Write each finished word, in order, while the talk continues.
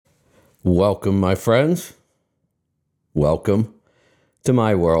Welcome, my friends. Welcome to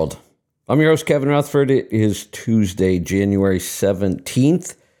my world. I'm your host, Kevin Rutherford. It is Tuesday, January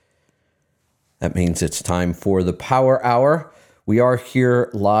 17th. That means it's time for the Power Hour. We are here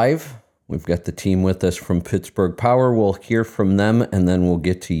live. We've got the team with us from Pittsburgh Power. We'll hear from them, and then we'll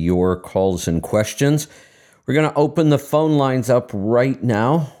get to your calls and questions. We're going to open the phone lines up right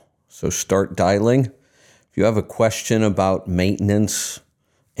now, so start dialing. If you have a question about maintenance,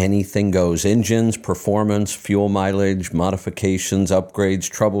 anything goes, engines, performance, fuel mileage, modifications,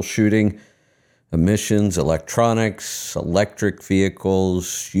 upgrades, troubleshooting, emissions, electronics, electric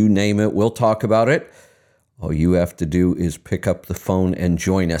vehicles, you name it, we'll talk about it. All you have to do is pick up the phone and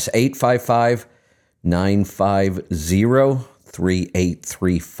join us.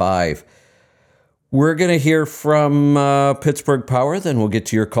 855-950-3835. We're going to hear from Pittsburgh Power, then we'll get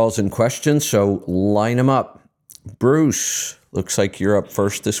to your calls and questions, so line them up. Bruce, looks like you're up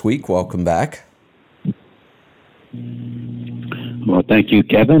first this week. Welcome back. Well, thank you,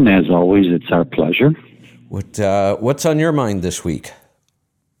 Kevin. As always, it's our pleasure. What's on your mind this week?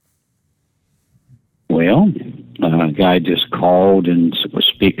 Well, a guy just called and was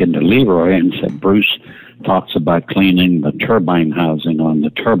speaking to Leroy and said Bruce talks about cleaning the turbine housing on the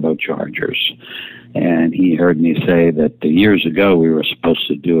turbochargers. And he heard me say that years ago we were supposed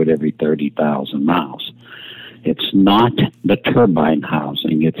to do it every 30,000 miles. It's not the turbine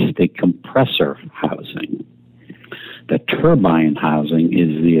housing, it's the compressor housing. The turbine housing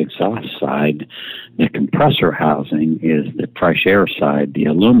is the exhaust side. The compressor housing is the fresh air side, the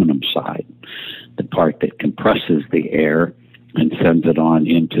aluminum side, the part that compresses the air and sends it on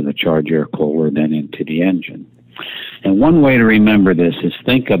into the charge air cooler, then into the engine. And one way to remember this is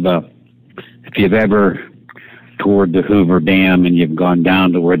think of if you've ever toured the Hoover Dam and you've gone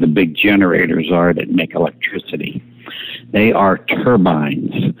down to where the big generators are that make electricity. They are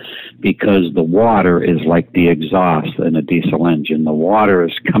turbines because the water is like the exhaust in a diesel engine. The water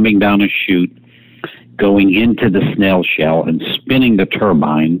is coming down a chute, going into the snail shell and spinning the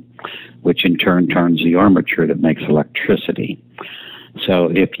turbine, which in turn turns the armature that makes electricity. So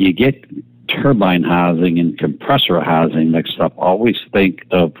if you get turbine housing and compressor housing mixed up, always think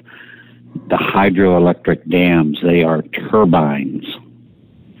of the hydroelectric dams. They are turbines.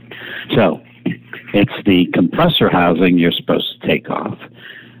 So it's the compressor housing you're supposed to take off.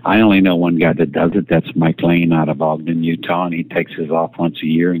 I only know one guy that does it. That's Mike Lane out of Ogden, Utah, and he takes his off once a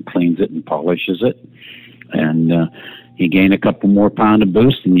year and cleans it and polishes it. And you gain a couple more pound of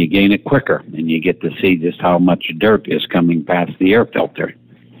boost, and you gain it quicker, and you get to see just how much dirt is coming past the air filter.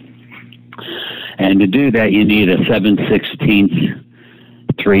 And to do that, you need a 7/16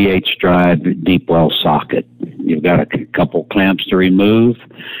 3/8 drive deep well socket. You've got a couple clamps to remove,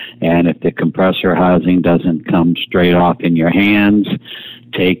 and if the compressor housing doesn't come straight off in your hands,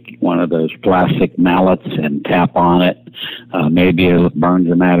 take one of those plastic mallets and tap on it. Maybe a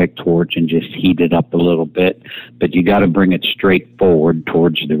Bernzomatic torch and just heat it up a little bit, but you got to bring it straight forward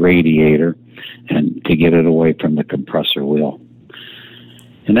towards the radiator and to get it away from the compressor wheel.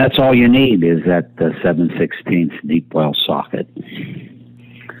 And that's all you need is that 7/16 deep well socket.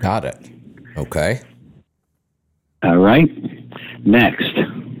 Got it. Okay. All right. Next.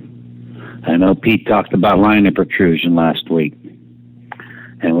 I know Pete talked about liner protrusion last week.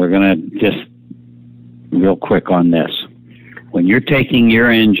 And we're going to just real quick on this. When you're taking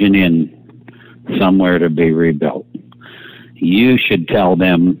your engine in somewhere to be rebuilt, you should tell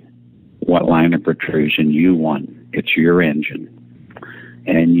them what liner protrusion you want. It's your engine.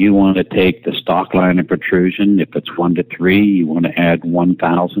 And you want to take the stock liner protrusion. If it's 1 to 3, you want to add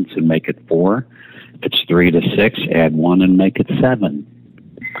 1/1000 and make it 4. If it's 3 to 6, add 1 and make it 7.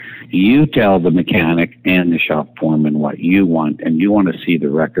 You tell the mechanic and the shop foreman what you want, and you want to see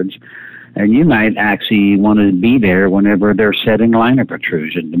the records. And you might actually want to be there whenever they're setting liner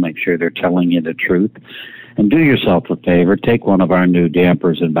protrusion to make sure they're telling you the truth. And do yourself a favor, take one of our new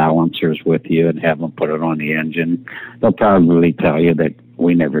dampers and balancers with you and have them put it on the engine. They'll probably tell you that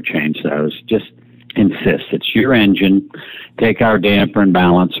we never change those. Just insist. It's your engine. Take our damper and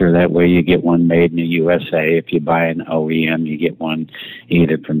balancer. That way you get one made in the USA. If you buy an OEM, you get one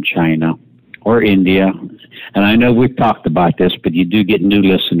either from China or India. And I know we've talked about this, but you do get new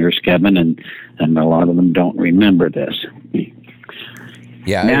listeners, Kevin, and a lot of them don't remember this.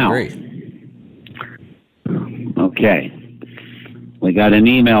 Yeah, I agree. Okay. We got an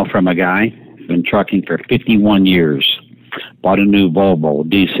email from a guy, been trucking for 51 years, bought a new Volvo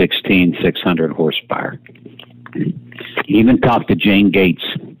D16 600 horsepower. He even talked to Jane Gates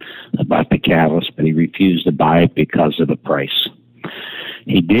about the catalyst, but he refused to buy it because of the price.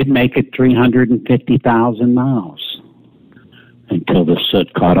 He did make it 350,000 miles. until the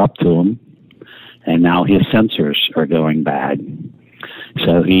soot caught up to him, and now his sensors are going bad.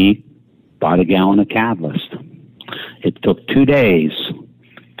 So he bought a gallon of catalyst. It took 2 days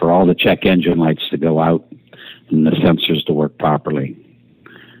for all the check engine lights to go out and the sensors to work properly.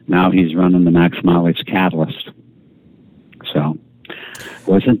 Now he's running the max mileage catalyst. So,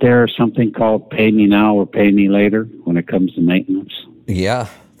 wasn't there something called pay me now or pay me later when it comes to maintenance? Yeah,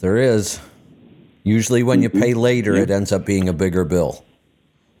 there is. Usually when you pay later, it ends up being a bigger bill.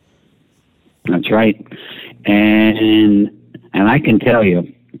 That's right. And I can tell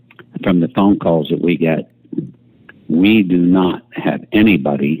you from the phone calls that we get, we do not have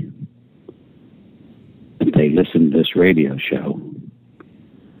anybody, if they listen to this radio show,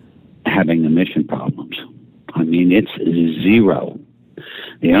 having emission problems. I mean, it's zero.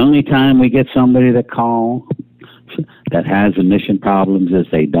 The only time we get somebody to call that has emission problems is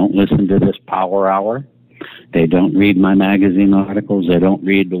they don't listen to this power hour. They don't read my magazine articles. They don't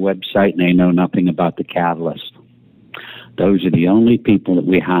read the website, and they know nothing about the catalyst. Those are the only people that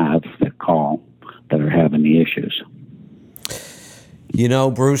we have that call that are having the issues. You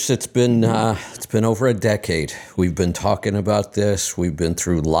know, Bruce, it's been over a decade. We've been talking about this. We've been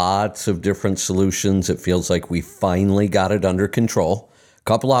through lots of different solutions. It feels like we finally got it under control. A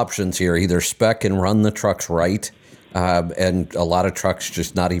couple options here: either spec and run the trucks right, and a lot of trucks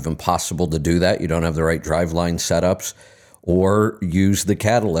just not even possible to do that. You don't have the right driveline setups, or use the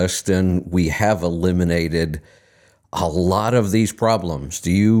catalyst, and we have eliminated a lot of these problems. Do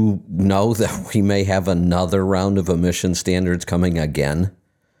you know that we may have another round of emission standards coming again?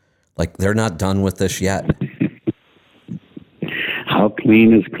 Like, they're not done with this yet. How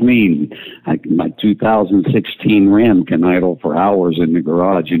clean is clean? My 2016 Ram can idle for hours in the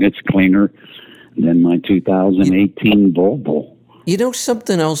garage, and it's cleaner than my 2018 Volvo. You know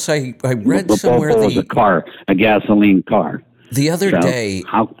something else I read the somewhere? Volvo is a gasoline car. The other day.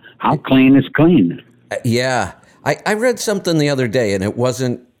 How clean is clean? Yeah. I read something the other day, and it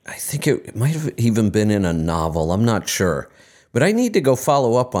wasn't, I think it might have even been in a novel. I'm not sure. But I need to go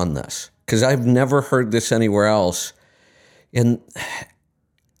follow up on this because I've never heard this anywhere else. And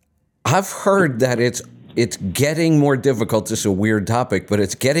I've heard that it's getting more difficult. This is a weird topic, but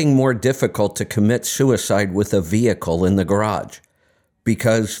it's getting more difficult to commit suicide with a vehicle in the garage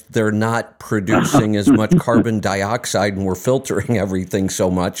because they're not producing as much carbon dioxide and we're filtering everything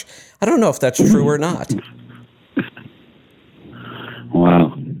so much. I don't know if that's true or not.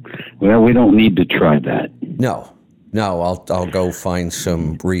 Wow. Well, we don't need to try that. No, I'll go find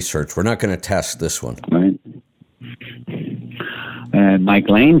some research. We're not going to test this one. Right. Mike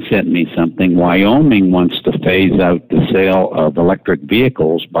Lane sent me something. Wyoming wants to phase out the sale of electric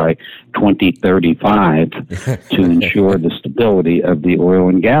vehicles by 2035 to ensure the stability of the oil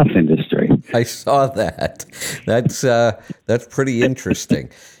and gas industry. I saw that. That's pretty interesting.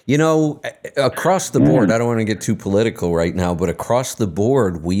 You know, across the board, I don't want to get too political right now, but across the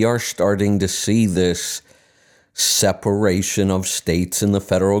board, we are starting to see this separation of states and the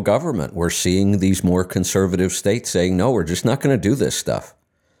federal government. We're seeing these more conservative states saying, no, we're just not going to do this stuff.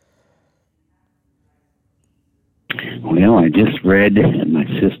 Well, I just read at my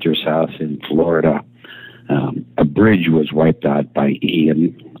sister's house in Florida, a bridge was wiped out by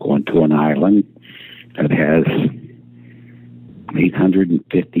Ian going to an island that has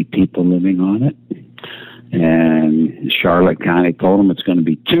 850 people living on it. And Charlotte County told them it's going to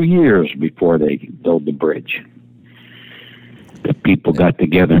be 2 years before they build the bridge. The people got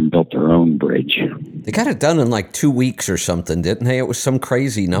together and built their own bridge. They got it done in like 2 weeks or something, didn't they? It was some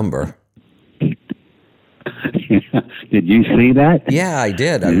crazy number. Did you see that? Yeah, I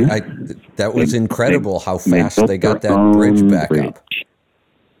did. Mm-hmm. That was incredible how fast they got that bridge back up.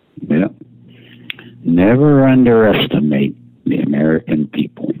 Yeah. Never underestimate the American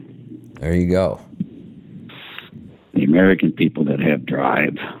people. There you go. The American people that have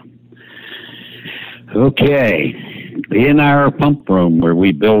drive. Okay. In our pump room where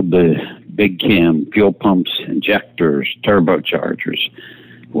we build the big cam, fuel pumps, injectors, turbochargers,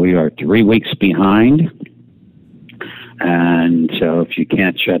 we are 3 weeks behind. And so if you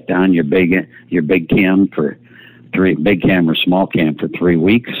can't shut down your big cam for big cam or small cam for 3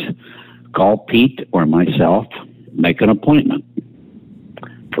 weeks, call Pete or myself, make an appointment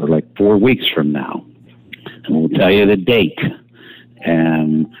for like 4 weeks from now. And we'll tell you the date.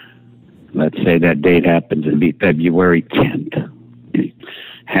 And let's say that date happens to be February 10th.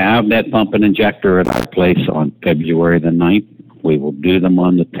 Have that pump and injector at our place on February the 9th. We will do them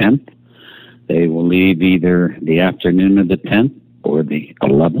on the 10th. They will leave either the afternoon of the 10th or the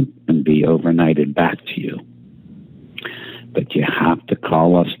 11th and be overnighted back to you. But you have to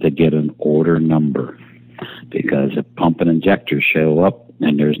call us to get an order number. because if pump and injectors show up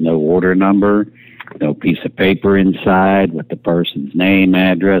and there's no order number, no piece of paper inside with the person's name,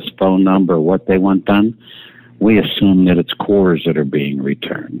 address, phone number, what they want done, we assume that it's cores that are being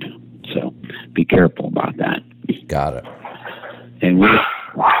returned. So be careful about that. Got it. And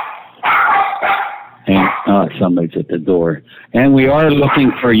somebody's at the door. And we are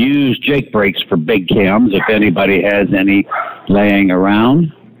looking for used Jake brakes for big cams if anybody has any laying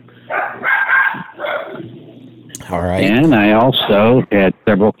around. All right. And I also had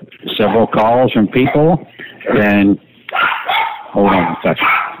several calls from people. And hold on a second.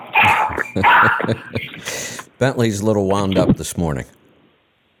 Bentley's a little wound up this morning.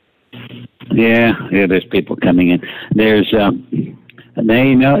 Yeah, there's people coming in. There's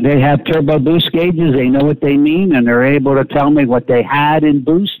they have turbo boost gauges. They know what they mean, and they're able to tell me what they had in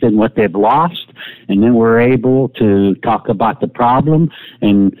boost and what they've lost. And then we're able to talk about the problem,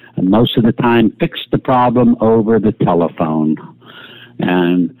 and most of the time fix the problem over the telephone.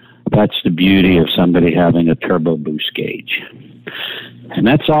 And that's the beauty of somebody having a turbo boost gauge. And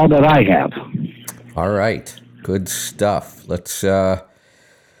that's all that I have. All right. Good stuff. Let's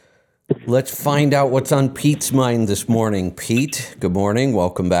find out what's on Pete's mind this morning. Pete, good morning.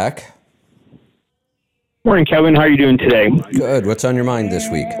 Welcome back. Morning, Kevin. How are you doing today? Good. What's on your mind this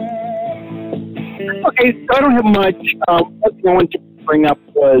week? Okay, so I don't have much. One thing I wanted to bring up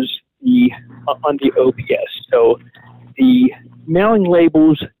was on the OPS. So the mailing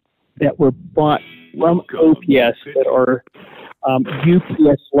labels that were bought from OPS that are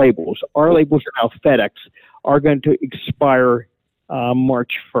UPS labels, our labels are now FedEx, are going to expire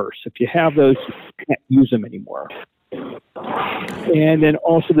March 1st. If you have those, you can't use them anymore. And then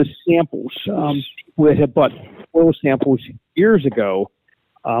also the samples. We had bought oil samples years ago.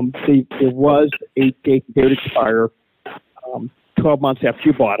 There was a date they would expire 12 months after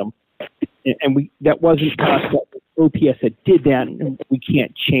you bought them. And that wasn't us, OPS that did that, and we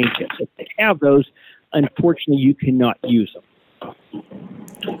can't change it. So if they have those, unfortunately, you cannot use them.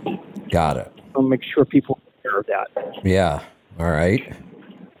 Got it. I'll make sure people are aware of that. Yeah. All right.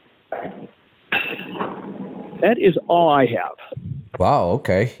 That is all I have. Wow.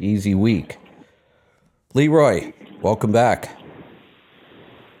 Okay. Easy week. Leroy, welcome back.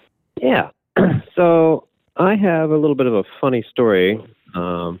 Yeah. So I have a little bit of a funny story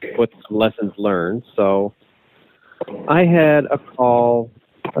with some lessons learned. So I had a call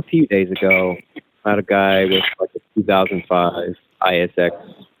a few days ago about a guy with like a 2005 ISX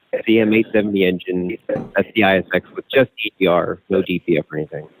CM870 engine. That's the ISX with just DPR, no DPF or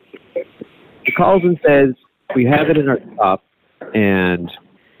anything. He calls and says, we have it in our shop and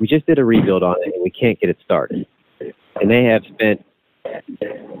we just did a rebuild on it and we can't get it started. And they have spent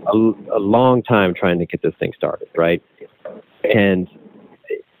a long time trying to get this thing started, right? And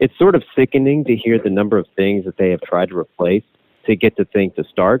it's sort of sickening to hear the number of things that they have tried to replace to get the thing to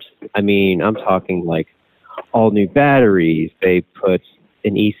start. I mean, I'm talking like all new batteries. They put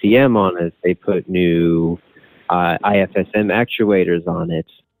an ECM on it. They put new IFSM actuators on it.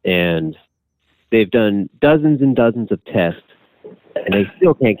 And they've done dozens and dozens of tests, and they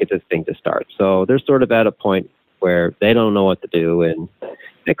still can't get this thing to start. So they're sort of at a point where they don't know what to do, and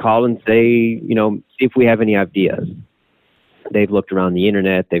they call and say, see if we have any ideas. They've looked around the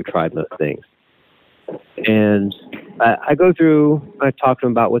internet. They've tried most things. And I go through, I talk to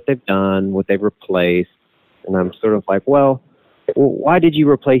them about what they've done, what they've replaced, and I'm sort of like, well, why did you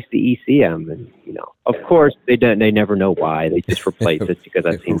replace the ECM? And, of course, they never know why. They just replace it because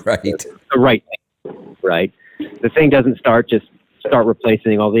that seems right. the right thing, right? The thing doesn't start, just start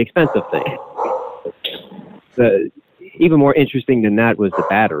replacing all the expensive things. Even more interesting than that was the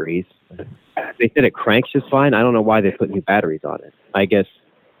batteries. They said it cranks just fine. I don't know why they put new batteries on it. I guess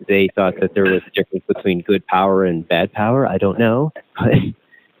they thought that there was a difference between good power and bad power. I don't know. But it's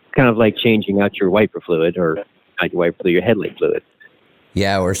kind of like changing out your wiper fluid, or not your wiper fluid, your headlight fluid.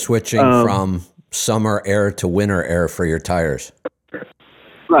 Yeah, we're switching from summer air to winter air for your tires.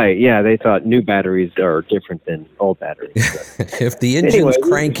 Right, yeah, they thought new batteries are different than old batteries. If the engine's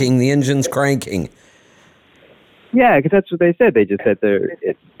cranking, the engine's cranking. Yeah, because that's what they said. They just said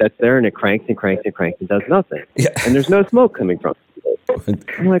that's there and it cranks and cranks and cranks and does nothing. Yeah. And there's no smoke coming from it.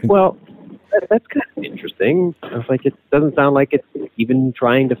 I'm like, well, that's kind of interesting. I was like, it doesn't sound like it's even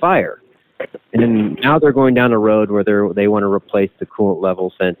trying to fire. And then now they're going down a road where they want to replace the coolant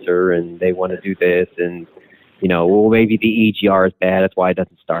level sensor and they want to do this and, well, maybe the EGR is bad. That's why it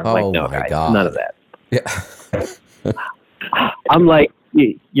doesn't start. I'm like, no, guys, God. None of that. Yeah. I'm like,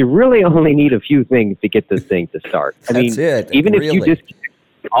 you really only need a few things to get this thing to start. I mean, if you just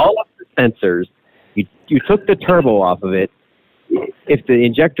all of the sensors, you took the turbo off of it, if the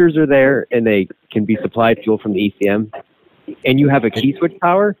injectors are there and they can be supplied fuel from the ECM, and you have a key switch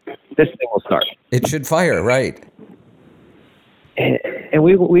power, this thing will start. It should fire, right? And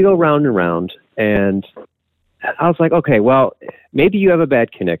we go round and round, and I was like, okay, well, maybe you have a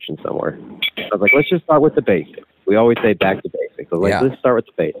bad connection somewhere. I was like, let's just start with the basics. We always say back to basics. So let's start with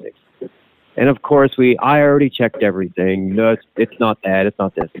the basics. And of course, I already checked everything. No, it's not that. It's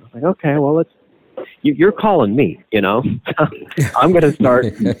not this. I was like, okay, well, you're calling me, you know. I'm going to start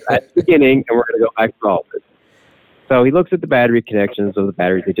at the beginning, and we're going to go back to all this. So he looks at the battery connections of the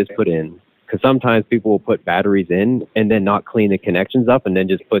batteries they just put in, because sometimes people will put batteries in and then not clean the connections up and then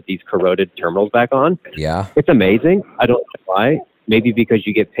just put these corroded terminals back on. Yeah. It's amazing. I don't know why. Maybe because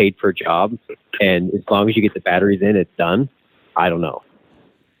you get paid per job, and as long as you get the batteries in, it's done. I don't know.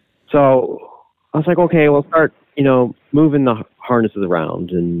 So I was like, okay, we'll start, moving the harnesses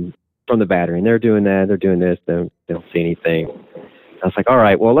around and from the battery. And they're doing that. They're doing this. They don't see anything. I was like, all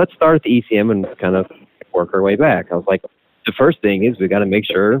right, well, let's start at the ECM and kind of work our way back. I was like, the first thing is we got to make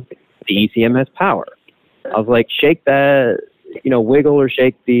sure the ECM has power. I was like, shake that, wiggle or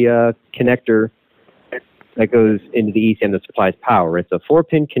shake the connector that goes into the ECM that supplies power. It's a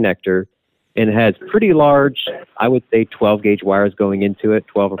 4-pin connector, and it has pretty large, I would say 12-gauge wires going into it,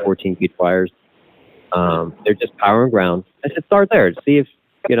 12 or 14-gauge wires. They're just power and ground. I said, start there. See if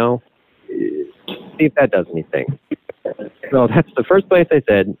that does anything. So that's the first place I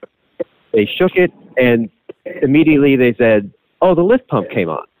said. They shook it, and immediately they said, oh, the lift pump came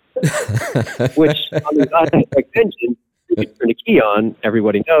on. Which, on the automatic engine, if you turn the key on,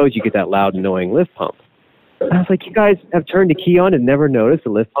 everybody knows you get that loud, annoying lift pump. I was like, you guys have turned the key on and never noticed the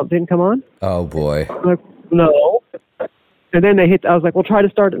lift pump didn't come on? Oh, boy. I'm like, no. And then I was like, well, try to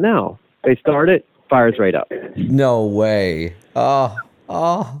start it now. They start it, fires right up. No way. Oh.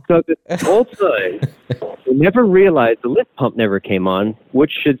 So the whole time, we never realized the lift pump never came on,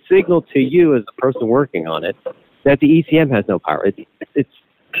 which should signal to you as the person working on it that the ECM has no power. It's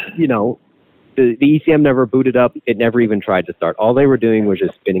the ECM never booted up. It never even tried to start. All they were doing was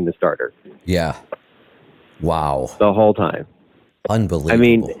just spinning the starter. Yeah. Wow. The whole time. Unbelievable. I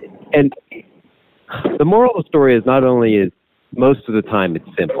mean, and the moral of the story is not only is most of the time it's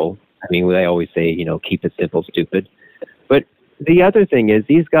simple. I mean, they always say, keep it simple, stupid. But the other thing is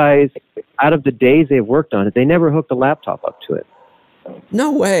these guys, out of the days they've worked on it, they never hooked a laptop up to it.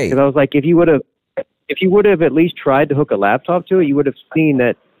 No way. Because I was like, if you would have at least tried to hook a laptop to it, you would have seen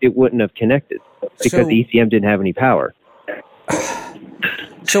that it wouldn't have connected because the ECM didn't have any power.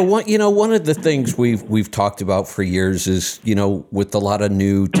 So one of the things we've talked about for years is, with a lot of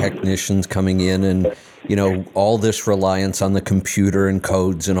new technicians coming in and, all this reliance on the computer and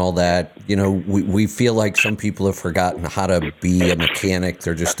codes and all that, we feel like some people have forgotten how to be a mechanic.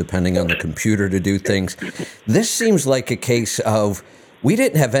 They're just depending on the computer to do things. This seems like a case of we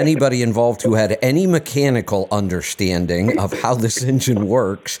didn't have anybody involved who had any mechanical understanding of how this engine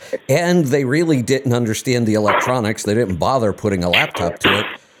works, and they really didn't understand the electronics. They didn't bother putting a laptop to it.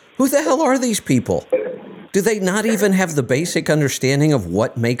 Who the hell are these people? Do they not even have the basic understanding of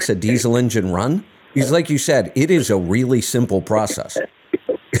what makes a diesel engine run? Because like you said, it is a really simple process.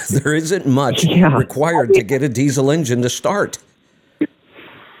 There isn't much required to get a diesel engine to start.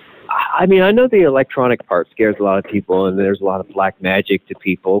 I mean, I know the electronic part scares a lot of people, and there's a lot of black magic to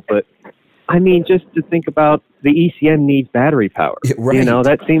people, but I mean, just to think about the ECM needs battery power. Right.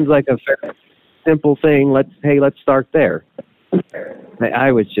 That seems like a very simple thing. Let's start there.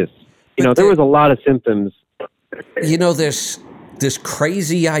 I was just, there was a lot of symptoms. This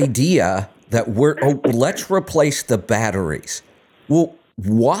crazy idea that let's replace the batteries. Well,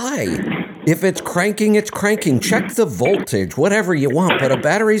 why? If it's cranking, it's cranking. Check the voltage, whatever you want. But a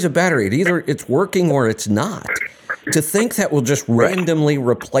battery's a battery. Either it's working or it's not. To think that we'll just randomly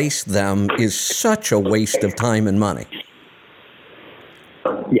replace them is such a waste of time and money.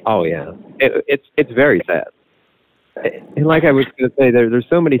 Oh, yeah. It's very sad. And like I was going to say, there's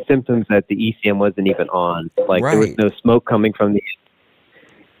so many symptoms that the ECM wasn't even on. Like There was no smoke coming from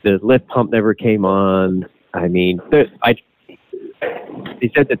the lift pump never came on. I mean, they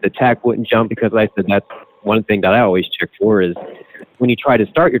said that the tach wouldn't jump because I said that's one thing that I always check for is when you try to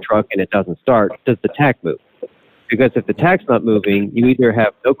start your truck and it doesn't start, does the tach move? Because if the tach's not moving, you either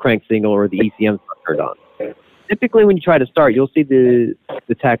have no crank signal or the ECM's not turned on. Typically, when you try to start, you'll see the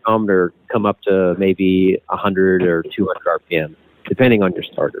tachometer come up to maybe 100 or 200 RPM, depending on your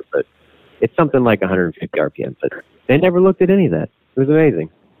starter. But it's something like 150 RPM. But they never looked at any of that. It was amazing.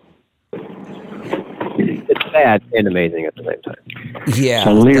 It's sad and amazing at the same time. Yeah.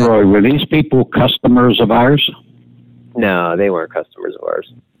 So, Leroy, were these people customers of ours? No, they weren't customers of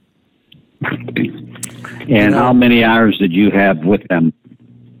ours. And how many hours did you have with them?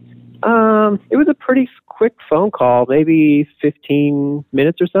 It was a pretty quick phone call, maybe 15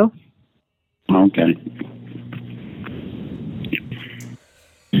 minutes or so. Okay.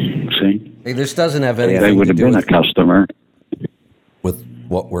 See? Hey, this doesn't have anything They would to have do been a with, customer. with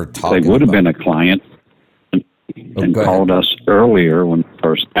what we're talking They would have about. been a client and go called ahead. us earlier when it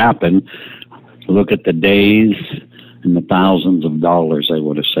first happened. Look at the days and the thousands of dollars they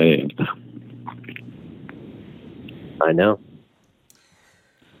would have saved. I know.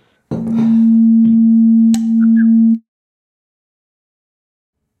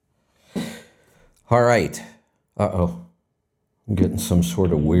 All right. Uh-oh. I'm getting some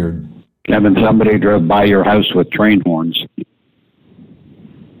sort of weird... Kevin, somebody drove by your house with train horns.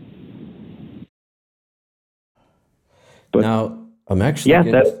 But- Now, I'm actually Yeah,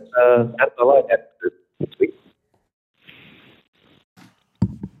 getting... that's all I had this week.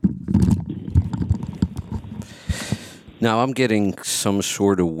 Now I'm getting some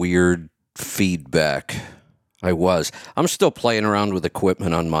sort of weird feedback. I'm still playing around with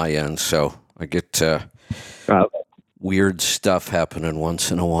equipment on my end, so I get weird stuff happening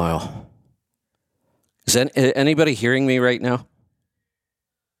once in a while. Is anybody hearing me right now?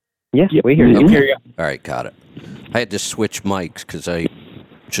 Yeah, we hear you. Okay. All right, got it. I had to switch mics because I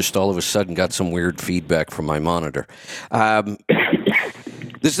just all of a sudden got some weird feedback from my monitor.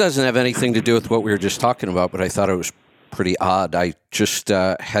 This doesn't have anything to do with what we were just talking about, but I thought it was pretty odd. I just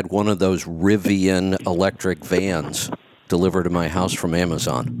had one of those Rivian electric vans delivered to my house from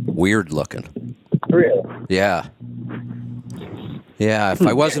Amazon. Weird looking. Really? Yeah. Yeah, if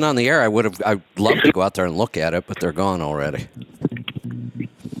I wasn't on the air, I'd love to go out there and look at it, but they're gone already.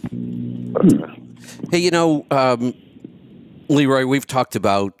 Hey, Leroy, we've talked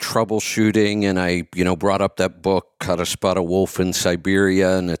about troubleshooting, and I, brought up that book, How to Spot a Wolf in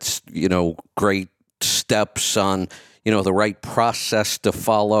Siberia, and it's, great steps on, the right process to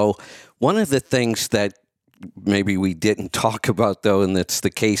follow. One of the things that maybe we didn't talk about, though, and that's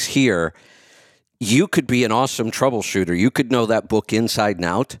the case here, you could be an awesome troubleshooter. You could know that book inside and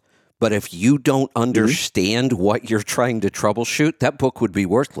out, but if you don't understand what you're trying to troubleshoot, that book would be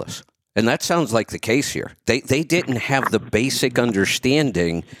worthless. And that sounds like the case here. They didn't have the basic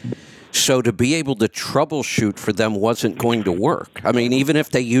understanding, so to be able to troubleshoot for them wasn't going to work. I mean, even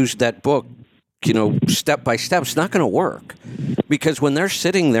if they used that book, step by step, it's not going to work. Because when they're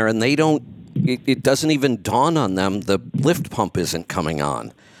sitting there and it doesn't even dawn on them, the lift pump isn't coming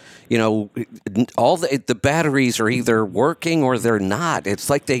on. All the batteries are either working or they're not. It's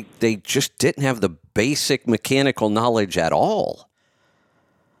like they just didn't have the basic mechanical knowledge at all.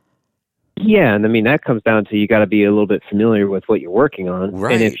 Yeah, and I mean, that comes down to you got to be a little bit familiar with what you're working on.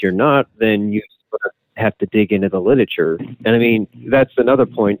 Right. And if you're not, then you sort of have to dig into the literature. And I mean, that's another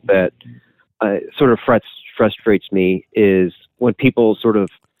point that sort of frustrates me is when people sort of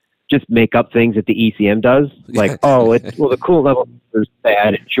just make up things that the ECM does. Like, the coolant level is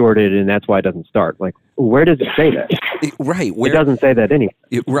bad, it's shorted, and that's why it doesn't start. Like, where does it say that? Right. It doesn't say that anyway.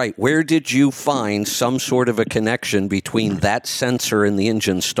 Right. Where did you find some sort of a connection between that sensor and the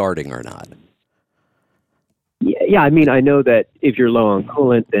engine starting or not? Yeah, I mean, I know that if you're low on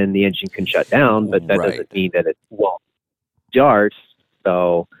coolant, then the engine can shut down, but that doesn't mean that it won't start.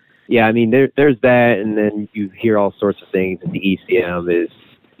 So, yeah, I mean, there's that, and then you hear all sorts of things, and the ECM is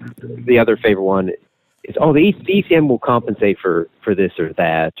the other favorite one. Is, the ECM will compensate for this or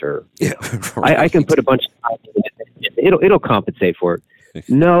that, or right. I can put a bunch of time in it. It'll compensate for it.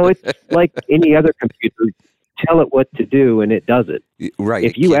 No, it's like any other computer. Tell it what to do, and it does it. Right.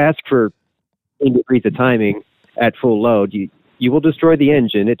 If you ask for 10 degrees of timing at full load, you will destroy the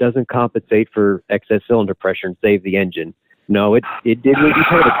engine. It doesn't compensate for excess cylinder pressure and save the engine. No, it did what you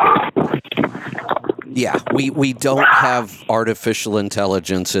told it to. Yeah, we don't have artificial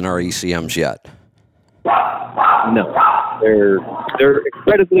intelligence in our ECMs yet. No, they're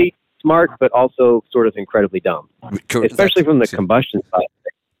incredibly smart, but also sort of incredibly dumb, especially from the combustion side.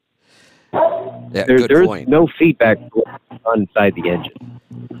 Yeah, there's point. No feedback inside the engine.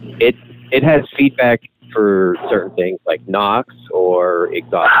 It has feedback for certain things like NOx or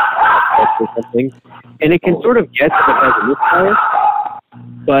exhaust or something, and it can sort of guess if it has a misfire,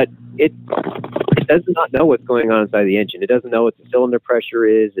 but it does not know what's going on inside the engine. It doesn't know what the cylinder pressure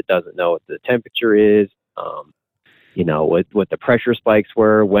is. It doesn't know what the temperature is. What the pressure spikes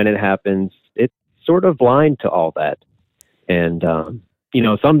were, when it happens. It's sort of blind to all that. And,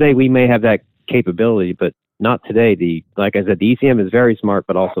 someday we may have that capability, but not today. Like I said, the ECM is very smart,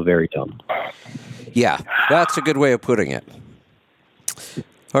 but also very dumb. Yeah, that's a good way of putting it.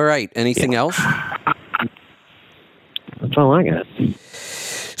 All right. Anything else? That's all I got.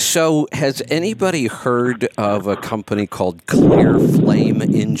 So, has anybody heard of a company called Clear Flame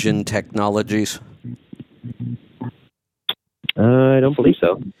Engine Technologies? I don't believe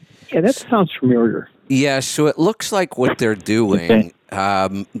so. Yeah, that sounds familiar. Yeah, so it looks like what they're doing,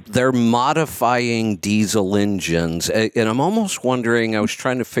 they're modifying diesel engines. And I'm almost wondering, I was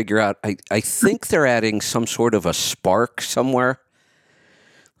trying to figure out, I think they're adding some sort of a spark somewhere.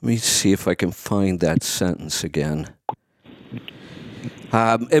 Let me see if I can find that sentence again.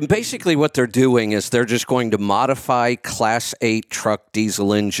 And basically what they're doing is they're just going to modify Class 8 truck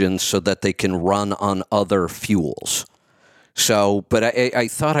diesel engines so that they can run on other fuels. So, but I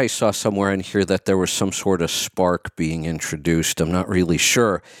thought I saw somewhere in here that there was some sort of spark being introduced. I'm not really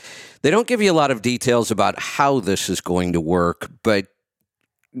sure. They don't give you a lot of details about how this is going to work, but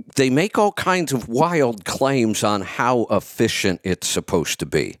they make all kinds of wild claims on how efficient it's supposed to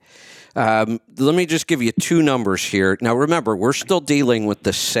be. Let me just give you two numbers here. Now, remember, we're still dealing with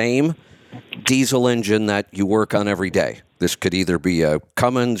the same diesel engine that you work on every day. This could either be a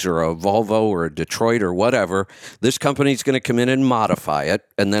Cummins or a Volvo or a Detroit or whatever. This company's going to come in and modify it,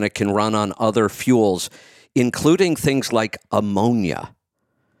 and then it can run on other fuels, including things like ammonia.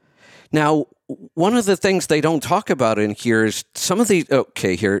 Now, one of the things they don't talk about in here is some of these,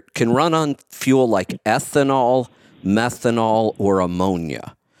 here, can run on fuel like ethanol, methanol, or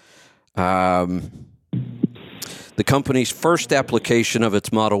ammonia. The company's first application of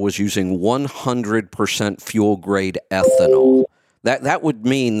its model was using 100% fuel-grade ethanol. That would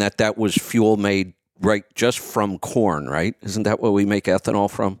mean that was fuel made right just from corn, right? Isn't that what we make ethanol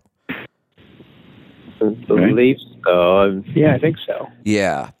from? I believe so. Yeah, I think so.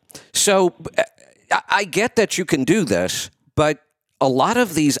 Yeah. So I get that you can do this, but a lot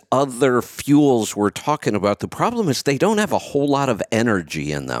of these other fuels we're talking about, the problem is they don't have a whole lot of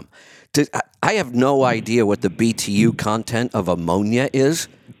energy in them. I have no idea what the BTU content of ammonia is,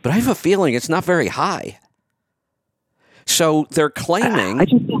 but I have a feeling it's not very high. So they're claiming... I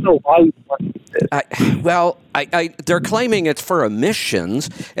just don't know why you want this. They're claiming it's for emissions,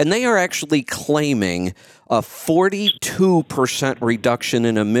 and they are actually claiming a 42% reduction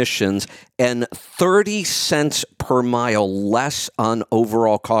in emissions and 30 cents per mile less on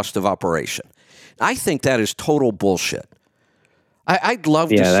overall cost of operation. I think that is total bullshit. I'd love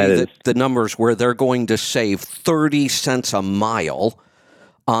to see the numbers where they're going to save 30 cents a mile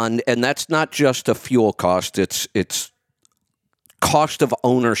on, and that's not just a fuel cost, it's cost of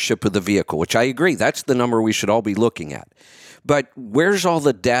ownership of the vehicle, which I agree, that's the number we should all be looking at. But where's all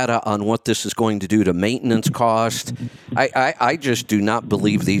the data on what this is going to do to maintenance cost? I just do not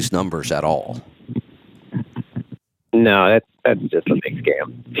believe these numbers at all. No, that's just a big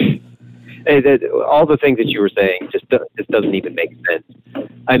scam. All the things that you were saying just doesn't even make sense.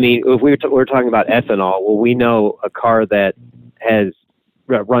 I mean, if we're talking about ethanol, well, we know a car that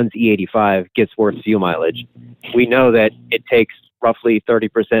runs E85 gets worse fuel mileage. We know that it takes roughly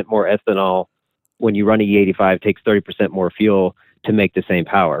 30% more ethanol when you run E85, takes 30% more fuel to make the same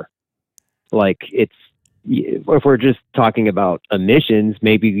power. Like, if we're just talking about emissions,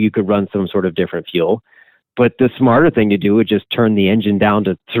 maybe you could run some sort of different fuel. But the smarter thing to do would just turn the engine down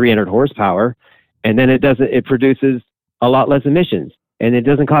to 300 horsepower, and then it produces a lot less emissions, and it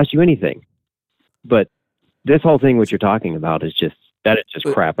doesn't cost you anything. But this whole thing, what you're talking about, is just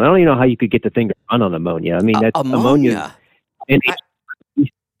crap. And I don't even know how you could get the thing to run on ammonia. I mean, that's ammonia. And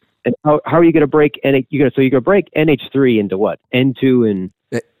how are you going to break? So you're going to break NH3 into what? N2, and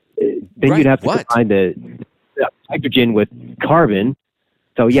then you'd have to combine the hydrogen with carbon.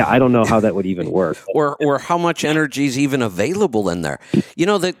 So, yeah, I don't know how that would even work. Or how much energy is even available in there. You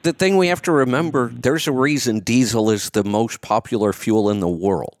know, the thing we have to remember, there's a reason diesel is the most popular fuel in the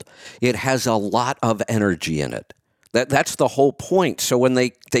world. It has a lot of energy in it. That's the whole point. So when they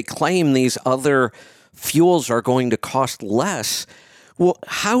claim these other fuels are going to cost less, well,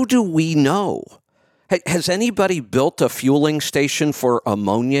 how do we know? Has anybody built a fueling station for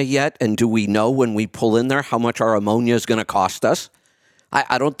ammonia yet? And do we know when we pull in there how much our ammonia is going to cost us?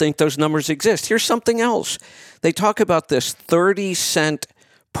 I don't think those numbers exist. Here's something else. They talk about this 30 cent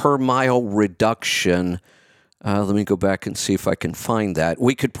per mile reduction. Let me go back and see if I can find that.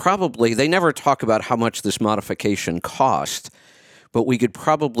 We could probably, they never talk about how much this modification cost, but we could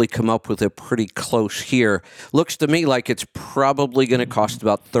probably come up with it pretty close here. Looks to me like it's probably going to cost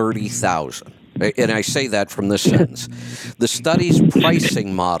about $30,000. And I say that from this sentence. The study's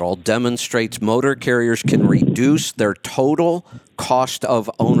pricing model demonstrates motor carriers can reduce their total cost of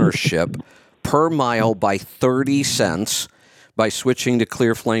ownership per mile by 30 cents by switching to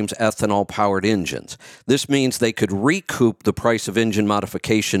Clear Flame's ethanol-powered engines. This means they could recoup the price of engine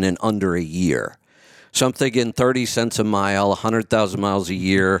modification in under a year. So I'm thinking 30 cents a mile, 100,000 miles a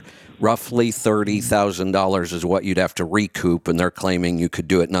year, roughly $30,000 is what you'd have to recoup, and they're claiming you could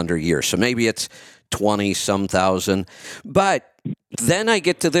do it in under a year. So maybe it's 20-some thousand. But then I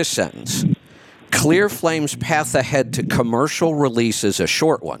get to this sentence. Clear Flame's path ahead to commercial release is a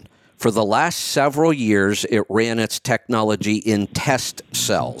short one. For the last several years, it ran its technology in test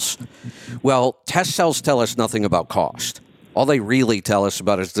cells. Well, test cells tell us nothing about cost. All they really tell us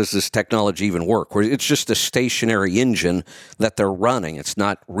about is, does this technology even work? It's just a stationary engine that they're running. It's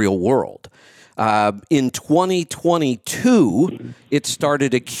not real world. In 2022, it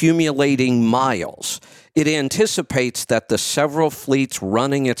started accumulating miles. It anticipates that the several fleets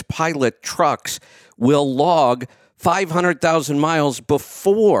running its pilot trucks will log 500,000 miles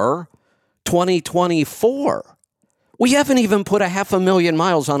before 2024. We haven't even put 500,000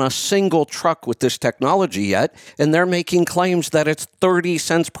 miles on a single truck with this technology yet, and they're making claims that it's 30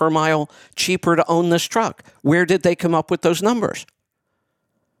 cents per mile cheaper to own this truck. Where did they come up with those numbers?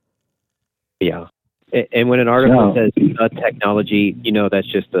 Yeah. And when an article says technology, that's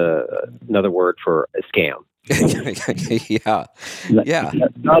just another word for a scam. Yeah.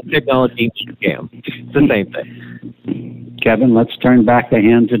 Not technology, scam. It's the same thing. Kevin, let's turn back the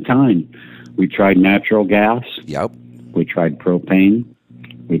hands of time. We tried natural gas. Yep. We tried propane.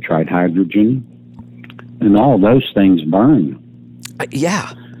 We tried hydrogen. And all those things burn.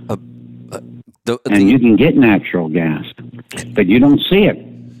 Yeah. And you can get natural gas, but you don't see it.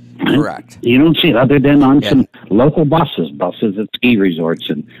 Correct. You don't see it other than on some local buses at ski resorts,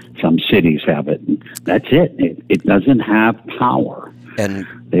 and some cities have it. And that's it. It doesn't have power. And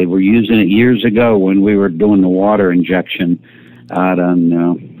they were using it years ago when we were doing the water injection out on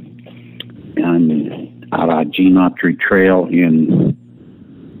Gene Autry Trail in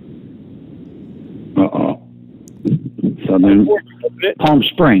southern Palm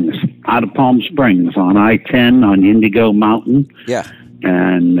Springs, out of Palm Springs on I-10 on Indigo Mountain. Yeah.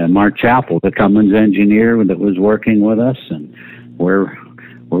 And Mark Chappell, the Cummins engineer that was working with us, and we're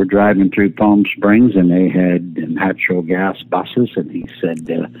driving through Palm Springs, and they had natural gas buses, and he said,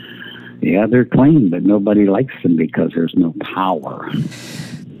 yeah, they're clean, but nobody likes them because there's no power.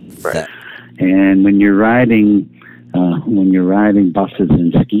 Right. And when you're riding buses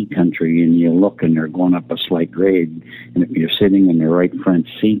in ski country, and you look and they're going up a slight grade, and if you're sitting in the right front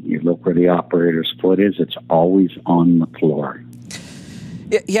seat, you look where the operator's foot is, it's always on the floor.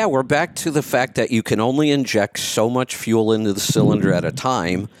 Yeah, we're back to the fact that you can only inject so much fuel into the cylinder at a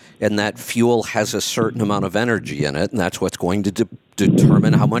time, and that fuel has a certain amount of energy in it, and that's what's going to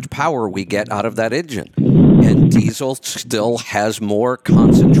determine how much power we get out of that engine. And diesel still has more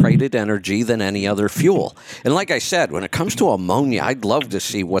concentrated energy than any other fuel. And like I said, when it comes to ammonia, I'd love to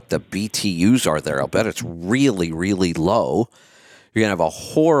see what the BTUs are there. I'll bet it's really, really low. You're going to have a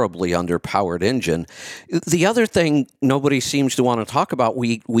horribly underpowered engine. The other thing nobody seems to want to talk about,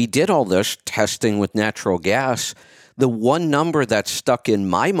 we did all this testing with natural gas. The one number that stuck in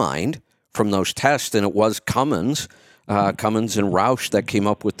my mind from those tests, and it was Cummins and Roush that came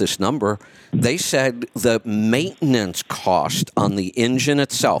up with this number, they said the maintenance cost on the engine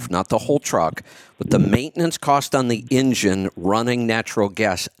itself, not the whole truck, but the maintenance cost on the engine running natural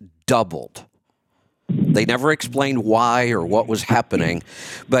gas doubled. They never explained why or what was happening.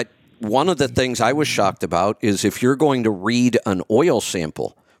 But one of the things I was shocked about is if you're going to read an oil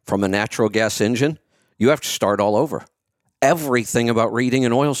sample from a natural gas engine, you have to start all over. Everything about reading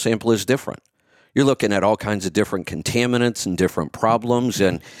an oil sample is different. You're looking at all kinds of different contaminants and different problems.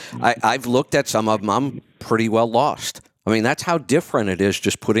 And I've looked at some of them. I'm pretty well lost. I mean, that's how different it is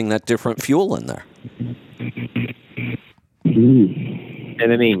just putting that different fuel in there.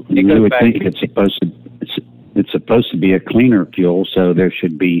 And I mean, you would think it's supposed to be a cleaner fuel, so there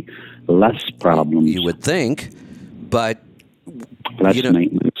should be less problems. You would think, but less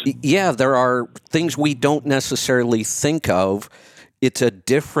maintenance. Yeah, there are things we don't necessarily think of. It's a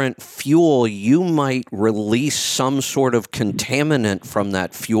different fuel. You might release some sort of contaminant from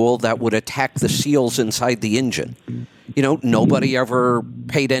that fuel that would attack the seals inside the engine. Nobody ever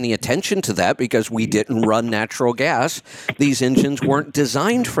paid any attention to that because we didn't run natural gas. These engines weren't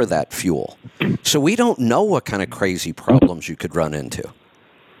designed for that fuel. So we don't know what kind of crazy problems you could run into.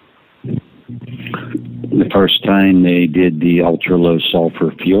 The first time they did the ultra-low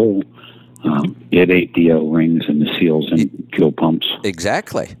sulfur fuel, it ate the O-rings and the seals and fuel pumps.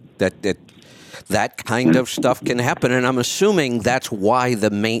 Exactly. That kind of stuff can happen, and I'm assuming that's why the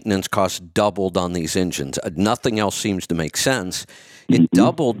maintenance costs doubled on these engines. Nothing else seems to make sense. It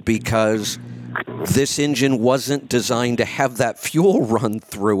doubled because this engine wasn't designed to have that fuel run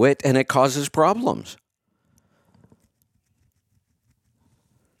through it, and it causes problems.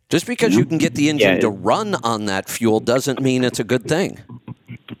 Just because you can get the engine to run on that fuel doesn't mean it's a good thing.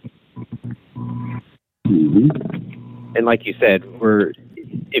 Mm-hmm. And like you said,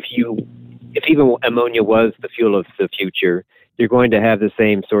 if even ammonia was the fuel of the future, you're going to have the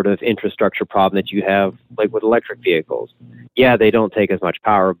same sort of infrastructure problem that you have like with electric vehicles. Yeah, they don't take as much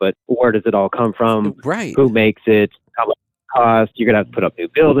power, but where does it all come from? Right. Who makes it? How much it costs? You're going to have to put up new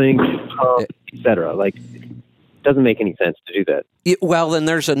buildings, etc. Like, it doesn't make any sense to do that. Well, and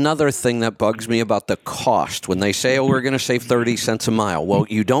there's another thing that bugs me about the cost. When they say, we're going to save 30 cents a mile. Well,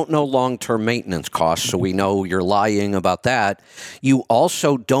 you don't know long-term maintenance costs, so we know you're lying about that. You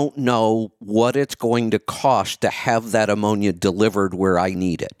also don't know what it's going to cost to have that ammonia delivered where I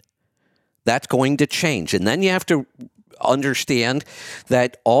need it. That's going to change. And then you have to understand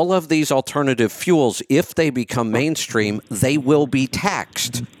that all of these alternative fuels, if they become mainstream, they will be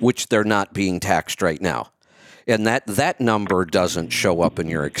taxed, which they're not being taxed right now. And that number doesn't show up in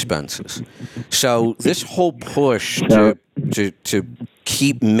your expenses. So this whole push to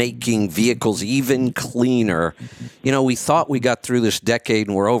keep making vehicles even cleaner, we thought we got through this decade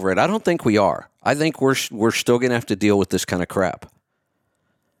and we're over it. I don't think we are. I think we're still going to have to deal with this kind of crap.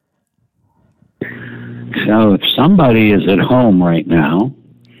 So if somebody is at home right now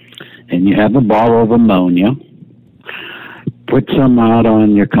and you have a bottle of ammonia, put some out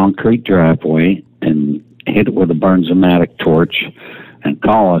on your concrete driveway and hit it with a Bernzomatic torch and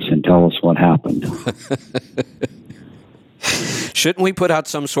call us and tell us what happened. Shouldn't we put out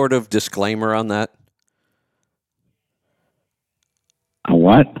some sort of disclaimer on that? A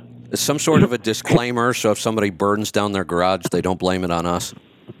what? Some sort of a disclaimer, so if somebody burns down their garage, they don't blame it on us?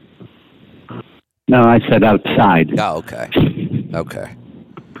 No, I said outside. Oh, okay. Okay.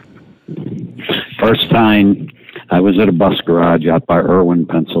 First time I was at a bus garage out by Irwin,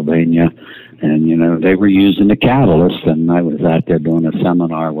 Pennsylvania, and, they were using the catalyst, and I was out there doing a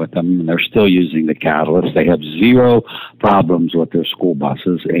seminar with them, and they're still using the catalyst. They have zero problems with their school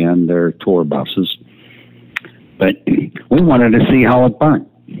buses and their tour buses. But we wanted to see how it burnt,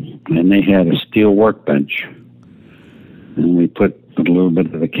 and they had a steel workbench. And we put a little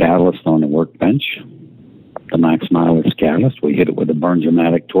bit of the catalyst on the workbench, the max mileage catalyst. We hit it with a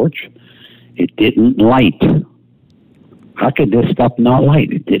Bernzomatic torch. It didn't light. How could this stuff not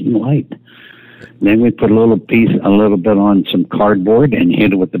light? It didn't light. Then we put a little bit on some cardboard and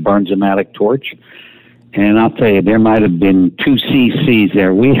hit it with the Bernzomatic torch. And I'll tell you, there might have been 2 cc's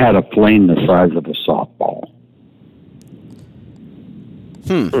there. We had a flame the size of a softball.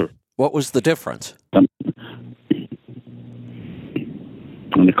 What was the difference? And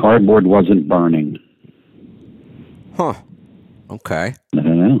the cardboard wasn't burning. Huh. Okay. I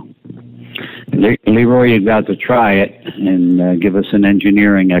don't know. Leroy, you've got to try it and give us an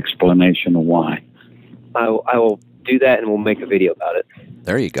engineering explanation of why. I will do that, and we'll make a video about it.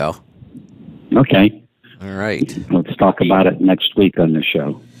 There you go. Okay. All right. Let's talk about it next week on the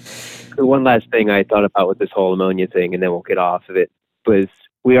show. The one last thing I thought about with this whole ammonia thing, and then we'll get off of it, was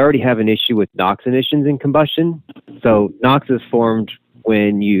we already have an issue with NOx emissions in combustion. So NOx is formed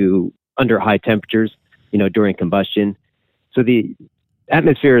when under high temperatures, during combustion. So the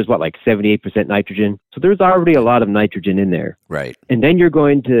atmosphere is like 78% nitrogen. So there's already a lot of nitrogen in there. Right. And then you're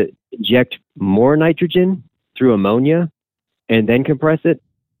going to inject more nitrogen through ammonia and then compress it.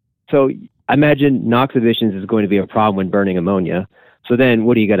 So I imagine NOx emissions is going to be a problem when burning ammonia. So then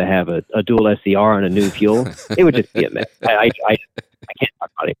what do you got to have, a dual SCR on a new fuel? It would just be a mess. I can't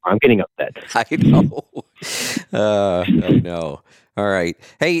talk about it anymore. I'm getting upset. I know. I know. All right.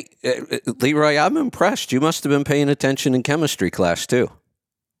 Hey, Leroy, I'm impressed. You must have been paying attention in chemistry class, too.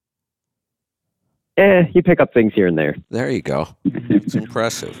 You pick up things here and there. There you go. It's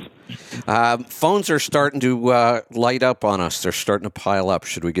impressive. Phones are starting to light up on us. They're starting to pile up.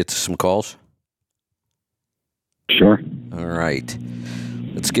 Should we get to some calls? Sure. All right.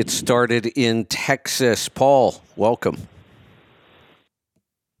 Let's get started in Texas. Paul, welcome.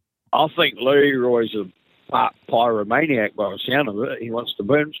 I think Leroy's a pyromaniac by the sound of it. He wants to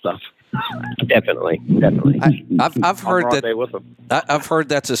burn stuff. Definitely. I've heard right that. there with him. I've heard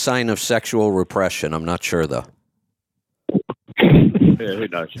that's a sign of sexual repression. I'm not sure though. Yeah, who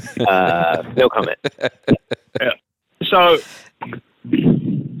knows? No comment. Yeah. So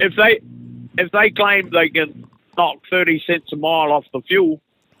if they claim they can knock 30 cents a mile off the fuel,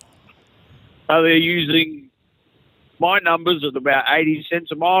 are they using my numbers at about 80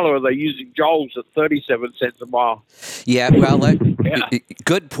 cents a mile, or are they using Joel's at 37 cents a mile? Yeah, well,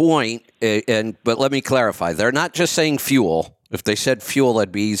 good point. But let me clarify. They're not just saying fuel. If they said fuel,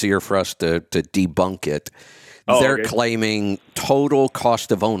 that'd be easier for us to debunk it. They're claiming total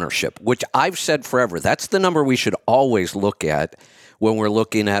cost of ownership, which I've said forever. That's the number we should always look at when we're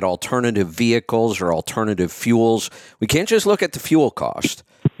looking at alternative vehicles or alternative fuels. We can't just look at the fuel cost.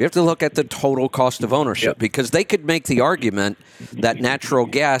 You have to look at the total cost of ownership, because they could make the argument that natural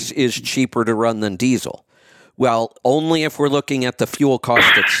gas is cheaper to run than diesel. Well, only if we're looking at the fuel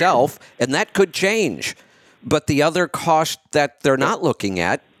cost itself, and that could change. But the other cost that they're not looking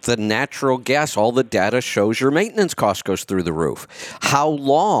at, the natural gas, all the data shows your maintenance cost goes through the roof. How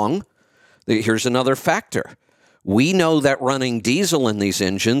long? Here's another factor. We know that running diesel in these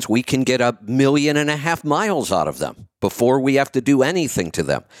engines, we can get 1.5 million miles out of them before we have to do anything to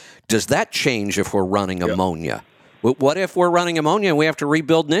them. Does that change if we're running ammonia? What if we're running ammonia and we have to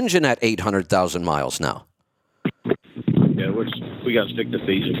rebuild an engine at 800,000 miles now? Yeah, we got to stick to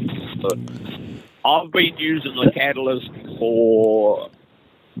diesel. But I've been using the catalyst for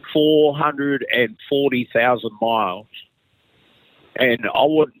 440,000 miles, and I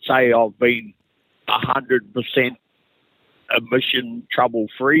wouldn't say I've been 100% emission trouble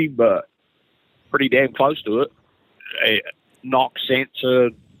free, but pretty damn close to it. A NOx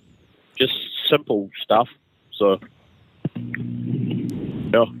sensor, just simple stuff. So,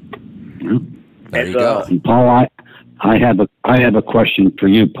 yeah. There you go. And Paul, I have a question for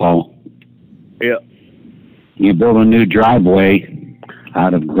you, Paul. Yeah. You built a new driveway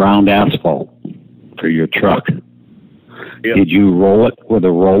out of ground asphalt for your truck. Yeah. Did you roll it with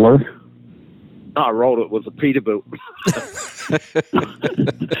a roller? No, I rolled it with a Peterbilt.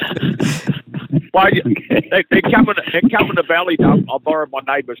 Well, Okay. they come in the belly dump. I borrowed my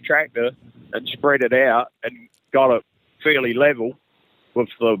neighbour's tractor and spread it out and got it fairly level with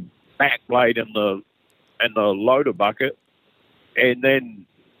the back blade and the loader bucket. And then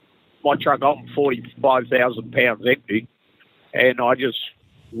my truck on 45,000 pounds empty, and I just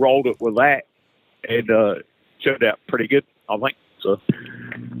rolled it with that, and turned out pretty good, I think. So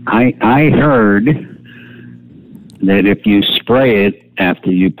I heard that if you spray it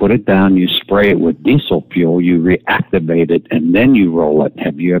after you put it down, you spray it with diesel fuel, you reactivate it, and then you roll it.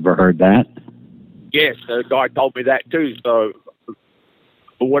 Have you ever heard that? yes, the guy told me that too. So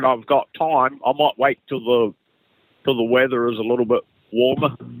when I've got time, I might wait till the weather is a little bit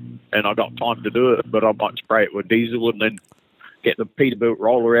warmer, and I got time to do it. But I might spray it with diesel and then get the Peterbilt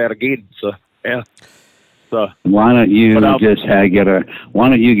roller out again. So yeah. So why don't you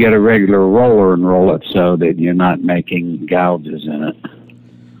get a regular roller and roll it so that you're not making gouges in it?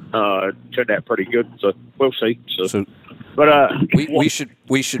 It turned out pretty good. So we'll see. So but we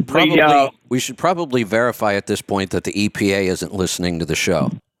should probably verify at this point that the EPA isn't listening to the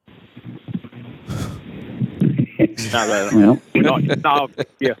show. No,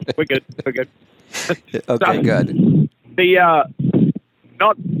 yeah, we're good. Okay, So, good. The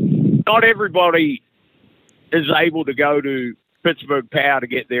not everybody is able to go to Pittsburgh Power to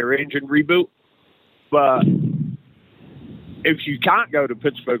get their engine rebuilt, but if you can't go to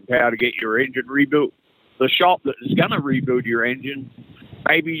Pittsburgh Power to get your engine rebuilt, the shop that is going to rebuild your engine,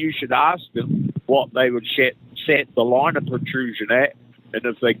 maybe you should ask them what they would set the liner protrusion at, and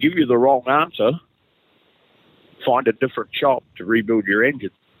if they give you the wrong answer, find a different shop to rebuild your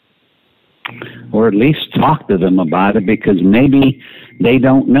engine. Or at least talk to them about it, because maybe they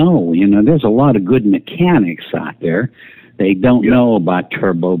don't know. You know, there's a lot of good mechanics out there. They don't know about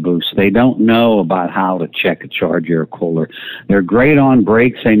turbo boost. They don't know about how to check a charger or cooler. They're great on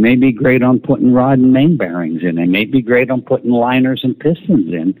brakes. They may be great on putting rod and main bearings in. They may be great on putting liners and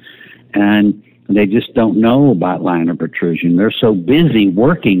pistons in. And they just don't know about liner protrusion. They're so busy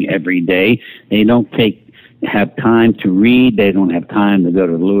working every day, they don't have time to read. They don't have time to go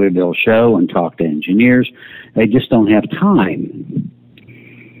to the Louisville show and talk to engineers. They just don't have time.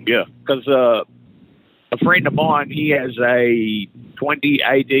 Yeah, because a friend of mine, he has a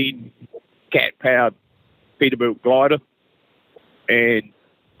 2018 cat-powered Peterbilt glider, and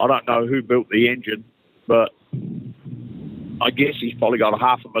I don't know who built the engine, but I guess he's probably got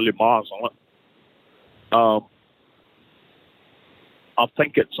 500,000 miles on it. I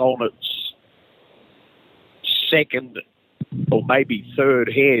think it's on its second or maybe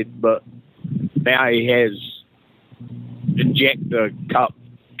third head, but now he has injector cup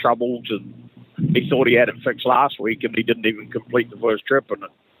troubles, and he thought he had it fixed last week, and he didn't even complete the first trip, and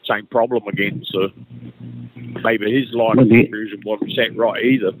same problem again. So maybe his line of protrusion wasn't set right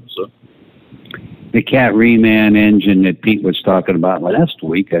either. So the Cat Reman engine that Pete was talking about last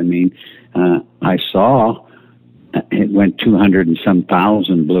week, I mean, I saw it went 200 and some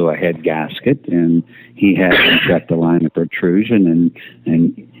thousand, blew a head gasket, and he had to check the line of protrusion,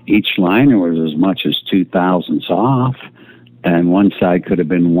 and each liner was as much as 2 thousandths off, and one side could have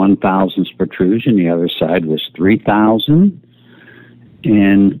been 1 thousandths protrusion, the other side was 3,000,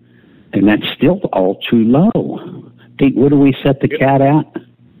 and that's still all too low. Pete, what do we set the cat at?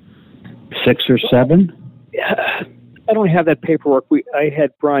 6 or 7? Yeah, I don't have that paperwork. I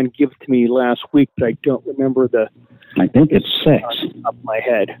had Brian give it to me last week, but I don't remember I think it's 6. on the top of my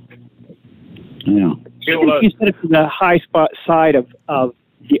head. Yeah. If you set it to the high spot side of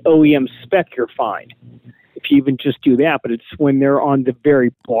the OEM spec, you're fine. If you even just do that, but it's when they're on the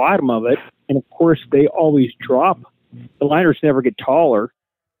very bottom of it, and of course they always drop. The liners never get taller.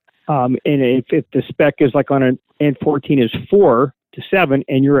 And if the spec is like on an N14 is 4 to 7,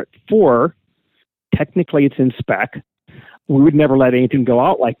 and you're at 4, technically it's in spec. We would never let anything go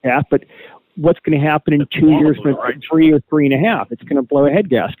out like that, but what's going to happen in 2 years when it's 3 or 3.5? It's going to blow a head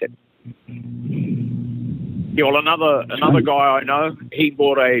gasket. Yeah, well, another guy I know, he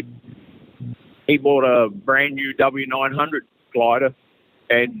bought a brand new W900 glider,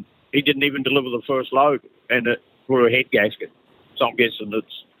 and he didn't even deliver the first load, and it blew a head gasket. So I'm guessing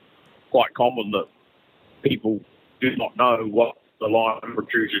it's quite common that people do not know what the line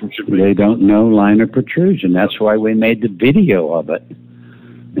protrusion should be. They don't know liner protrusion. That's why we made the video of it.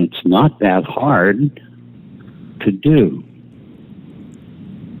 It's not that hard to do.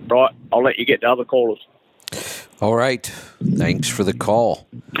 Right, I'll let you get to other callers. All right. Thanks for the call.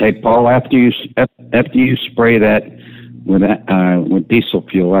 Hey, Paul, after you spray that with diesel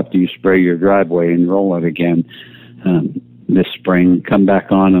fuel, after you spray your driveway and roll it again this spring, come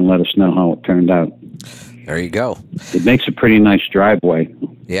back on and let us know how it turned out. There you go. It makes a pretty nice driveway.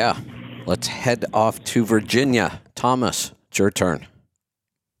 Yeah. Let's head off to Virginia. Thomas, it's your turn.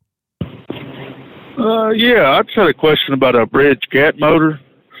 Yeah, I just had a question about a bridge cat motor.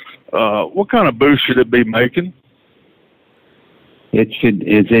 What kind of boost should it be making? Is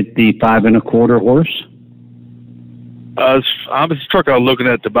it the 5 1/4 horse? I'm this truck I was looking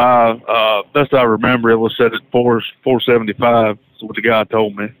at to buy. Best I remember, it was set at 475. That's what the guy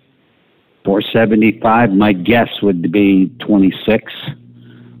told me. 475. My guess would be 26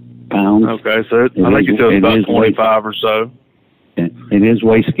 pounds. Okay, so I think it does about 25 or so. It is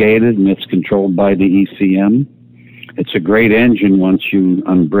wastegated and it's controlled by the ECM. It's a great engine once you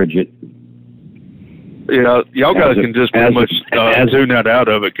unbridge it. Yeah, y'all guys can just pretty much tune that out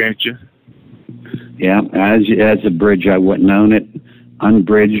of it, can't you? Yeah, as a bridge, I wouldn't own it.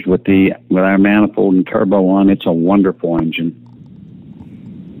 Unbridged with our manifold and turbo on, it's a wonderful engine.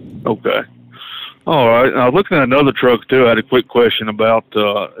 Okay. All right. Now, looking at another truck, too, I had a quick question about,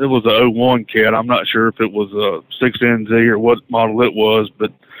 it was a 01 Cat. I'm not sure if it was a 6NZ or what model it was,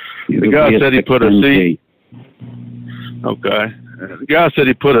 but the guy said he put a C. Okay. The guy said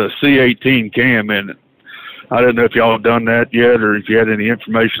he put a C18 cam in it. I didn't know if y'all have done that yet or if you had any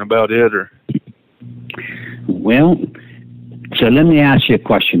information about it. Or. Well, so let me ask you a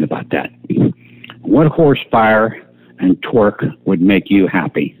question about that. What horsepower and torque would make you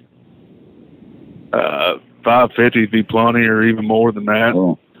happy? 550 would be plenty, or even more than that.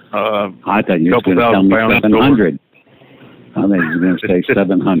 Oh, I thought you were going to tell me 700. I think you were going to say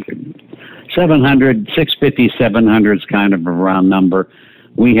 700. 700, 650, 700 is kind of a round number.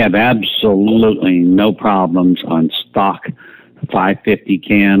 We have absolutely no problems on stock 550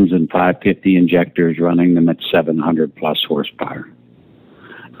 cams and 550 injectors, running them at 700 plus horsepower.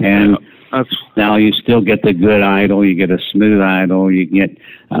 And now you still get the good idle, you get a smooth idle, you get,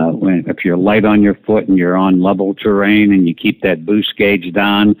 if you're light on your foot and you're on level terrain and you keep that boost gauge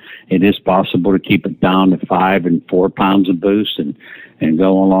down, it is possible to keep it down to 5 and 4 pounds of boost and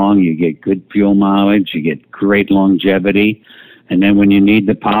go along. You get good fuel mileage, you get great longevity, and then when you need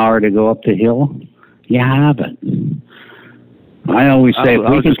the power to go up the hill, you have it. I always say if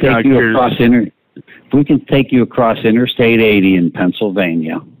we can take you across Interstate 80 in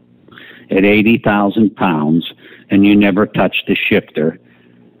Pennsylvania at 80,000 pounds and you never touch the shifter,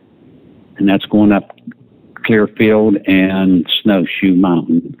 and that's going up Clearfield and Snowshoe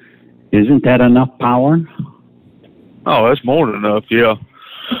Mountain, isn't that enough power? Oh, that's more than enough, yeah.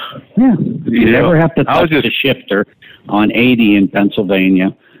 Yeah. You never have to touch the shifter on 80 in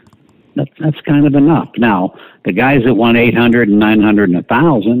Pennsylvania. That's kind of enough. Now, the guys that want 800 and 900 and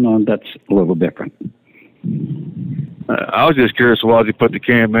 1,000, that's a little different. I was just curious why he put the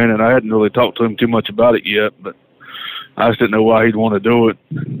cam in, and I hadn't really talked to him too much about it yet, but I just didn't know why he'd want to do it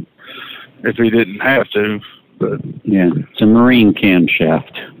if he didn't have to. But yeah, it's a marine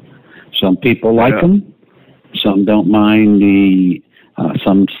camshaft. Some people like them. Some don't mind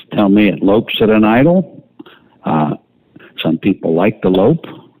some tell me it lopes at an idle. Some people like the lope.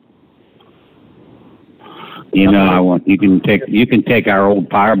 You know, you can take our old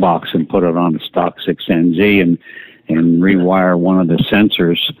firebox and put it on a stock 6NZ and rewire one of the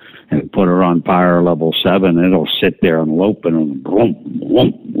sensors and put it on power level 7. It'll sit there and lope and boom,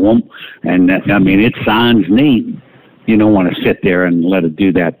 boom, boom. And it sounds neat, you don't want to sit there and let it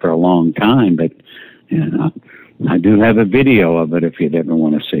do that for a long time. But I do have a video of it if you'd ever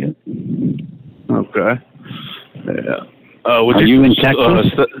want to see it. Okay. Yeah. Are you in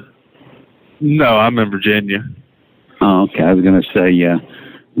Texas? No, I'm in Virginia. Oh, okay. I was going to say,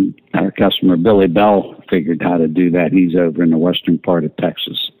 our customer Billy Bell figured how to do that. He's over in the western part of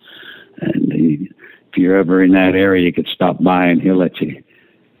Texas, and if you're ever in that area, you could stop by and he'll let you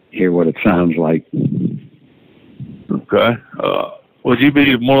hear what it sounds like. Okay. Would you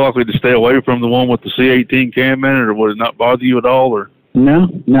be more likely to stay away from the one with the C18 cam in it, or would it not bother you at all? Or no,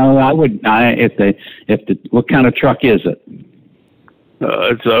 I would. What kind of truck is it?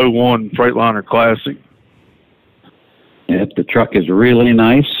 It's a 01 Freightliner Classic. If the truck is really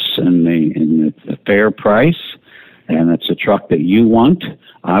nice and it's a fair price, and it's a truck that you want,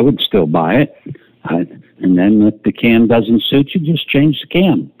 I would still buy it. And then if the cam doesn't suit you, just change the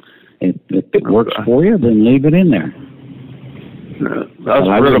cam. If it works for you, then leave it in there. That's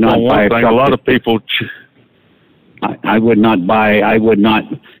read up on one thing. A lot of people. I would not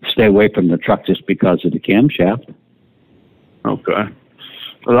stay away from the truck just because of the camshaft. Okay.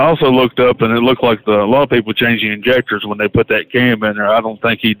 But I also looked up, and it looked like a lot of people change the injectors when they put that cam in there. I don't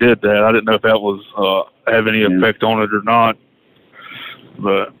think he did that. I didn't know if that was have any effect on it or not.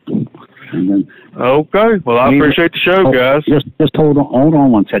 But okay. Well, I appreciate the show, guys. Just hold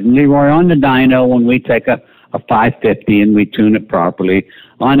on one second, Leroy. On the dyno, when we take a 550 and we tune it properly,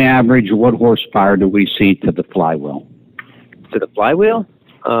 on average, what horsepower do we see to the flywheel? To the flywheel?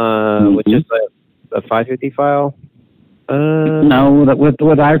 With just a 550 file? No,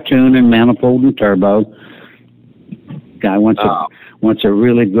 with our tune and manifold and turbo. Guy wants a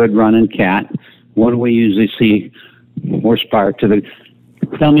really good running cat. What do we usually see horsepower to the?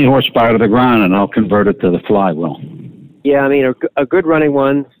 Tell me horsepower to the ground, and I'll convert it to the flywheel. Yeah, I mean a good running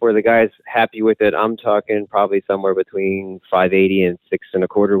one where the guy's happy with it. I'm talking probably somewhere between 580 and 6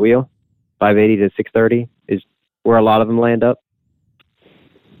 1/4 wheel. 580 to 630 is where a lot of them land up.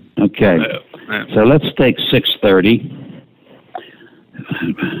 Okay, so let's take 630.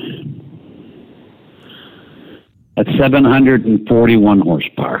 That's 741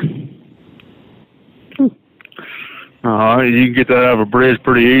 horsepower. You can get that out of a bridge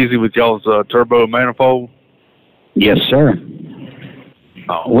pretty easy with y'all's turbo manifold. Yes, sir.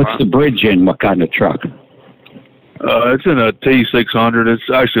 What's the bridge in? What kind of truck? It's in a T600. It's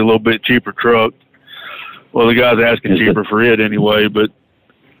actually a little bit cheaper truck. Well, the guy's asking cheaper for it anyway, but...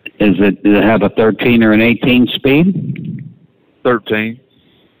 Does it have a 13 or an 18 speed? 13.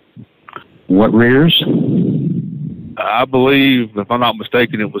 What rears? I believe, if I'm not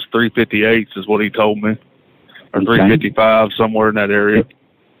mistaken, it was 358s is what he told me. Or 355, somewhere in that area.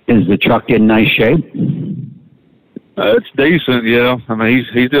 Is the truck in nice shape? It's decent, yeah. I mean,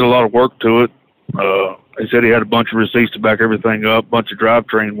 he did a lot of work to it. He said he had a bunch of receipts to back everything up, a bunch of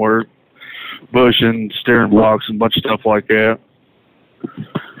drivetrain work, bushing, steering box, and a bunch of stuff like that.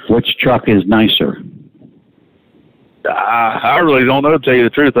 Which truck is nicer? I really don't know, to tell you the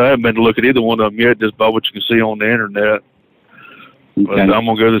truth. I haven't been to look at either one of them yet, just by what you can see on the internet. Okay. But I'm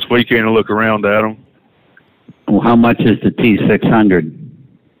going to go this weekend and look around at them. Well, how much is the T600?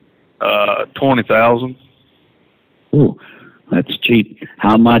 $20,000. Ooh, that's cheap.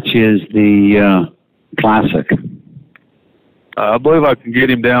 How much is the Classic? I believe I can get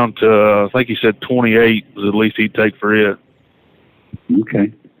him down to, I think he said 28 was at least he'd take for it.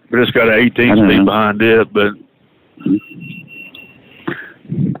 Okay. But it's got an 18 speed behind it, but...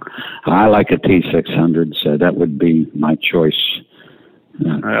 I like a T600, so that would be my choice.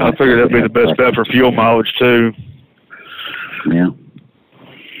 I figured that'd be the best bet for fuel mileage, too. Yeah.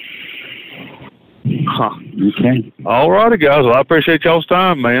 Huh. Okay. All righty, guys. Well, I appreciate y'all's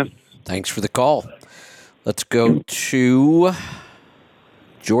time, man. Thanks for the call. Let's go to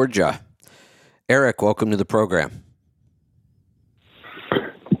Georgia. Eric, welcome to the program.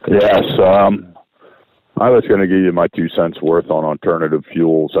 Yes. I was going to give you my 2 cents worth on alternative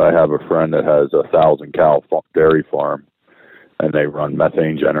fuels. I have a friend that has a 1,000-cow dairy farm, and they run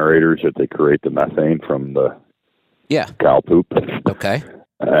methane generators that they create the methane from the cow poop. Okay.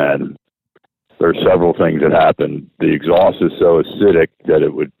 And there's several things that happen. The exhaust is so acidic that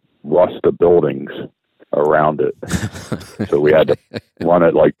it would rust the buildings around it. So we had to run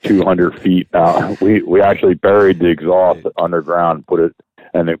it like 200 feet out. We actually buried the exhaust underground, put it,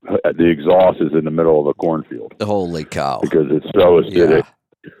 and the exhaust is in the middle of a cornfield. Holy cow. Because it's so acidic.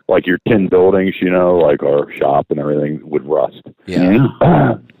 Yeah. Like your tin buildings, like our shop and everything would rust. Yeah.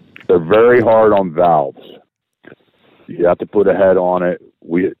 They're very hard on valves. You have to put a head on it.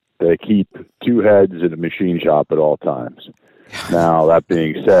 They keep 2 heads in the machine shop at all times. Now, that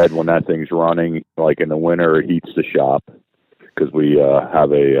being said, when that thing's running, like in the winter, it heats the shop because we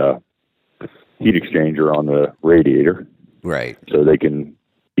have a heat exchanger on the radiator. Right. So they can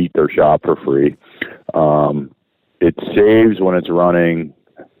heat their shop for free. It saves when it's running.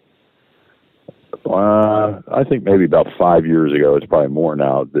 I think maybe about 5 years ago, it's probably more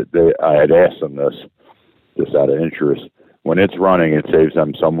now, that I had asked them this just out of interest. When it's running, it saves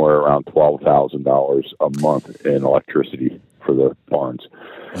them somewhere around $12,000 a month in electricity for the barns.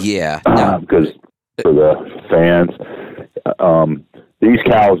 Yeah. Because for the fans, these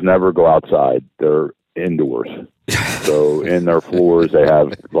cows never go outside. They're indoors. So in their floors, they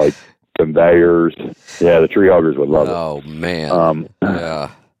have like conveyors. Yeah, the tree huggers would love it. Oh, man.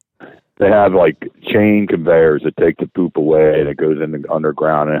 Yeah. They have like chain conveyors that take the poop away, and it goes in the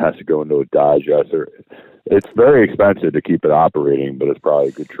underground, and it has to go into a digester. It's very expensive to keep it operating, but it's probably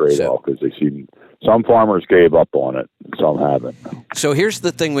a good trade-off because some farmers gave up on it, some haven't. So here's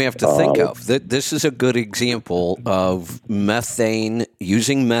the thing we have to think of. This is a good example of methane,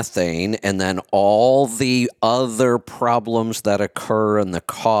 using methane, and then all the other problems that occur and the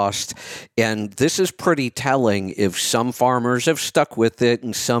cost. And this is pretty telling if some farmers have stuck with it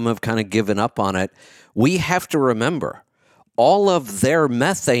and some have kind of given up on it. We have to remember, all of their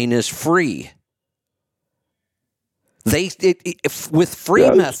methane is free. With free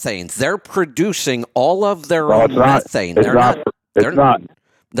methane, they're producing all of their own methane. They're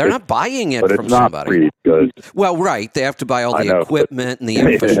not buying it from somebody. Well, right, they have to buy all the equipment and the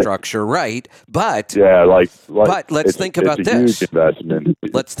infrastructure, right? But but let's think about this.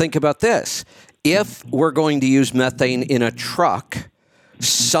 Let's think about this. If we're going to use methane in a truck,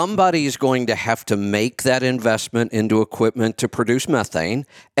 somebody's going to have to make that investment into equipment to produce methane,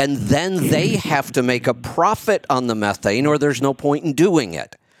 and then they have to make a profit on the methane, or there's no point in doing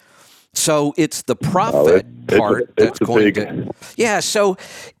it. So it's the profit part that's going to... Yeah, so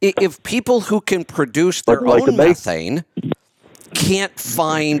if people who can produce their own methane can't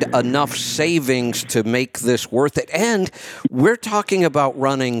find enough savings to make this worth it, and we're talking about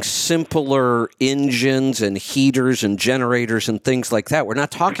running simpler engines and heaters and generators and things like that. We're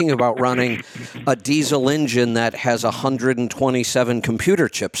not talking about running a diesel engine that has 127 computer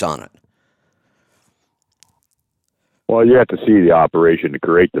chips on it. Well, you have to see the operation to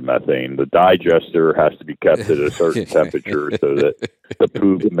create the methane. The digester has to be kept at a certain temperature so that the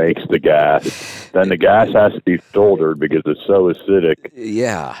poop makes the gas. Then the gas has to be filtered because it's so acidic.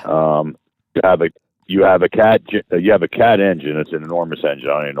 Yeah. You have a cat engine. It's an enormous engine.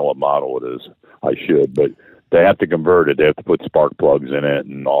 I don't even know what model it is. I should, but they have to convert it. They have to put spark plugs in it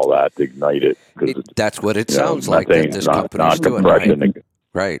and all that to ignite it. That's what it sounds like that this company's doing.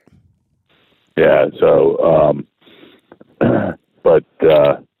 Right. Yeah. So. But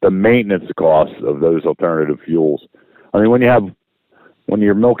the maintenance costs of those alternative fuels, I mean, when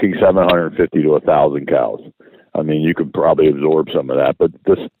you're milking 750 to 1,000 cows, I mean, you could probably absorb some of that, but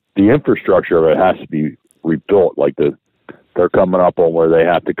the infrastructure of it has to be rebuilt. Like they're coming up on where they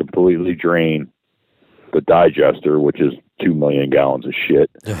have to completely drain the digester, which is 2 million gallons of shit.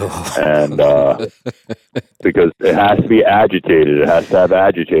 And because it has to be agitated, it has to have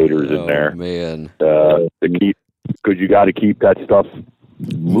agitators in there. Man. To keep, because you got to keep that stuff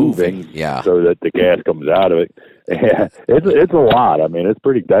moving, so that the gas comes out of it. Yeah, it's a lot. I mean, it's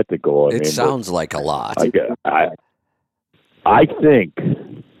pretty technical. It sounds like a lot. I think,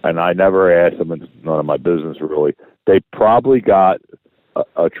 and I never asked them, it's none of my business really, they probably got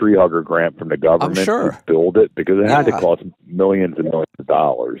a tree hugger grant from the government to build it, because it had to cost millions and millions of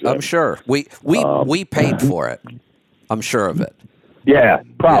dollars. I'm sure. We paid for it. I'm sure of it. Yeah,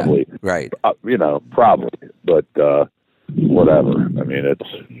 probably. Yeah, right. Probably. But whatever. I mean,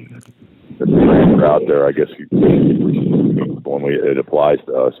 it's out there. I guess when it applies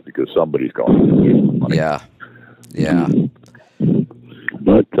to us, because somebody's going to lose money. Yeah. Yeah.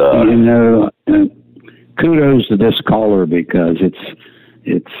 But kudos to this caller, because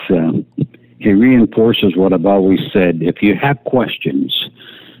he reinforces what I've always said. If you have questions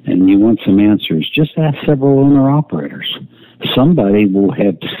and you want some answers, just ask several owner-operators. Somebody will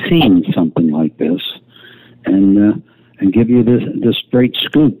have seen something like this and give you this straight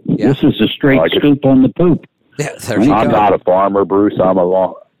scoop. Yeah. This is a straight scoop on the poop. Yeah, I'm not a farmer, Bruce. I'm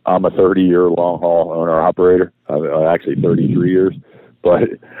a 30-year long-haul owner-operator. Actually 33 years. But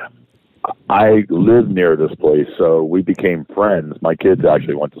I live near this place, so we became friends. My kids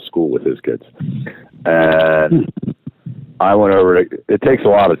actually went to school with his kids. And I went over it takes a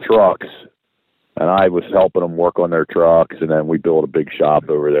lot of trucks. And I was helping them work on their trucks, and then we built a big shop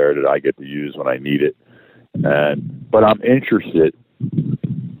over there that I get to use when I need it. But I'm interested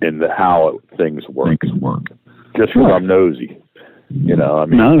in how things work, just because I'm nosy. You know, I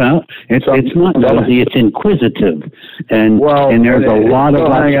mean, no, it's not nosy. It's inquisitive, and there's a lot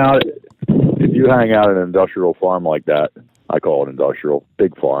of hang out. If you hang out at an industrial farm like that, I call it industrial,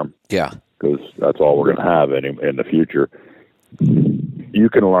 big farm. Yeah, because that's all we're going to have in the future. You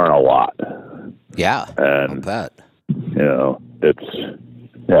can learn a lot. Yeah, and I bet. You know,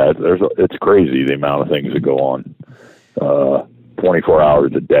 it's crazy the amount of things that go on 24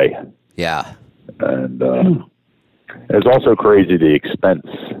 hours a day. Yeah, and it's also crazy the expense.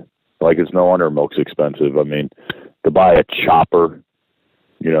 Like, it's no wonder milk's expensive. I mean, to buy a chopper,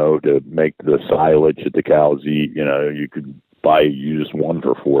 you know, to make the silage that the cows eat, you know, you could buy a used one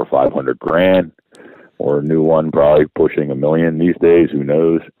for $400,000 or $500,000, or a new one probably pushing $1 million these days. Who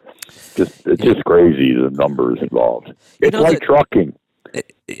knows? It's just crazy, the numbers involved. It's like trucking.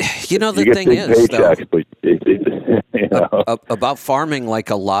 You know, the thing is, though, about farming, like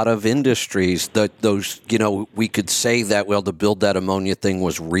a lot of industries, those, you know, we could say that, well, to build that ammonia thing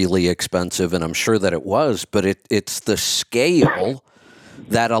was really expensive, and I'm sure that it was, but it's the scale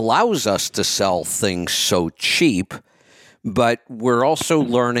that allows us to sell things so cheap. But we're also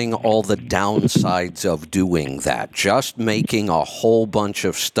learning all the downsides of doing that. Just making a whole bunch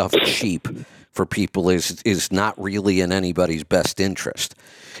of stuff cheap for people is not really in anybody's best interest.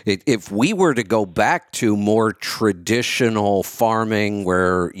 If we were to go back to more traditional farming,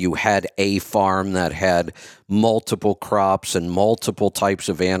 where you had a farm that had multiple crops and multiple types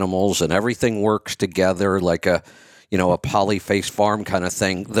of animals and everything works together like a polyface farm kind of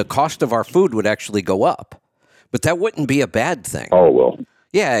thing, the cost of our food would actually go up. But that wouldn't be a bad thing. Oh, well.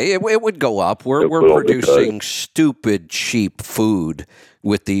 Yeah, it would go up. We're producing stupid, cheap food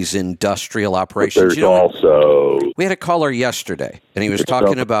with these industrial operations. We had a caller yesterday, and he was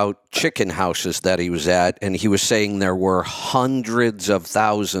talking about chicken houses that he was at, and he was saying there were hundreds of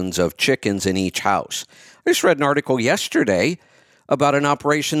thousands of chickens in each house. I just read an article yesterday about an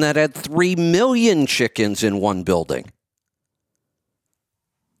operation that had 3 million chickens in one building.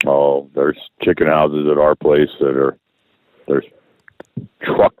 Oh, there's chicken houses at our place there's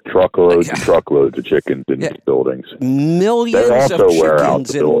truckloads and truckloads of chickens in these buildings. Millions of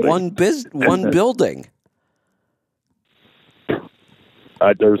chickens in one building.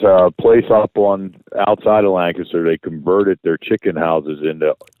 There's a place outside of Lancaster. They converted their chicken houses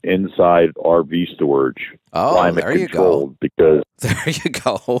into inside RV storage. Oh, there you go. Because there you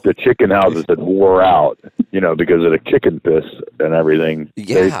go. The chicken houses that wore out, because of the chicken piss and everything.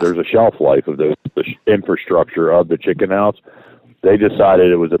 Yeah. There's a shelf life of the infrastructure of the chicken house. They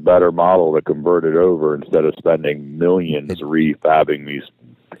decided it was a better model to convert it over instead of spending millions refabbing these,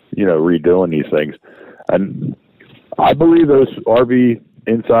 redoing these things. And I believe those RV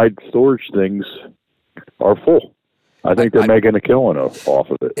inside storage things are full. I think they're making a killing off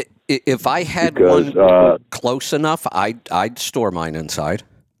of it. If I had one close enough, I'd store mine inside.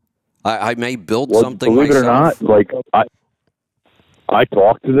 I may build something believe myself. Believe it or not, I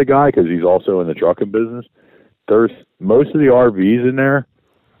talked to the guy because he's also in the trucking business. There's most of the RVs in there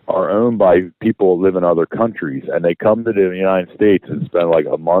are owned by people who live in other countries, and they come to the United States and spend like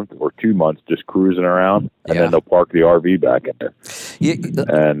a month or 2 months just cruising around, and then they'll park the RV back in there.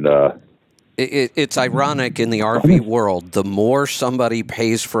 And it's ironic in the RV world. The more somebody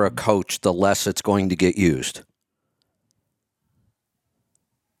pays for a coach, the less it's going to get used.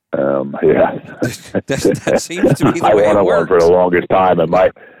 Yeah, that seems to be the way it works.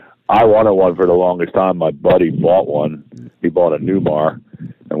 I wanted one for the longest time, and my buddy bought one. He bought a Newmar,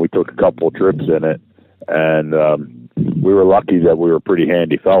 and we took a couple of trips in it, and we were lucky that we were pretty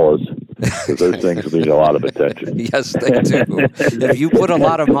handy fellows, because those things need a lot of attention. Yes, they do. If you put a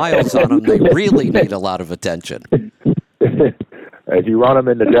lot of miles on them, they really need a lot of attention. If you run them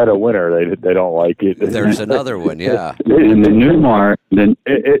in the dead of winter, they don't like it. There's another one, yeah. And the Newmar, the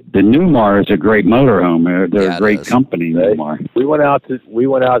Newmar is a great motorhome. They're a great company, Newmar. We were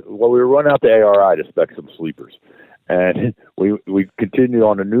running out to ARI to spec some sleepers, and we continued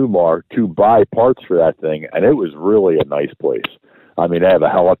on the Newmar to buy parts for that thing, and it was really a nice place. I mean, they have a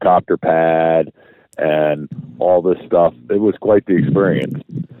helicopter pad and all this stuff. It was quite the experience.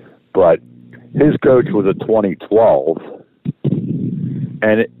 But his coach was a 2012.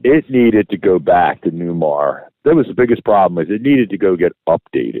 And it needed to go back to Newmar. That was the biggest problem, is it needed to go get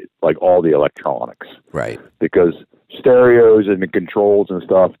updated, like all the electronics. Right. Because stereos and the controls and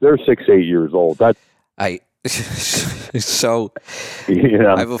stuff, they're 6-8 years old. I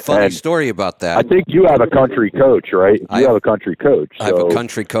have a funny story about that. I think you have a country coach, right? You have a country coach. I have a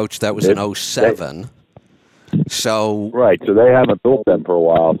country coach that was in 07. So right, so they haven't built them for a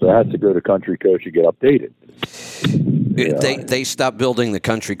while, so it has to go to Country Coach to get updated. They stopped building the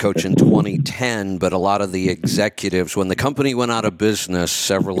Country Coach in 2010, but a lot of the executives, when the company went out of business,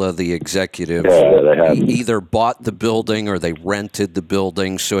 several of the executives either bought the building or they rented the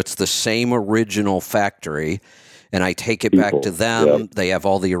building. So it's the same original factory. And I take it back to them. Yep. They have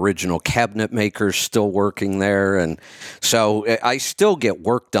all the original cabinet makers still working there. And so I still get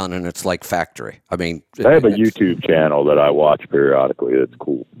work done, and it's like factory. I mean, they have a YouTube channel that I watch periodically. That's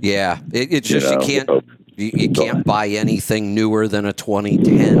cool. Yeah. It's just you can't. You can't buy anything newer than a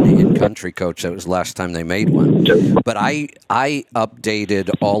 2010 in Country Coach. That was the last time they made one. But I updated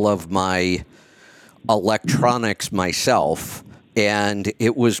all of my electronics myself, and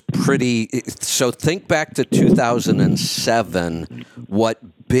it was pretty. So think back to 2007, what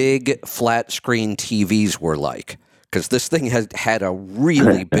big flat screen TVs were like. Because this thing had a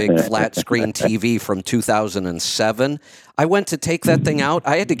really big flat screen TV from 2007. I went to take that thing out.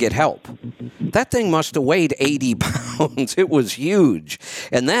 I had to get help. That thing must have weighed 80 pounds. It was huge.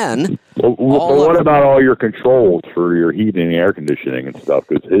 And then... what about all your controls for your heating and air conditioning and stuff?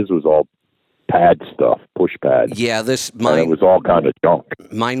 Because his was all pad stuff, push pads. Yeah, mine, it was all kind of junk.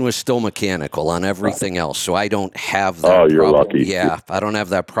 Mine was still mechanical on everything else, so I don't have that problem. Oh, you're lucky. Yeah, I don't have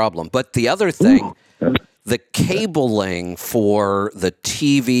that problem. But the other thing... The cabling for the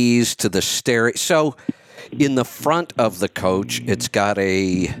TVs to the stereo. So in the front of the coach, it's got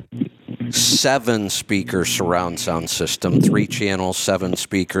a 7-speaker surround sound system, 3-channel,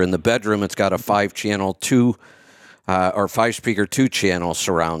 7-speaker. In the bedroom, it's got a 5-channel, 5-speaker, 2-channel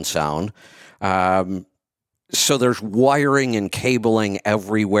surround sound. So there's wiring and cabling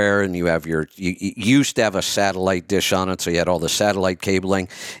everywhere, and you used to have a satellite dish on it, so you had all the satellite cabling.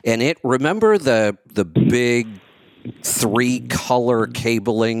 And remember the big 3-color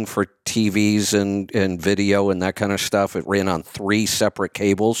cabling for TVs and video and that kind of stuff? It ran on 3 separate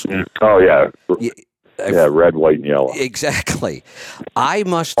cables. Oh, yeah. Yeah, red, white, and yellow. Exactly. I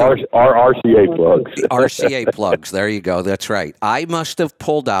must have... RCA plugs. RCA plugs. There you go. That's right. I must have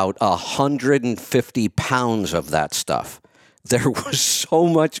pulled out 150 pounds of that stuff. There was so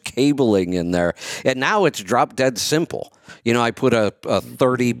much cabling in there. And now it's drop dead simple. You know, I put a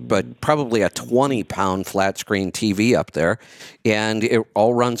 30, but probably a 20-pound flat screen TV up there, and it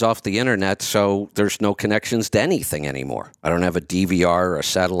all runs off the internet, so there's no connections to anything anymore. I don't have a DVR or a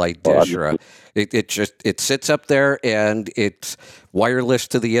satellite dish it sits up there, and it's wireless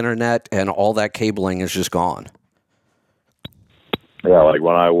to the internet, and all that cabling is just gone. Yeah, like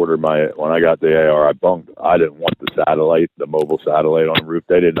when I got the AR, I didn't want the mobile satellite on the roof.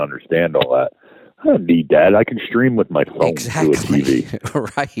 They didn't understand all that. I don't need that. I can stream with my phone to a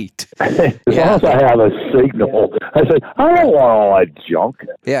TV. Right. As long as I have a signal. I said, I don't want all that junk.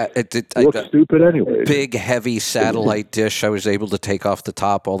 Yeah. It looks stupid anyway. Big, heavy satellite dish. I was able to take off the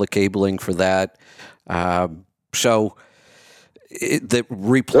top, all the cabling for that. So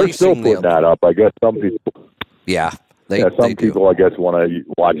replacing... They're still putting that up. I guess some people... Yeah. Some people, I guess, want to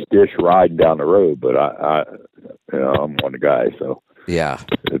watch Dish riding down the road, but I'm one of the guys, so... Yeah.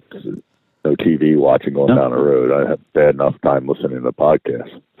 It's no TV watching going down the road. I have bad enough time listening to the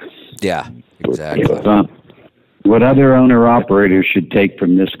podcast. Yeah, exactly. What other owner-operators should take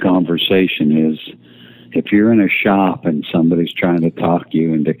from this conversation is if you're in a shop and somebody's trying to talk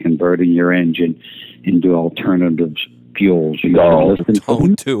you into converting your engine into alternative fuels,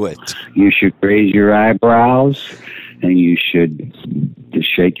 don't do it. You should raise your eyebrows and you should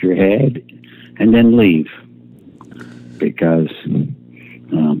just shake your head and then leave, because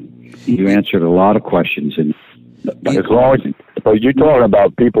you answered a lot of questions. And as long as you're talking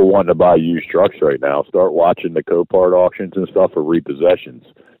about people wanting to buy used trucks right now, start watching the Copart auctions and stuff for repossessions.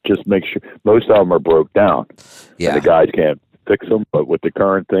 Just make sure most of them are broke down. Yeah, and the guys can't fix them. But with the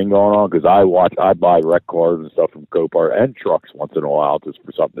current thing going on, because I buy wreck cars and stuff from Copart and trucks once in a while just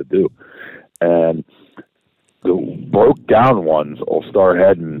for something to do, and the broke down ones will start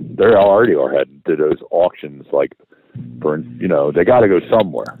heading. They already are heading to those auctions, like for they got to go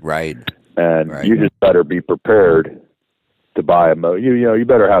somewhere, right? And you just better be prepared to buy a motor. You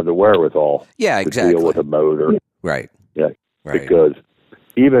better have the wherewithal. Yeah, exactly. To deal with a motor, right? Yeah, right. Because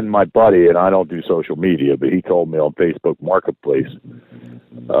even my buddy, and I don't do social media, but he told me on Facebook Marketplace,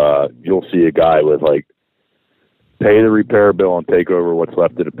 you'll see a guy with pay the repair bill and take over what's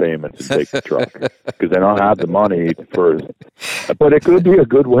left of the payments and take the truck, because they don't have the money for. But it could be a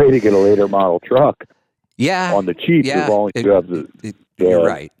good way to get a later model truck. Yeah, on the cheap. Yeah, as long as you have the. You're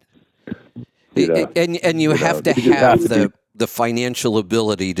right. And you have to have the financial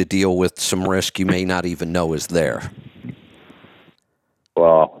ability to deal with some risk you may not even know is there.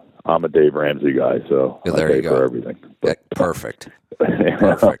 Well, I'm a Dave Ramsey guy, so Yeah, I there pay you go. for everything. But, Perfect.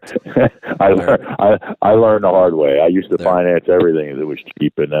 Perfect. I learned the hard way. I used to finance everything that was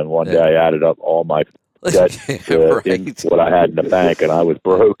cheap, and then one day I added up all my debt Right. in what I had in the bank, and I was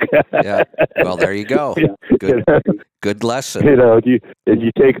broke. Yeah. Well, there you go. Good lesson. You know, you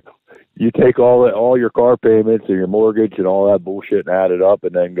take all your car payments and your mortgage and all that bullshit and add it up,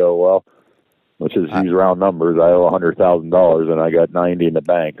 and then go, well, let's just use round numbers. I owe $100,000 and I got 90 in the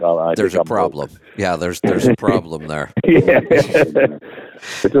bank. There's a problem. Yeah, there's a problem there. Yeah.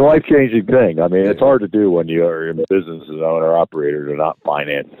 It's a life-changing thing. I mean, it's hard to do when you are in business as an owner-operator to not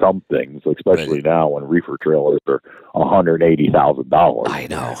finance some things, especially now when reefer trailers are $180,000. I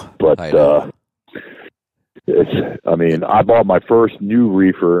know. But I bought my first new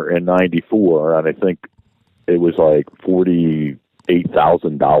reefer in '94, and I think it was like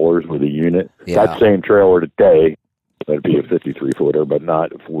 $48,000 with a unit. Yeah. That same trailer today, that'd be a 53-footer, but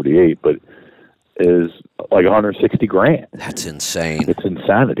not a 48, but is like $160,000. That's insane. It's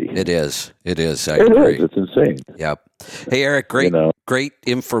insanity. It is. I agree. It's insane. Yep. Hey, Eric, great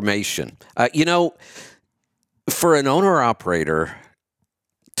information. For an owner-operator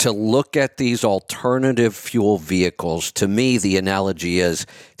to look at these alternative fuel vehicles, to me, the analogy is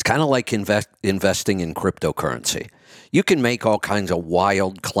it's kind of like investing in cryptocurrency. You can make all kinds of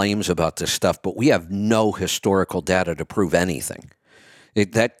wild claims about this stuff, but we have no historical data to prove anything.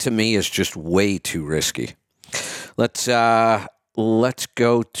 That to me is just way too risky. Let's go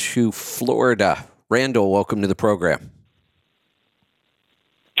to Florida. Randall, welcome to the program.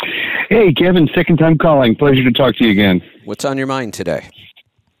 Hey, Kevin, second time calling. Pleasure to talk to you again. What's on your mind today?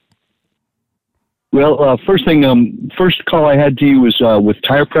 Well, first call I had to you was with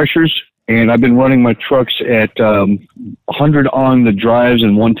tire pressures, and I've been running my trucks at 100 on the drives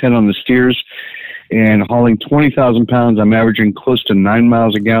and 110 on the steers, and hauling 20,000 pounds. I'm averaging close to 9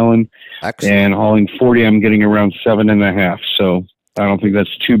 miles a gallon. Excellent. And hauling 40, I'm getting around 7.5. So I don't think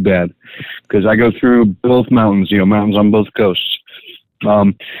that's too bad because I go through both mountains, mountains on both coasts.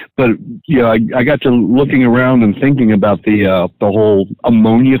 But I got to looking around and thinking about the whole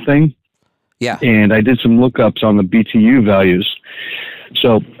ammonia thing. Yeah. And I did some lookups on the BTU values.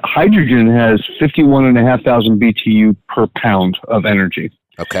 So hydrogen has 51,500 BTU per pound of energy.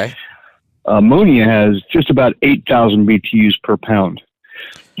 Okay. Ammonia has just about 8,000 BTUs per pound.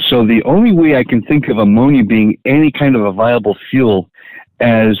 So the only way I can think of ammonia being any kind of a viable fuel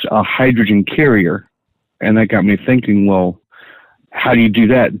as a hydrogen carrier, and that got me thinking, well, how do you do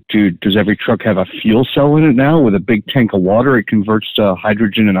that? Does every truck have a fuel cell in it now with a big tank of water? It converts to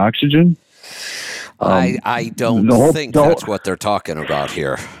hydrogen and oxygen? I don't think that's what they're talking about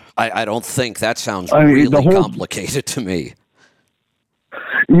here. I don't think that sounds really complicated to me.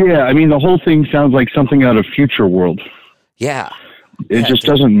 Yeah, the whole thing sounds like something out of Future World. Yeah. It just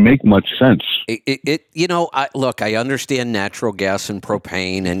doesn't make much sense. Look, I understand natural gas and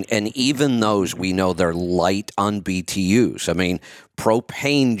propane, and even those, we know they're light on BTUs.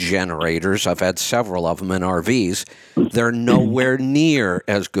 Propane generators, I've had several of them in RVs, they're nowhere near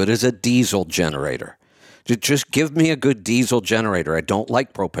as good as a diesel generator. Just give me a good diesel generator. I don't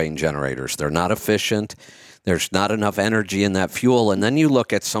like propane generators. They're not efficient. There's not enough energy in that fuel. And then you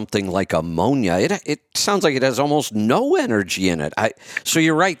look at something like ammonia. It sounds like it has almost no energy in it. So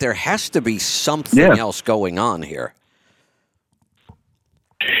you're right. There has to be something else going on here.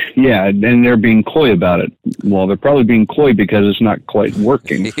 Yeah, and they're being coy about it. Well, they're probably being coy because it's not quite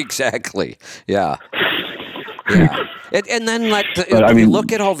working. Exactly. Yeah. Yeah. And then we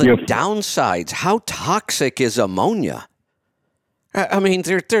look at all the downsides. How toxic is ammonia? We have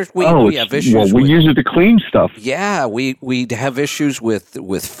issues. Well, we use it to clean stuff. Yeah, we have issues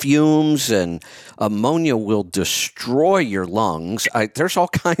with fumes, and ammonia will destroy your lungs. There's all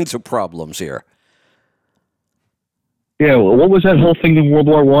kinds of problems here. Yeah, well, what was that whole thing in World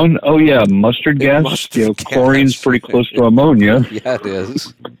War I? Oh, yeah, mustard gas. Chlorine's pretty close to ammonia. Yeah, it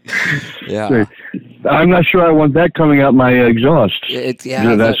is. Yeah. I'm not sure I want that coming out my exhaust.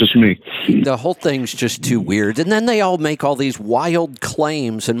 That's just me. The whole thing's just too weird. And then they all make all these wild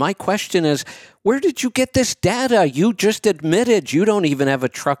claims. And my question is, where did you get this data? You just admitted you don't even have a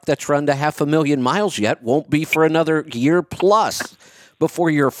truck that's run to 500,000 miles yet. Won't be for another year plus before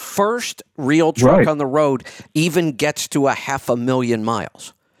your first real truck on the road even gets to 500,000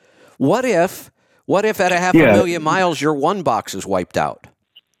 miles. What if at 500,000 miles your one box is wiped out?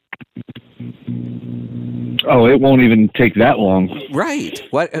 Oh, it won't even take that long. Right.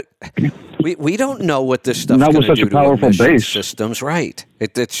 What we don't know what this stuff's going to do to emission systems. Right.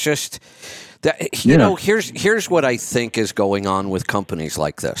 It's just You know, here's what I think is going on with companies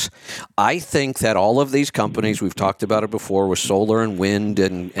like this. I think that all of these companies, we've talked about it before with solar and wind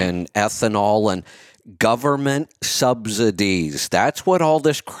and ethanol and government subsidies. That's what all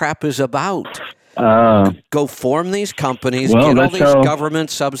this crap is about. Go form these companies, get all these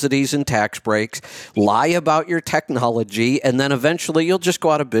government subsidies and tax breaks, lie about your technology, and then eventually you'll just go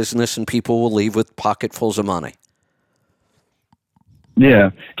out of business and people will leave with pocketfuls of money.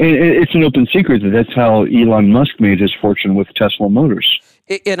 Yeah, and it's an open secret that that's how Elon Musk made his fortune with Tesla Motors.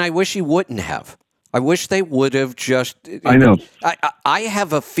 And I wish he wouldn't have. I wish they would have just... I know. I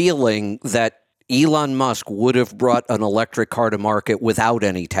have a feeling that Elon Musk would have brought an electric car to market without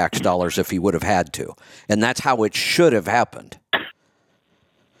any tax dollars if he would have had to. And that's how it should have happened.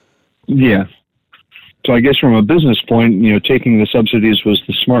 Yeah. So I guess from a business point, taking the subsidies was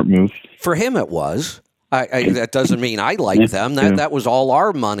the smart move. For him, it was. That doesn't mean I like them. That was all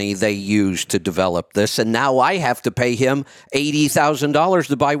our money they used to develop this. And now I have to pay him $80,000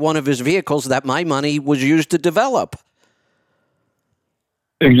 to buy one of his vehicles that my money was used to develop.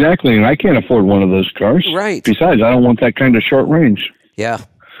 Exactly, and I can't afford one of those cars. Right. Besides, I don't want that kind of short range. Yeah.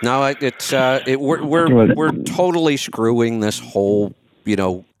 No, we're totally screwing this whole,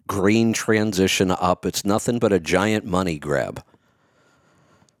 green transition up. It's nothing but a giant money grab.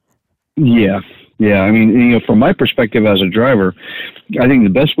 Yeah. Yeah, I mean, from my perspective as a driver, I think the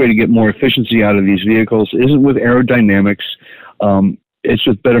best way to get more efficiency out of these vehicles isn't with aerodynamics. It's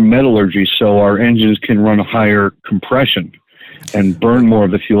with better metallurgy, so our engines can run a higher compression and burn more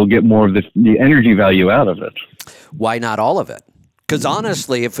of the fuel, get more of the energy value out of it. Why not all of it? Because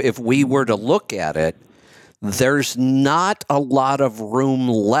honestly, if we were to look at it, there's not a lot of room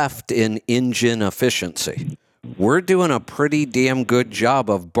left in engine efficiency. We're doing a pretty damn good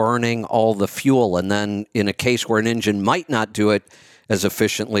job of burning all the fuel. And then in a case where an engine might not do it as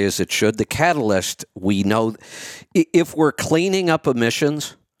efficiently as it should, the catalyst, we know if we're cleaning up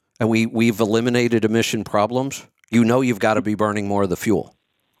emissions and we've eliminated emission problems, you've got to be burning more of the fuel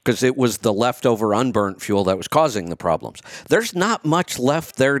because it was the leftover unburnt fuel that was causing the problems. There's not much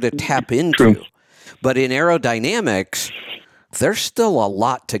left there to tap into. True. But in aerodynamics, there's still a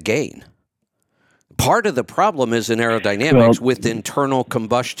lot to gain. Part of the problem is in aerodynamics with internal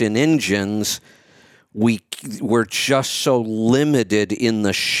combustion engines, we're just so limited in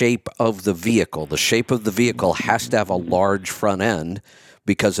the shape of the vehicle. The shape of the vehicle has to have a large front end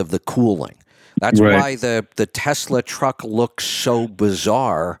because of the cooling. That's why the Tesla truck looks so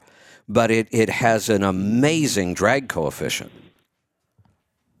bizarre, but it has an amazing drag coefficient.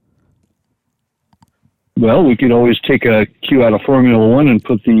 Well, we could always take a cue out of Formula One and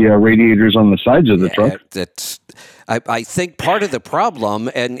put the radiators on the sides of the truck. I think part of the problem,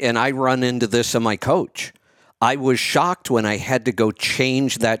 and I run into this in my coach, I was shocked when I had to go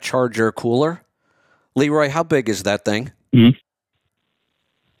change that Charger cooler. Leroy, how big is that thing? Mm-hmm.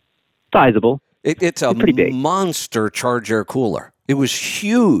 Sizable. It's a pretty big monster Charger cooler. It was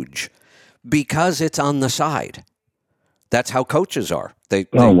huge because it's on the side. That's how coaches are.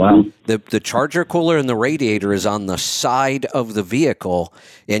 Wow. The Charger cooler and the radiator is on the side of the vehicle,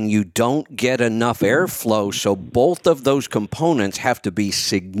 and you don't get enough airflow, so both of those components have to be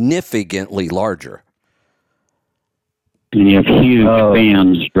significantly larger. And you have huge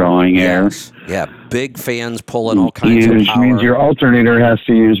fans drawing air. Yeah, big fans pulling all kinds of power. Which means your alternator has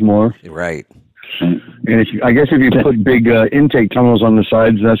to use more. Right. And I guess if you put big intake tunnels on the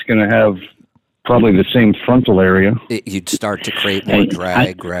sides, that's going to have probably the same frontal area. You'd start to create more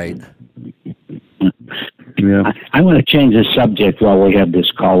drag, right? Yeah. I want to change the subject while we have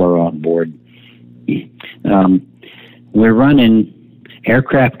this caller on board. We're running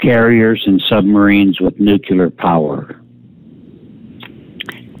aircraft carriers and submarines with nuclear power.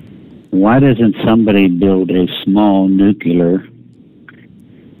 Why doesn't somebody build a small nuclear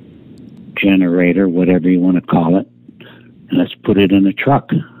generator, whatever you want to call it, and let's put it in a truck?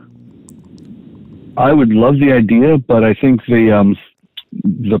 I would love the idea, but I think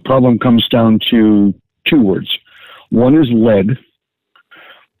the problem comes down to two words. One is lead.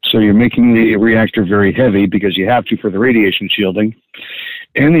 So you're making the reactor very heavy because you have to for the radiation shielding.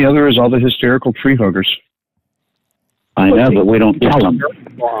 And the other is all the hysterical tree huggers. I know, but we don't tell them.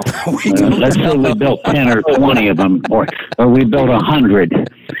 Let's say we built 10 or 20 of them, or we built 100,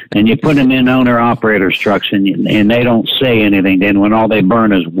 and you put them in owner-operators' trucks, and they don't say anything then when all they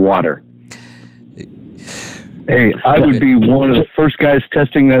burn is water. Hey, I would be one of the first guys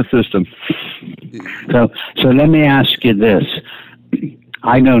testing that system. So let me ask you this.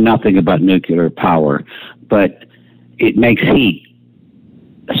 I know nothing about nuclear power, but it makes heat.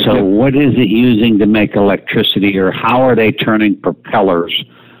 So what is it using to make electricity, or how are they turning propellers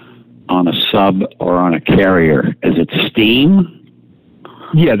on a sub or on a carrier? Is it steam?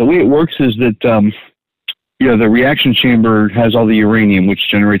 Yeah, the way it works is that the reaction chamber has all the uranium, which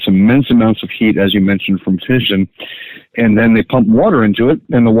generates immense amounts of heat, as you mentioned, from fission, and then they pump water into it,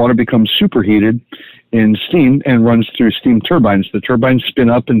 and the water becomes superheated in steam and runs through steam turbines. The turbines spin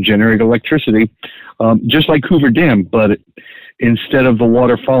up and generate electricity, just like Hoover Dam, but instead of the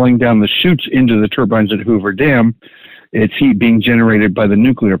water falling down the chutes into the turbines at Hoover Dam, it's heat being generated by the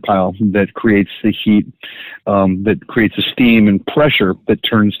nuclear pile that creates the heat, that creates the steam and pressure that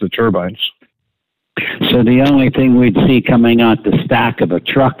turns the turbines. So the only thing we'd see coming out the stack of a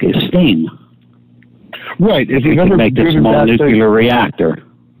truck is steam. Right. If you've ever make a small nuclear reactor.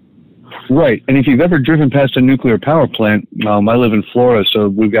 Right. And if you've ever driven past a nuclear power plant, I live in Florida, so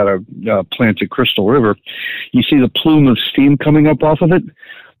we've got a plant at Crystal River. You see the plume of steam coming up off of it?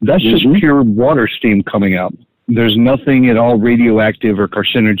 That's just pure water steam coming out. There's nothing at all radioactive or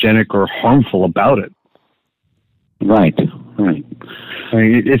carcinogenic or harmful about it. Right. I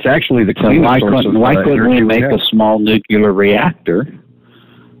mean, it's actually the cleanest source of why couldn't we make a small nuclear reactor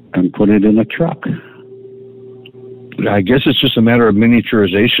and put it in a truck? I guess it's just a matter of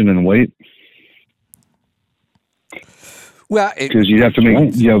miniaturization and weight. Well, because you'd have to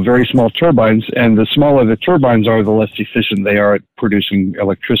make very small turbines, and the smaller the turbines are, the less efficient they are at producing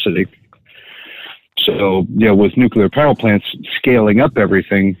electricity. So, with nuclear power plants, scaling up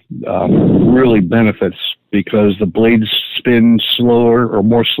everything really benefits because the blades spin slower or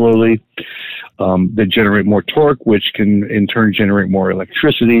more slowly. They generate more torque, which can in turn generate more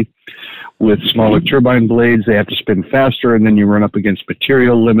electricity. With smaller turbine blades, they have to spin faster, and then you run up against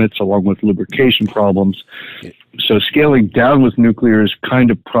material limits along with lubrication problems. So scaling down with nuclear is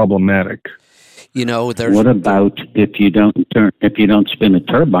kind of problematic. What about if you don't spin a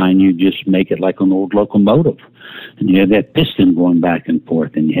turbine, you just make it like an old locomotive, and you have that piston going back and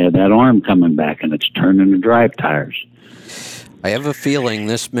forth, and you have that arm coming back, and it's turning the drive tires. I have a feeling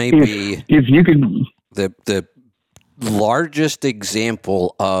this may be if you could the largest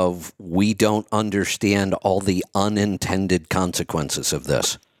example of we don't understand all the unintended consequences of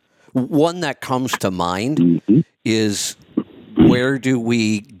this. One that comes to mind is where do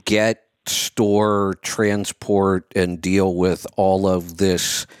we get, store, transport, and deal with all of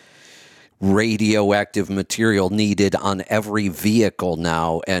this radioactive material needed on every vehicle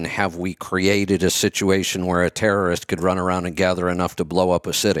now, and have we created a situation where a terrorist could run around and gather enough to blow up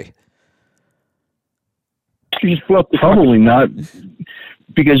a city? Well, probably not,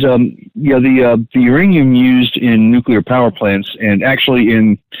 because the uranium used in nuclear power plants and actually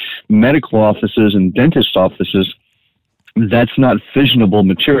in medical offices and dentist offices, that's not fissionable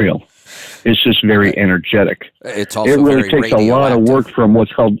material. It's just very energetic. It's also it really takes a lot of work from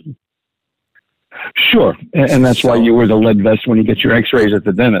what's called. Sure, and that's why you wear the lead vest when you get your X-rays at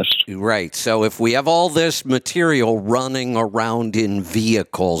the dentist. Right. So if we have all this material running around in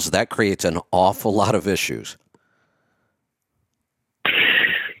vehicles, that creates an awful lot of issues.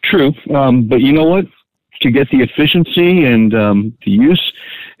 True, but you know what? To get the efficiency and the use,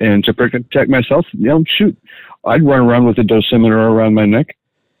 and to protect myself, shoot, I'd run around with a dosimeter around my neck.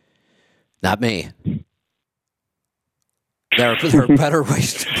 Not me. There are better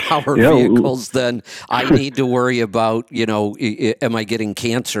ways to power vehicles than I need to worry about, am I getting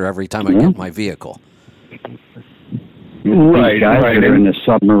cancer every time I get in my vehicle? Right. These guys that are in the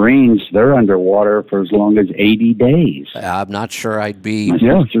submarines, they're underwater for as long as 80 days. I'm not sure I'd be...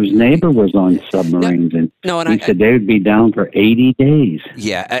 My sister's neighbor was on submarines, and he said they would be down for 80 days.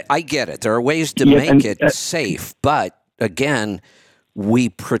 Yeah, I get it. There are ways to make it safe, but again, we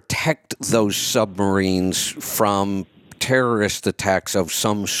protect those submarines from terrorist attacks of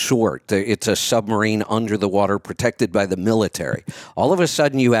some sort. It's a submarine under the water protected by the military. All of a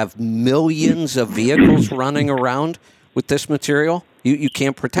sudden, you have millions of vehicles running around with this material. You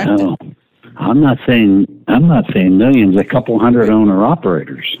can't protect it. I'm not saying millions. A couple hundred owner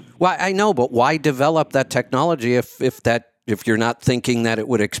operators. Well, I know, but why develop that technology if you're not thinking that it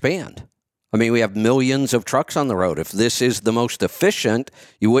would expand? I mean, we have millions of trucks on the road. If this is the most efficient,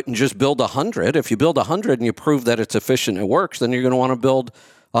 you wouldn't just build 100. If you build 100 and you prove that it's efficient and it works, then you're going to want to build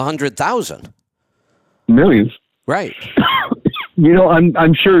 100,000. Millions. Right.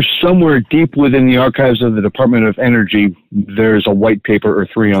 I'm sure somewhere deep within the archives of the Department of Energy, there's a white paper or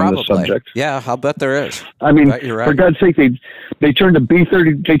three on the subject. Yeah, I'll bet there is. I mean, for God's sake, they turned a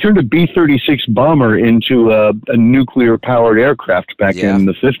B-36 bomber into a nuclear powered aircraft back in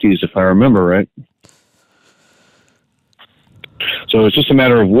the 50s, if I remember right. So it's just a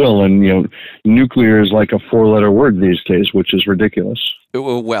matter of will, and nuclear is like a 4-letter word these days, which is ridiculous.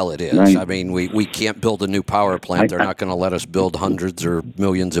 Well, it is. Right. I mean, we can't build a new power plant. They're not going to let us build hundreds or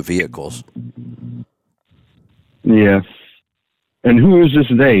millions of vehicles. Yeah. And who is this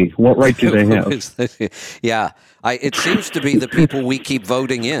they? What right do they have? Yeah. It seems to be the people we keep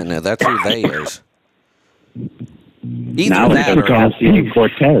voting in. That's who they is. Either that or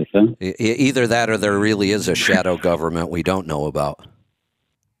Cortez, huh? Either that or there really is a shadow government we don't know about.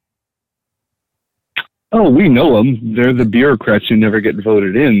 Oh, we know them. They're the bureaucrats who never get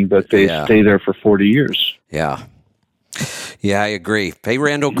voted in, but they stay there for 40 years. Yeah. Yeah, I agree. Hey,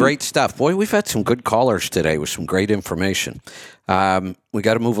 Randall, great stuff. Boy, we've had some good callers today with some great information. We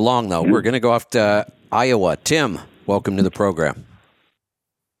got to move along, though. We're going to go off to Iowa. Tim, welcome to the program.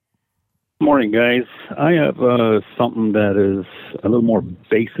 Morning, guys. I have something that is a little more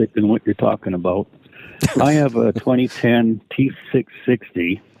basic than what you're talking about. I have a 2010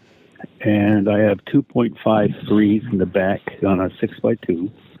 T660, and I have 2.53s in the back on a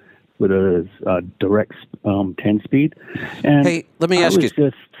 6x2 with a direct 10-speed. And hey, let me ask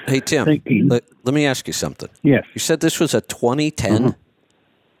you. Hey, Tim, let me ask you something. Yes. You said this was a 2010? Uh-huh.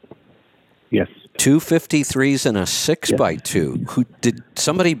 Yes. 253s and a 6x2. Who did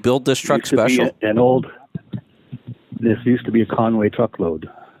somebody build this truck special? This used to be a Conway truckload.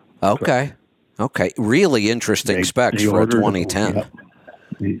 Okay. Truck. Okay. Really interesting specs for a 2010.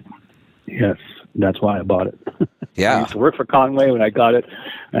 Yes. That's why I bought it. Yeah. I used to work for Conway when I got it,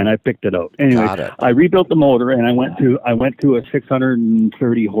 and I picked it out. Anyway, got it. I rebuilt the motor, and I went to a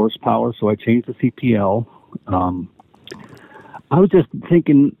 630 horsepower, so I changed the CPL. I was just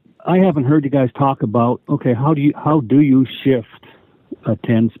thinking, I haven't heard you guys talk about, okay, how do you shift a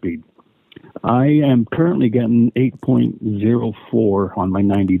 10-speed? I am currently getting 8.04 on my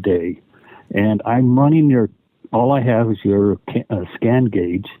 90-day, and I'm running all I have is your scan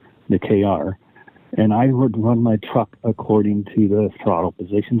gauge, the KR, and I would run my truck according to the throttle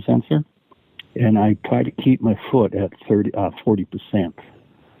position sensor, and I try to keep my foot at 40%.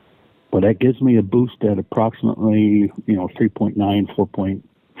 But that gives me a boost at approximately, 3.9,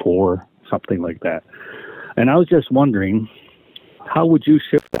 4.4, something like that. And I was just wondering, how would you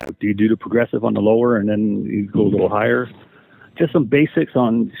shift that? Do you do the progressive on the lower and then you go a little higher? Just some basics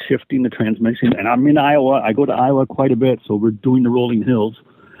on shifting the transmission. And I'm in Iowa. I go to Iowa quite a bit, so we're doing the rolling hills.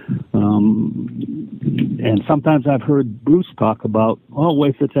 And sometimes I've heard Bruce talk about,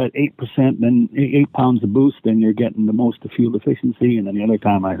 if it's at 8%, then 8 pounds of boost, then you're getting the most of fuel efficiency. And then the other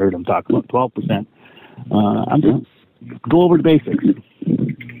time I heard him talk about 12%. I'm just go over the basics.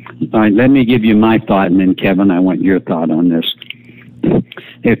 All right, let me give you my thought, and then Kevin, I want your thought on this.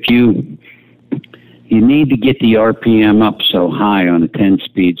 If you need to get the RPM up so high on a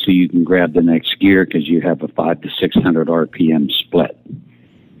 10-speed so you can grab the next gear because you have a 500 to 600 RPM split.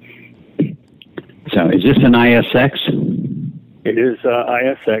 So is this an ISX? It is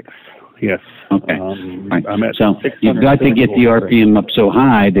ISX, yes. Okay. Right. So you've got to get the RPM up so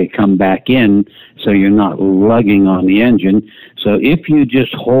high they come back in so you're not lugging on the engine. So if you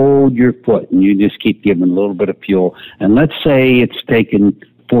just hold your foot and you just keep giving a little bit of fuel, and let's say it's taken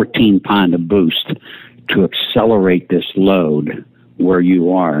 14 pound of boost to accelerate this load where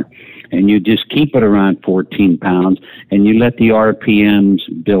you are, and you just keep it around 14 pounds and you let the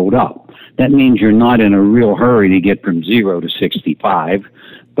RPMs build up. That means you're not in a real hurry to get from 0 to 65,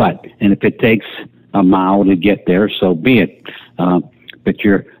 and if it takes a mile to get there, so be it. But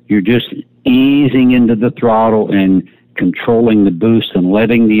you're just easing into the throttle and controlling the boost and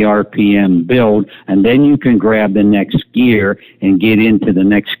letting the RPM build, and then you can grab the next gear and get into the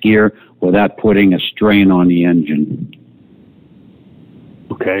next gear without putting a strain on the engine.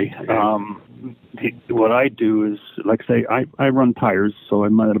 Okay. What I do is, like say, I run tires, so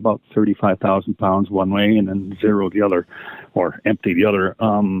I'm at about 35,000 pounds one way and then 0 the other, or empty the other.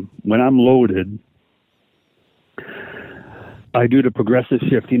 When I'm loaded, I do the progressive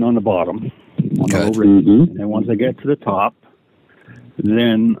shifting on the bottom, on the low rate, and once I get to the top,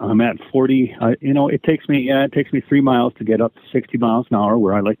 then I'm at 40. It takes me 3 miles to get up to 60 miles an hour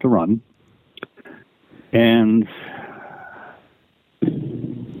where I like to run, and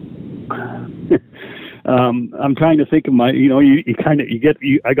I'm trying to think of my, I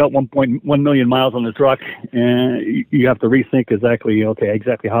got 1.1 million miles on the truck, and you have to rethink exactly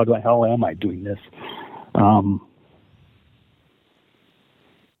how am I doing this?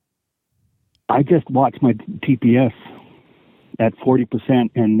 I just watch my TPS at 40%,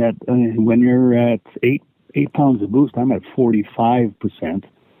 and that when you're at 8 pounds of boost, I'm at 45%,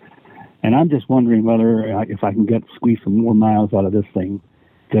 and I'm just wondering whether if I can squeeze some more miles out of this thing.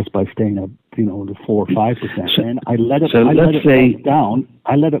 just by staying at the 4 or 5%. And I let it. So let's say lug down.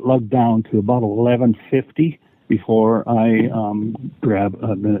 I let it lug down to about 1150 before I grab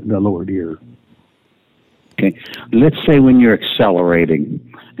the lower gear. Okay. Let's say when you're accelerating,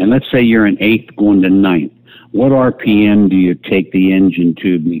 and let's say you're in 8th going to 9th, what RPM do you take the engine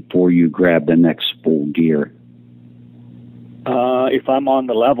to before you grab the next full gear? If I'm on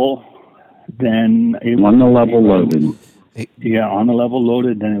the level, then... On the level loaded. Yeah, on the level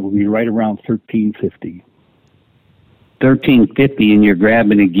loaded, then it will be right around 1350. 1350 and you're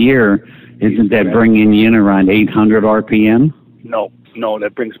grabbing a gear, isn't that bringing you in around 800 RPM? No,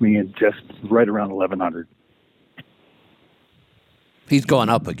 that brings me in just right around 1100. He's going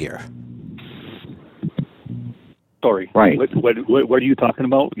up a gear. Sorry. Right. What are you talking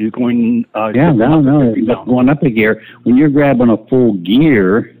about? You're going... going up a gear. When you're grabbing a full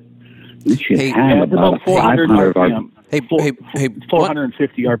gear, you should have about 500 RPM. Hey,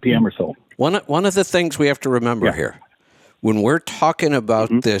 450 RPM or so. One of the things we have to remember here, when we're talking about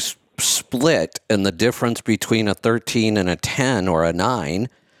this split and the difference between a 13 and a 10 or a 9,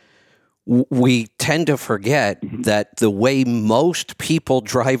 we tend to forget that the way most people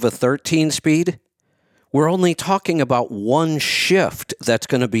drive a 13 speed, we're only talking about one shift that's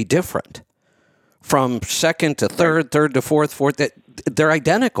going to be different. From second to third, third to fourth, they're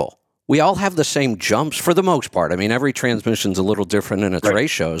identical. We all have the same jumps for the most part. I mean, every transmission's a little different in its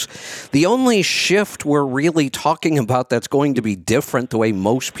ratios. The only shift we're really talking about that's going to be different the way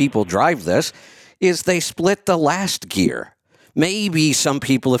most people drive this is they split the last gear. Maybe some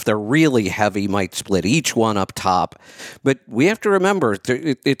people, if they're really heavy, might split each one up top. But we have to remember,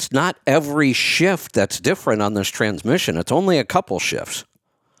 it's not every shift that's different on this transmission. It's only a couple shifts.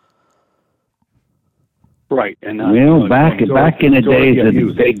 Right. And back in the days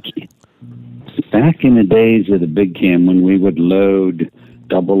of the big cam, when we would load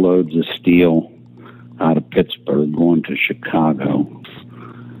double loads of steel out of Pittsburgh going to Chicago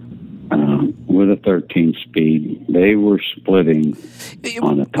with a 13 speed, they were splitting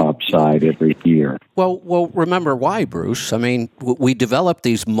on the top side every year. Well, remember why, Bruce? I mean, we developed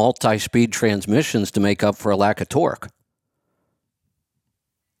these multi-speed transmissions to make up for a lack of torque.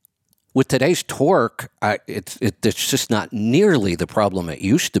 With today's torque, it's just not nearly the problem it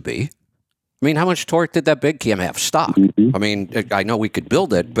used to be. I mean, how much torque did that big cam have stock? I mean, I know we could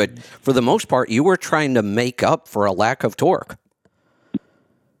build it, but for the most part, you were trying to make up for a lack of torque.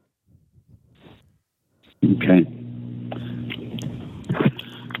 Okay.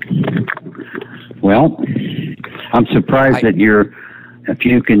 Well, I'm surprised that if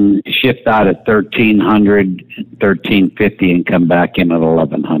you can shift out at 1300, 1350 and come back in at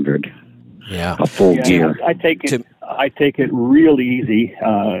 1100. Yeah. A full gear. I take it real easy.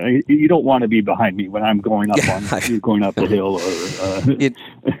 You don't want to be behind me when I'm going up going up the hill,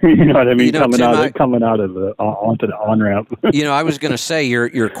 or you know what I mean, coming out of onto the on ramp. I was going to say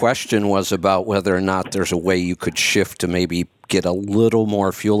your question was about whether or not there's a way you could shift to maybe get a little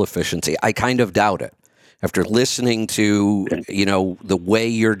more fuel efficiency. I kind of doubt it. After listening to the way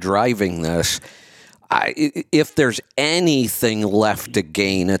you're driving this, if there's anything left to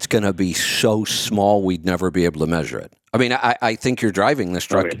gain, it's going to be so small we'd never be able to measure it. I mean, I think you're driving this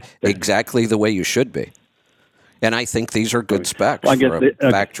truck exactly the way you should be. And I think these are good specs for a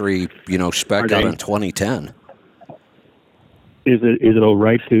factory, spec out in 2010. Is it all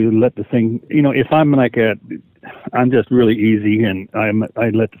right to let the thing, if I'm I'm just really easy, and I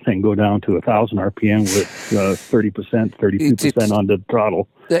let the thing go down to 1,000 RPM with 30%, 32% on the throttle.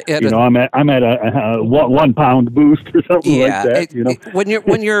 I'm at a 1 pound boost or something like that.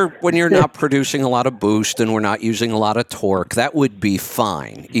 When you're not producing a lot of boost and we're not using a lot of torque, that would be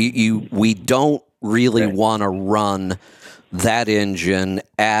fine. We don't really want to run that engine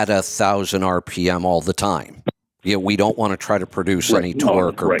at 1,000 RPM all the time. We don't want to try to produce any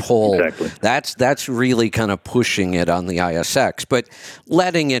torque or pull. Exactly. That's really kind of pushing it on the ISX. But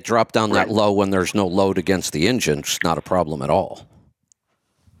letting it drop down that low when there's no load against the engine is not a problem at all.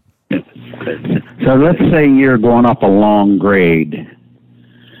 So let's say you're going up a long grade.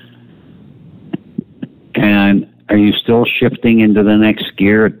 And are you still shifting into the next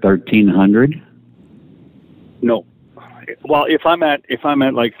gear at 1,300? No. Well, if I'm at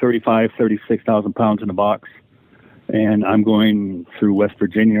like 35, 36,000 pounds in the box, and I'm going through West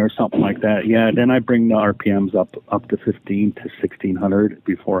Virginia or something like that, then I bring the RPMs up to 15 to 1,600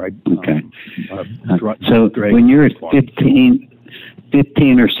 before I so when you're at 15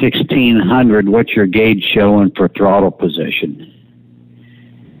 or 1,600, what's your gauge showing for throttle position?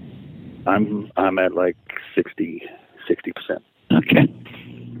 I'm at like 60%. Okay.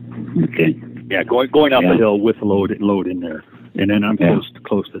 Yeah, going up the hill with load in there. and then I'm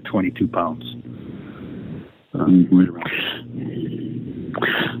close to 22 pounds.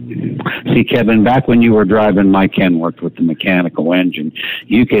 See, Kevin, back when you were driving my Kenworth with the mechanical engine,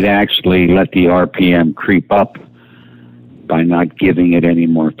 you could actually let the RPM creep up by not giving it any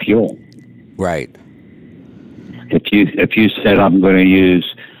more fuel. Right. If you said I'm going to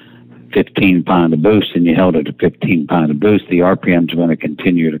use 15 pound of boost and you held it to 15 pound of boost, the RPM is going to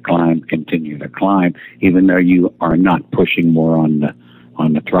continue to climb, even though you are not pushing more on the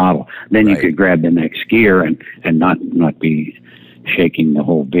throttle. Then you could grab the next gear and not be shaking the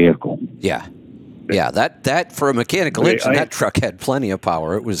whole vehicle. Yeah. Yeah, that for a mechanical engine, that truck had plenty of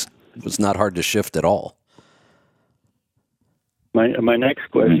power. It was not hard to shift at all. My next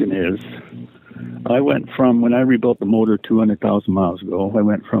question is, I went from, when I rebuilt the motor 200,000 miles ago, I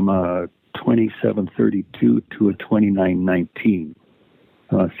went from a 2732 to a 2919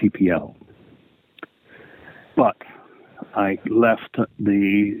 CPL. But I left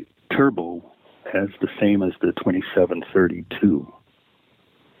the turbo as the same as the 2732.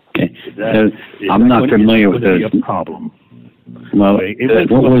 Okay, so I'm not familiar with those. A problem. Well, what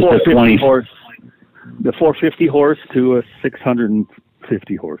was the 20 horse? The 450 horse to a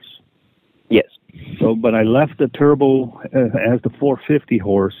 650 horse. Yes. So, but I left the turbo as the 450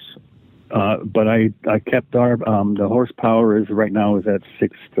 horse, but I kept the horsepower is right now is at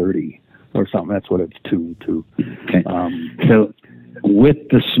 630 or something. That's what it's tuned to. Okay. So with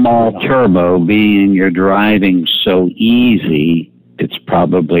the small turbo being you're driving so easy, it's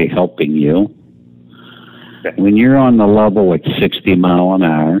probably helping you. Okay. When you're on the level at 60 mile an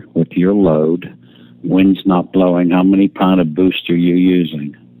hour with your load, wind's not blowing, how many pound of boost are you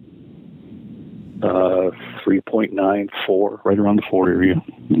using? 3.94, right around the 4 area.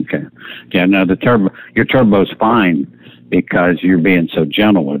 Okay. Yeah, no, your turbo's fine because you're being so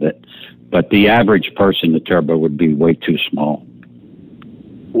gentle with it. But the average person, the turbo would be way too small.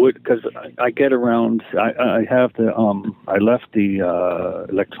 Because I get around, I have the, I left the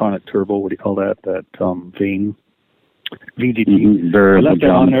electronic turbo, what do you call that? That vane, VGT. Mm-hmm. I left that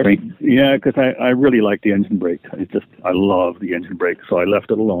on there. Yeah, because I really like the engine brake. I love the engine brake, so I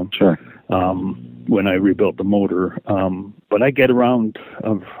left it alone. Sure. When I rebuilt the motor. But I get around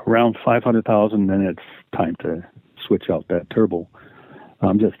 500,000, then it's time to switch out that turbo.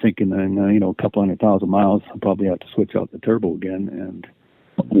 I'm just thinking, in a couple 100,000 miles, I'll probably have to switch out the turbo again. And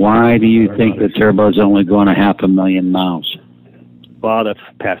why do you think the turbo's only going 500,000 miles? Well, that's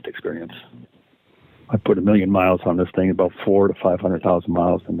past experience. I put 1 million miles on this thing, about 400,000 to 500,000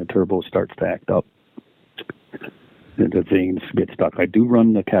 miles, and the turbo starts to act up. The vanes get stuck. I do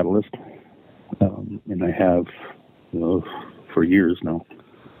run the catalyst, and I have, for years now,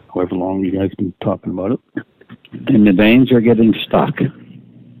 however long you guys have been talking about it. And the vanes are getting stuck.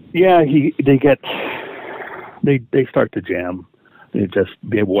 Yeah, they start to jam.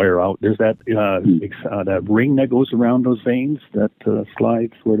 They wear out. There's that that ring that goes around those vanes that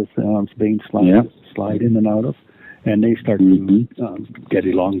slides where the veins slide in and out of, and they start to get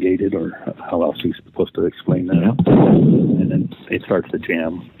elongated, or how else are you supposed to explain that? Yeah. And then it starts to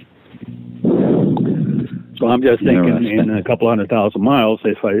jam. So I'm just thinking, in a couple 100,000 miles,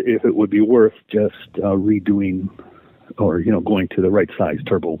 if it would be worth just redoing, or going to the right size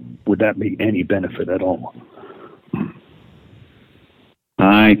turbo, would that be any benefit at all?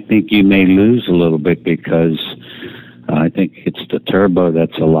 I think you may lose a little bit because I think it's the turbo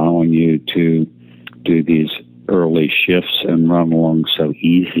that's allowing you to do these early shifts and run along so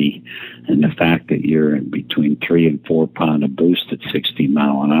easy. And the fact that you're in between 3 and 4 pound of boost at 60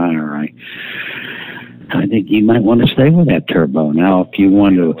 mile an hour, I think you might want to stay with that turbo. Now, if you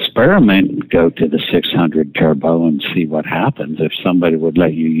want to experiment, go to the 600 turbo and see what happens. If somebody would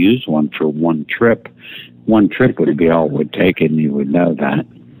let you use one for one trip would be all it would take, and you would know that.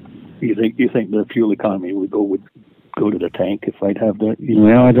 You think the fuel economy would go to the tank if I'd have that?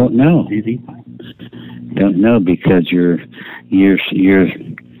 Well, I don't know. Easy. Don't know, because you're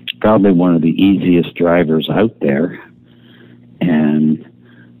probably one of the easiest drivers out there, and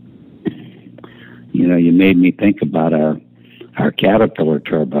you made me think about our Caterpillar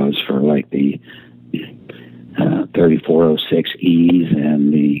turbos for like the 3406Es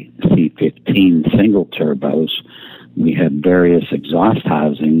and the C15 single turbos. We had various exhaust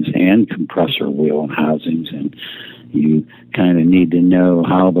housings and compressor wheel housings, and you kind of need to know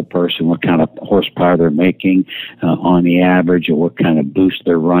what kind of horsepower they're making on the average, or what kind of boost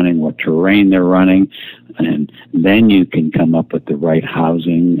they're running, what terrain they're running, and then you can come up with the right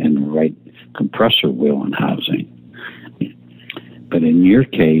housing and the right compressor wheel and housing. But in your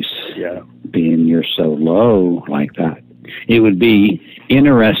case, being you're so low like that, it would be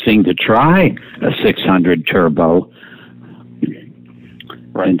interesting to try a 600 turbo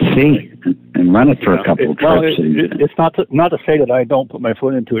and see and run it for a couple of trips. It's not to say that I don't put my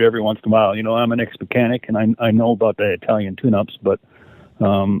foot into it every once in a while. You know, I'm an ex-mechanic, and I know about the Italian tune-ups, but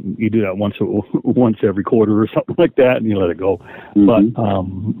you do that once every quarter or something like that, and you let it go. But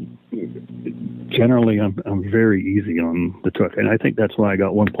generally, I'm very easy on the truck, and I think that's why I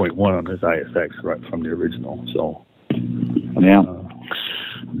got 1.1 on this ISX right from the original. So, yeah.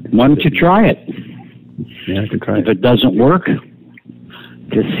 Why don't you try it? Yeah, I can try it. If it doesn't work,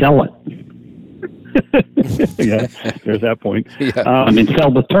 just sell it. Yeah, there's that point. Yeah.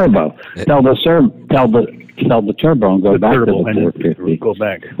 Sell the turbo. Sell the turbo and go back to the 450. Go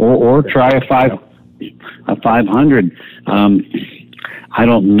back. Or try a 500. I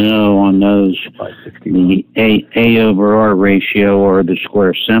don't know on those the A over R ratio or the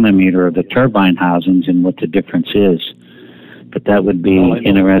square centimeter of the turbine housings and what the difference is. But that would be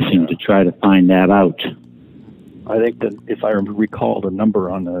interesting to try to find that out. I think that if I recall, the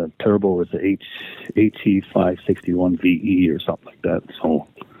number on the turbo is the HE561VE or something like that. So,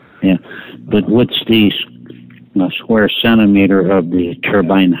 yeah. But what's the square centimeter of the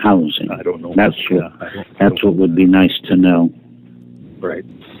turbine housing? I don't know. That's what would be nice to know. Right.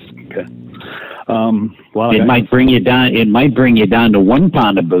 Okay. It might bring you down. It might bring you down to 1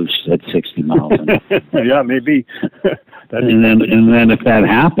 pound of boost at 60 miles an hour. Yeah, maybe. And then if that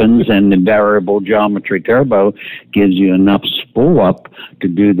happens, and the variable geometry turbo gives you enough spool up to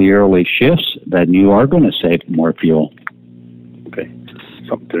do the early shifts, then you are going to save more fuel. Okay,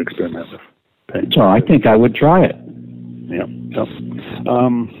 something to experiment with. Okay. So I think I would try it. Yeah.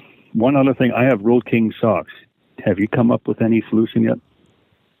 One other thing, I have Road King shocks. Have you come up with any solution yet?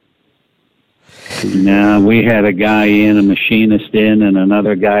 No, we had a guy in, a machinist in, and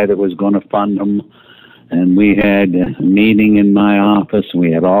another guy that was going to fund them. And we had a meeting in my office.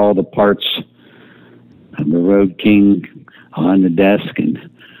 We had all the parts of the Road King on the desk, and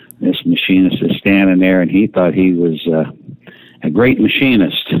this machinist is standing there, and he thought he was a great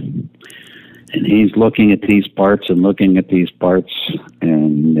machinist. And he's looking at these parts and looking at these parts,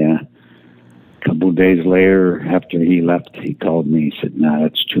 and a couple of days later, after he left, he called me. He said, "No,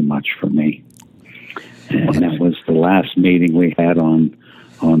 that's too much for me." And that was the last meeting we had on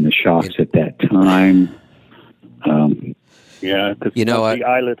the shocks at that time. Yeah, because the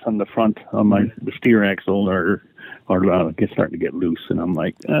eyelets on the front on the steer axle are starting to get loose, and I'm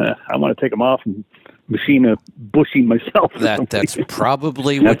like, I want to take them off and machine a bushing myself. That's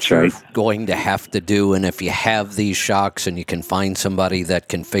probably what you're going to have to do. And if you have these shocks and you can find somebody that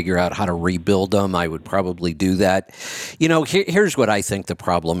can figure out how to rebuild them, I would probably do that. You know, here's what I think the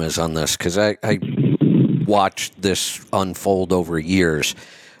problem is on this, because I watched this unfold over years.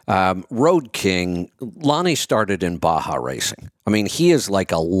 Road King, Lonnie started in Baja racing. I mean, he is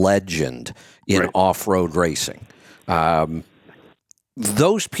like a legend in off-road racing.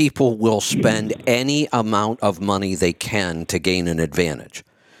 Those people will spend any amount of money they can to gain an advantage.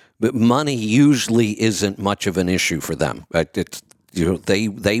 But money usually isn't much of an issue for them.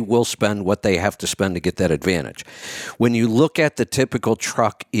 They will spend what they have to spend to get that advantage. When you look at the typical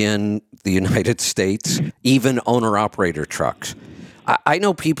truck in the United States, even owner-operator trucks, I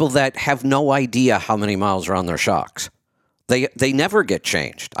know people that have no idea how many miles are on their shocks. They never get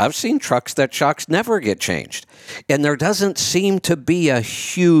changed. I've seen trucks that shocks never get changed. And there doesn't seem to be a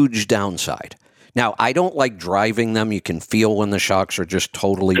huge downside. Now, I don't like driving them. You can feel when the shocks are just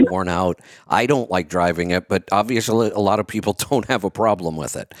totally worn out. I don't like driving it, but obviously a lot of people don't have a problem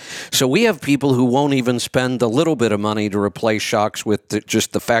with it. So we have people who won't even spend a little bit of money to replace shocks with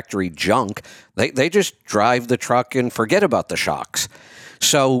just the factory junk. They just drive the truck and forget about the shocks.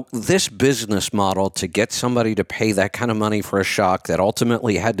 So this business model to get somebody to pay that kind of money for a shock that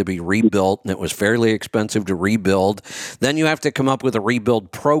ultimately had to be rebuilt, and it was fairly expensive to rebuild, then you have to come up with a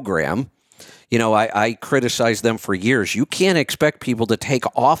rebuild program. You know, I criticized them for years. You can't expect people to take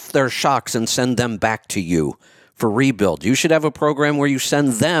off their shocks and send them back to you for rebuild. You should have a program where you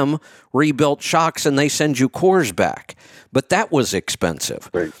send them rebuilt shocks and they send you cores back. But that was expensive.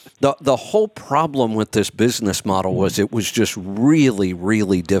 Right. The whole problem with this business model was it was just really,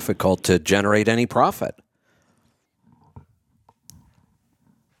 really difficult to generate any profit.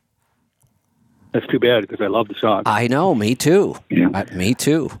 That's too bad because I love the shocks. I know, me too. Yeah. Me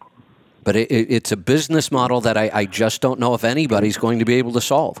too. But it's a business model that I just don't know if anybody's going to be able to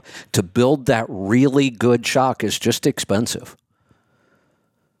solve. To build that really good shock is just expensive.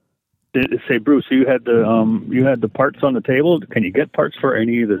 Say, Bruce, you had the parts on the table. Can you get parts for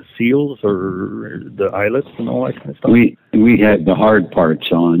any of the seals or the eyelets and all that kind of stuff? We had the hard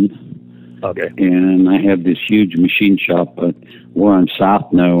parts on. Okay. And I have this huge machine shop, but we're on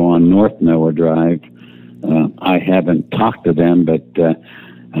South Noah, on North Noah Drive. I haven't talked to them, but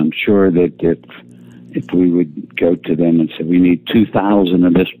I'm sure that if we would go to them and say we need 2,000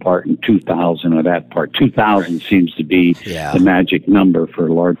 of this part and 2,000 of that part, 2,000 seems to be the magic number for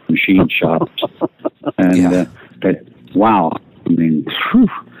large machine shops. And but wow, I mean, whew,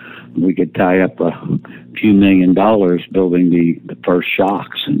 we could tie up a few $1 million building the first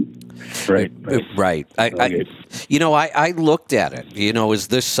shocks. And Right. I looked at it. Is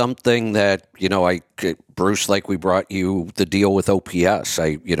this something that, Bruce, like we brought you the deal with OPS,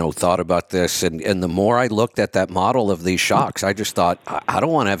 I thought about this. And the more I looked at that model of these shocks, I just thought, I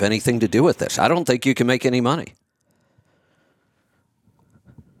don't want to have anything to do with this. I don't think you can make any money.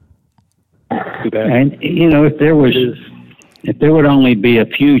 And, if there would only be a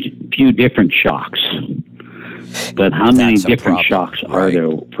few different shocks, but how many different shocks are there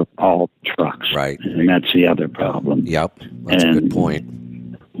for all trucks? Right. And that's the other problem. Yep. That's a good point.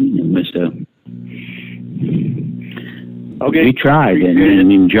 We tried.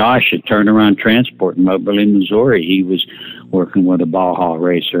 And Josh at Turnaround Transport in Moberly, Missouri, he was working with a Baja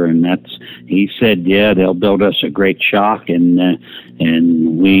racer, and he said, they'll build us a great shock. And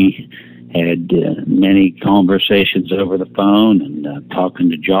we had many conversations over the phone and talking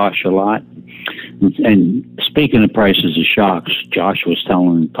to Josh a lot. And speaking of prices of shocks, Josh was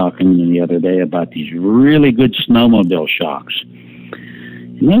talking to me the other day about these really good snowmobile shocks.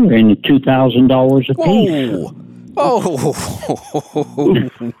 And they were in the $2,000 a piece. Oh,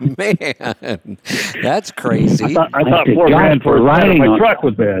 man, that's crazy. I thought $4,000 for my truck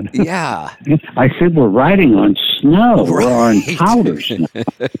was bad. Yeah. I said, we're riding on snow. We're on powder snow.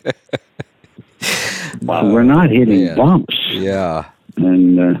 We're not hitting bumps. Yeah.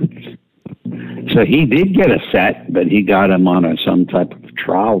 And so he did get a set, but he got him on some type of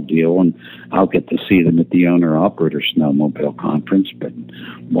trial deal, and I'll get to see them at the owner-operator snowmobile conference. But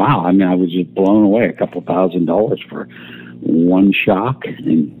wow, I mean, I was just blown away. A couple $1,000s for one shock,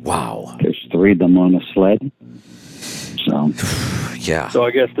 and wow, there's 3 of them on a sled. So yeah. So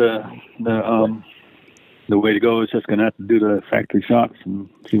I guess the way to go is just going to have to do the factory shocks and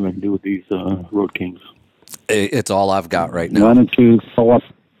see what I can do with these Road Kings. It's all I've got right now. Why don't you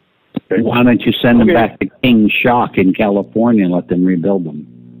send them back to King Shock in California and let them rebuild them?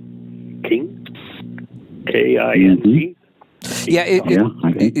 King? K-I-N-G?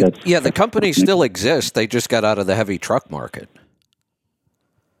 I think that's... Yeah, the company still exists. They just got out of the heavy truck market.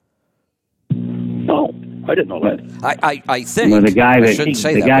 Oh, I didn't know that. I think. Well, the guy that, I shouldn't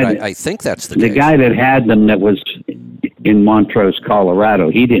say that, but I think that's the case. The guy that had them that was in Montrose, Colorado,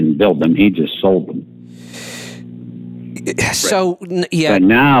 he didn't build them. He just sold them. So, yeah. But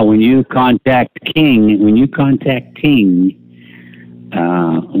now when you contact King,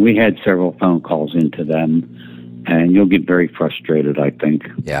 we had several phone calls into them, and you'll get very frustrated, I think.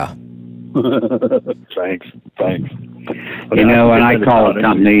 Yeah. Thanks. When I call a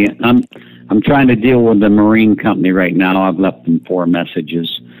company, I'm trying to deal with the marine company right now. I've left them 4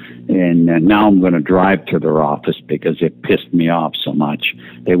 messages, and now I'm going to drive to their office because it pissed me off so much.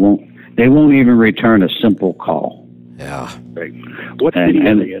 They won't even return a simple call. Yeah. Right. What city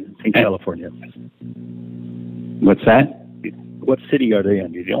are they in California? What's that? What city are they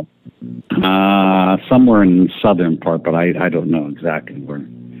in? Do you know? Somewhere in the southern part, but I don't know exactly where.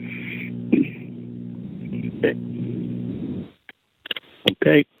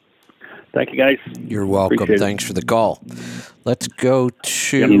 Okay. Thank you, guys. You're welcome. Thanks for the call. Let's go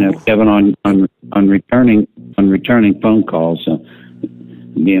to Kevin, on returning phone calls.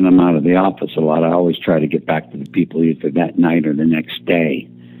 Being I'm out of the office a lot, I always try to get back to the people either that night or the next day.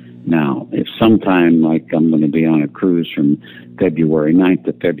 Now, if sometime like I'm going to be on a cruise from February 9th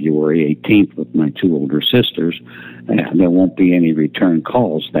to February 18th with my 2 older sisters, there won't be any return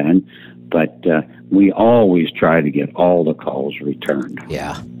calls then, but we always try to get all the calls returned.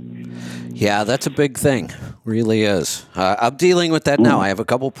 Yeah. Yeah, that's a big thing. Really is. I'm dealing with that now. I have a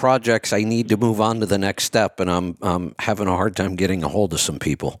couple projects I need to move on to the next step, and I'm having a hard time getting a hold of some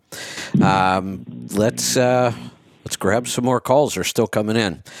people. Let's grab some more calls. They're still coming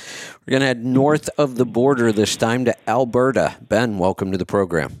in. We're going to head north of the border this time to Alberta. Ben, welcome to the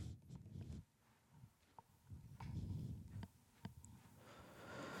program.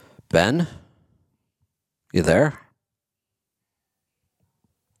 Ben? You there?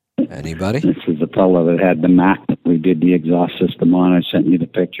 Anybody? This is the fellow that had the Mac that we did the exhaust system on. I sent you the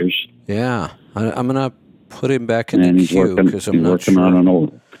pictures. Yeah. I'm going to put him back in the queue because I'm not working sure. On an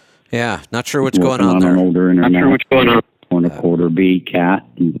old, yeah, not sure what's going on there. An older Not sure what's going on. 1.25 B cat.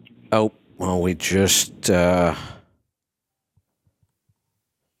 Oh, well, we just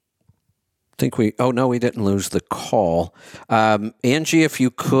think we... Oh, no, we didn't lose the call. Angie, if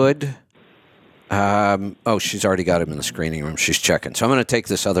you could... She's already got him in the screening room. She's checking. So I'm going to take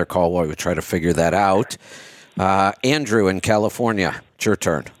this other call while we try to figure that out. Andrew in California, it's your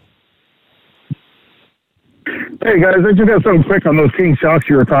turn. Hey, guys, I just got something quick on those King shocks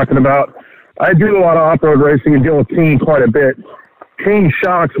you were talking about. I do a lot of off-road racing and deal with King quite a bit. King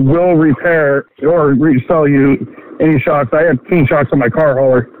shocks will repair or resell you any shocks. I have King shocks on my car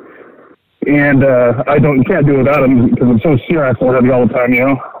hauler, and can't do without them because I'm so steer axle heavy all the time, you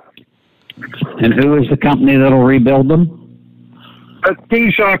know. And who is the company that'll rebuild them?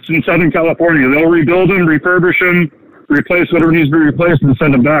 King Shocks in Southern California. They'll rebuild them, refurbish them, replace whatever needs to be replaced, and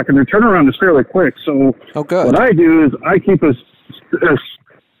send them back. And their turnaround is fairly quick. So what I do is I keep a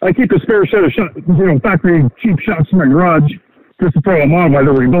spare set of factory cheap shocks in my garage just to throw them on while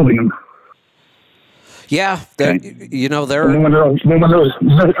they're rebuilding them. Yeah, they're. The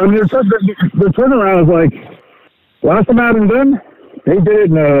turnaround is like last time I had them done, they did it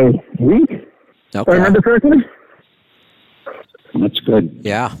in a week. Okay. If I remember correctly. That's good.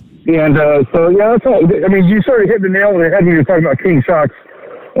 Yeah. And that's all. I mean, you sort of hit the nail on the head when you were talking about King shocks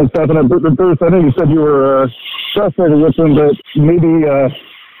and stuff. And Bruce, I know you said you were frustrated with them, but maybe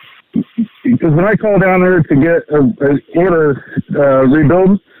because when I call down there to get an order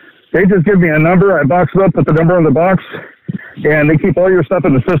rebuild, they just give me a number. I box it up, put the number on the box, and they keep all your stuff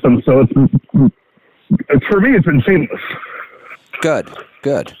in the system. So it's for me, it's been seamless. Good.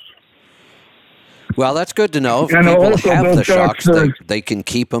 Well, that's good to know. If and people have the shocks, they can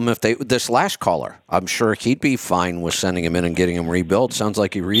keep them. This last caller, I'm sure he'd be fine with sending them in and getting them rebuilt. Sounds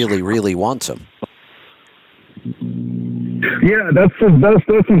like he really, really wants them. Yeah, that's the best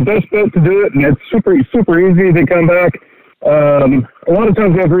bet to do it, and it's super easy. They come back. A lot of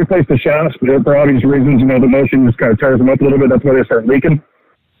times they have to replace the shafts, but for obvious reasons, the motion just kind of tears them up a little bit. That's why they start leaking.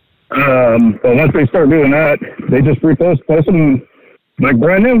 But once they start doing that, they just replace them like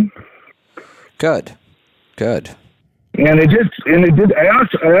brand new. Good. And it did. I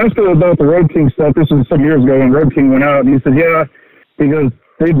asked him about the Road King stuff. This was some years ago when Road King went out, and he said, "Yeah," because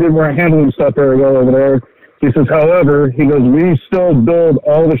they weren't handling stuff very well over there. He says, "However, he goes, we still build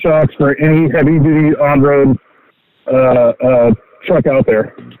all the shocks for any heavy duty on road truck out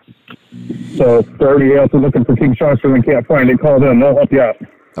there. So if they're already out there looking for King shocks and they can't find it, call them. They'll help you out."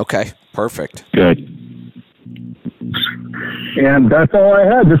 Okay, perfect. Good. And that's all I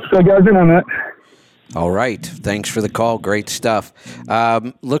had. Just fill guys in on that. All right. Thanks for the call. Great stuff.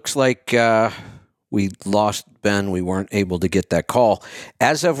 Looks like we lost Ben. We weren't able to get that call.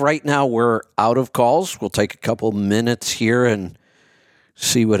 As of right now, we're out of calls. We'll take a couple minutes here and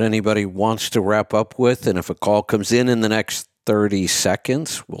see what anybody wants to wrap up with. And if a call comes in the next 30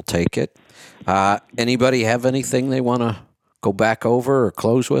 seconds, we'll take it. Anybody have anything they want to go back over or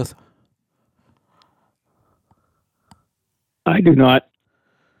close with? I do not.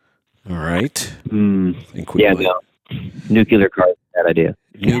 All right. No. Nuclear cars, bad idea.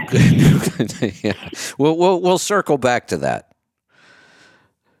 Yeah. We'll circle back to that.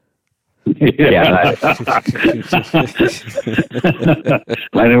 Yeah.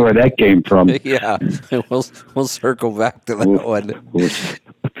 I know where that came from. Yeah. We'll circle back to that one.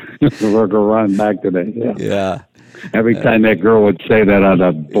 We'll go run back to that. Yeah. Every time that girl would say that, I'd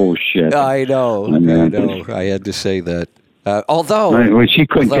have bullshit. I know. I had to say that. Although she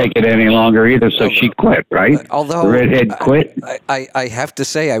couldn't take it any longer either, so she quit, right? Although the redhead quit. I have to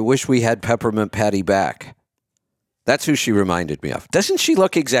say, I wish we had Peppermint Patty back. That's who she reminded me of. Doesn't she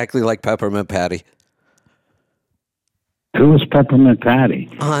look exactly like Peppermint Patty? Who was Peppermint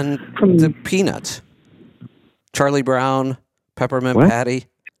Patty? From the Peanuts. Charlie Brown, Peppermint Patty.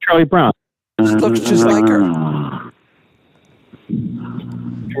 Charlie Brown. She looks just like her.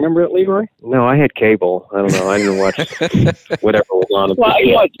 Remember it, Leroy? No, I had cable. I don't know. I didn't watch whatever was on.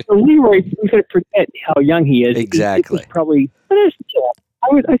 Well, so Leroy, we could forget how young he is. Exactly. It's probably, but it's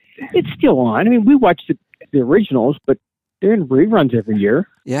still on. I mean, we watched the originals, but they're in reruns every year.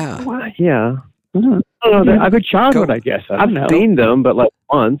 Yeah. Why? Yeah. I don't know. I've been childhood, I guess. I've seen them, but like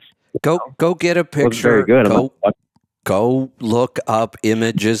once. Go get a picture. Very good. Go look up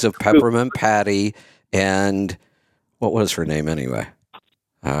images of Peppermint Patty and what was her name anyway?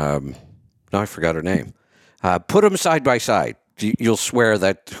 No, I forgot her name. Put them side by side. You'll swear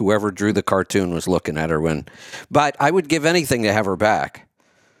that whoever drew the cartoon was looking at her when. But I would give anything to have her back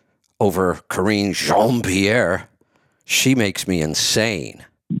over Corinne Jean-Pierre. She makes me insane.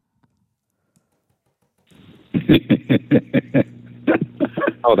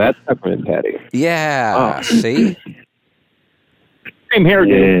 Oh, that's Peppermint Patty. Yeah. Oh. See? Same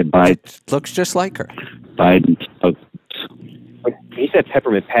hairdo. Yeah, looks just like her. Biden. When he said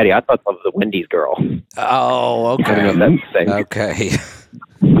Peppermint Patty, I thought of the Wendy's girl. Oh, okay. I don't know if that's the same. Okay.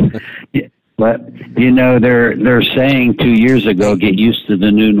 Yeah. But they're saying 2 years ago, get used to the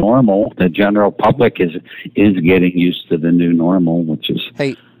new normal. The general public is getting used to the new normal, which is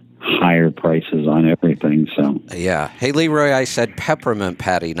higher prices on everything. So yeah. Hey, Leroy, I said peppermint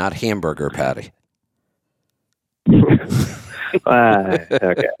patty, not hamburger patty. Okay,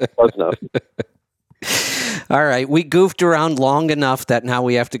 close enough. All right, we goofed around long enough that now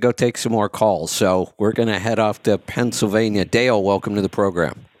we have to go take some more calls. So we're going to head off to Pennsylvania. Dale, welcome to the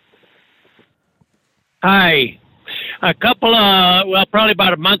program. Hi. Probably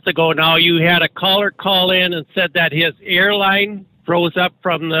about a month ago now, you had a caller call in and said that his air line froze up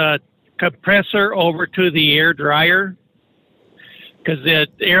from the compressor over to the air dryer because the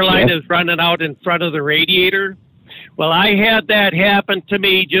air line is running out in front of the radiator. Well, I had that happen to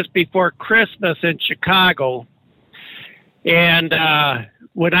me just before Christmas in Chicago. And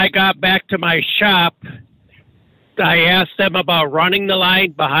when I got back to my shop, I asked them about running the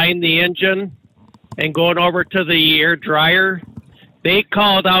line behind the engine and going over to the air dryer. They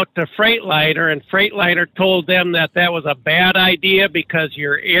called out to Freightliner, and Freightliner told them that was a bad idea because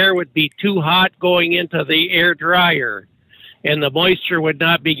your air would be too hot going into the air dryer, and the moisture would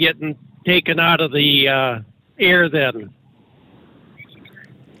not be getting taken out of the air then.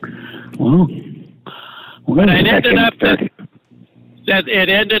 Well, but it ended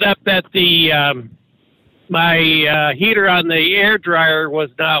up that the my heater on the air dryer was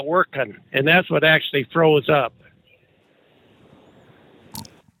not working, and that's what actually froze up.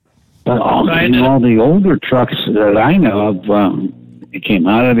 But all the older trucks that I know of, it came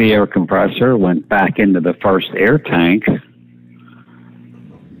out of the air compressor, went back into the first air tank,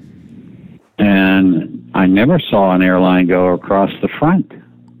 and I never saw an airline go across the front.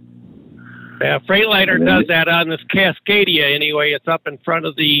 Yeah, Freightliner does that on this Cascadia anyway. It's up in front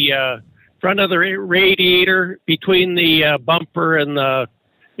of the radiator between the bumper and the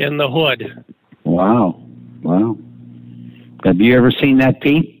hood. Wow. Have you ever seen that,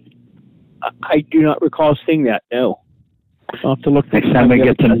 Pete? I do not recall seeing that, no. I'll have to look. Next time I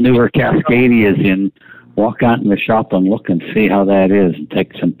get some newer Cascadias in, walk out in the shop and look and see how that is and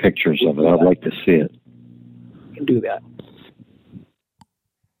take some pictures of it. I'd like to see it. You can do that.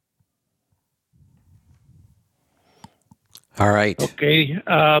 All right. Okay.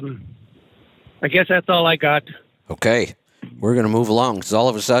 I guess that's all I got. Okay. We're going to move along because all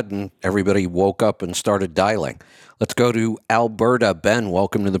of a sudden everybody woke up and started dialing. Let's go to Alberta. Ben,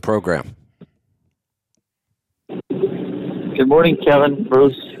 welcome to the program. Good morning, Kevin,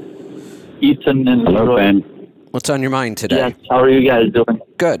 Bruce, Ethan, and hello, Ben. What's on your mind today? Yes, how are you guys doing?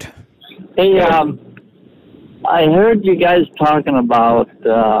 Good. Hey, I heard you guys talking about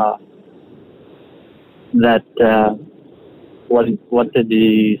that. What did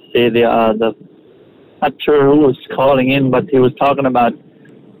he say? Not sure who was calling in, but he was talking about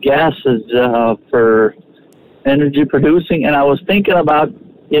gases for energy producing, and I was thinking about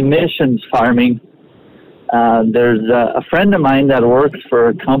emissions farming. There's a friend of mine that works for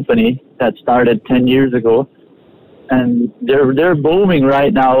a company that started 10 years ago, and they're booming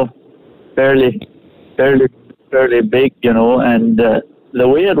right now, fairly big, and the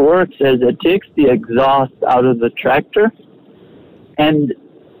way it works is it takes the exhaust out of the tractor and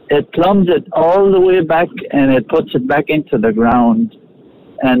it plumbs it all the way back and it puts it back into the ground.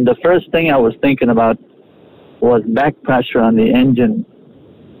 And the first thing I was thinking about was back pressure on the engine.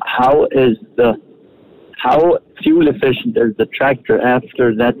 How fuel efficient is the tractor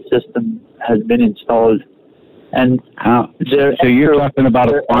after that system has been installed? And so you're talking about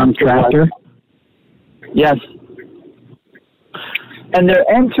a farm tractor? Yes. And their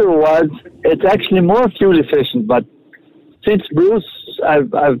answer was it's actually more fuel efficient, but since Bruce,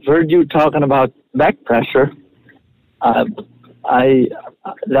 I've heard you talking about back pressure. That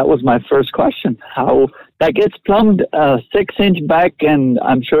was my first question. How that gets plumbed 6-inch back, and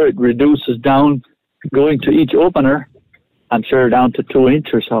I'm sure it reduces down going to each opener. I'm sure down to 2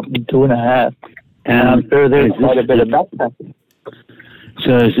 inch or something, 2.5. And I'm sure there's quite a bit of back pressure.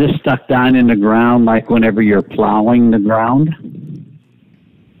 So is this stuck down in the ground like whenever you're plowing the ground?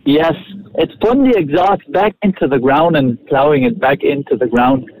 Yes, it's putting the exhaust back into the ground and plowing it back into the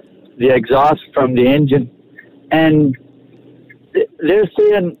ground, the exhaust from the engine. And they're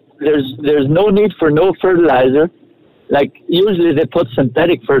saying there's no need for no fertilizer. Like usually they put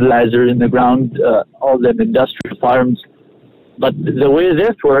synthetic fertilizer in the ground, all the industrial farms. But the way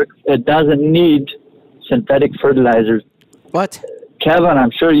this works, it doesn't need synthetic fertilizers. What? Kevin,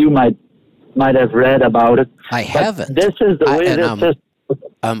 I'm sure you might have read about it. I haven't. This is the way this is.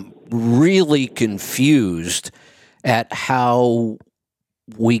 I'm really confused at how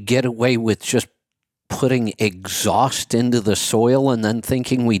we get away with just putting exhaust into the soil and then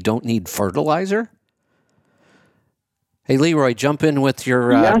thinking we don't need fertilizer? Hey, Leroy, jump in with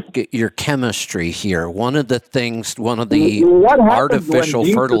your chemistry here. One of the artificial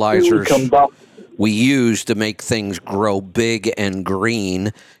fertilizers we use to make things grow big and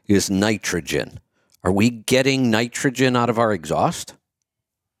green is nitrogen. Are we getting nitrogen out of our exhaust?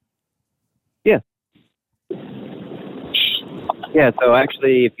 Yeah. Yeah, so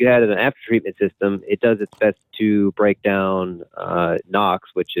actually, if you had an after-treatment system, it does its best to break down NOx,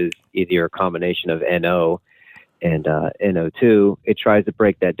 which is either a combination of NO and NO2. It tries to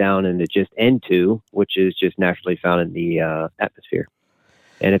break that down into just N2, which is just naturally found in the atmosphere.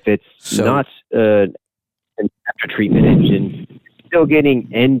 And if it's not an after-treatment engine, still getting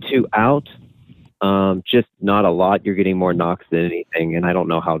N2 out, just not a lot. You're getting more NOx than anything, and I don't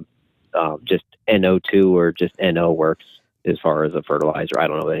know how just NO2 or just NO works as far as a fertilizer. I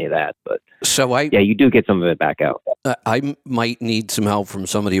don't know any of that, but you do get some of it back out. I might need some help from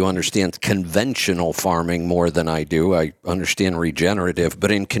somebody who understands conventional farming more than I do. I understand regenerative, but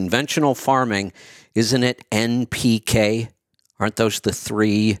in conventional farming, isn't it NPK? Aren't those the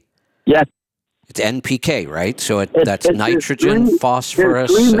three? Yes. It's NPK, right? So that's nitrogen,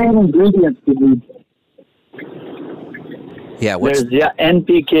 phosphorus. There's 3 main ingredients you need. Yeah, there's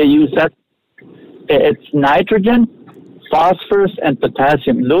NPK used. It's nitrogen, phosphorus, and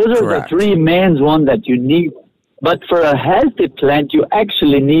potassium. Those are Correct. the 3 main ones that you need. But for a healthy plant, you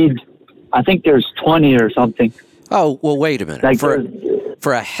actually need, I think there's 20 or something. Oh, well, wait a minute.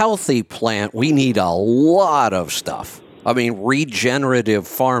 For a healthy plant, we need a lot of stuff. I mean, regenerative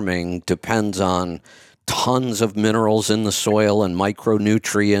farming depends on tons of minerals in the soil and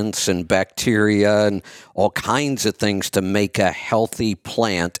micronutrients and bacteria and all kinds of things to make a healthy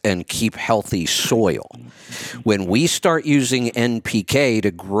plant and keep healthy soil. When we start using NPK to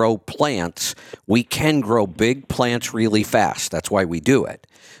grow plants, we can grow big plants really fast. That's why we do it.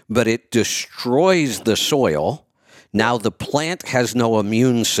 But it destroys the soil. Now the plant has no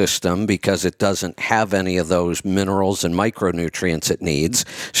immune system because it doesn't have any of those minerals and micronutrients it needs.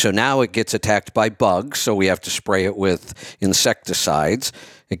 So now it gets attacked by bugs, so we have to spray it with insecticides.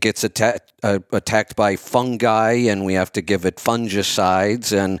 It gets attacked by fungi, and we have to give it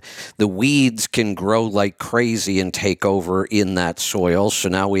fungicides. And the weeds can grow like crazy and take over in that soil. So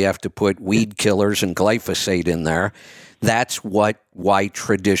now we have to put weed killers and glyphosate in there. That's why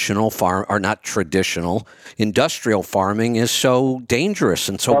industrial farming is so dangerous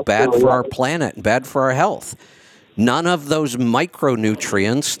and so bad for our planet and bad for our health. None of those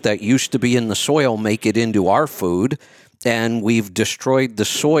micronutrients that used to be in the soil make it into our food, and we've destroyed the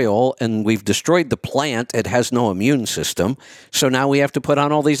soil and we've destroyed the plant. It has no immune system, so now we have to put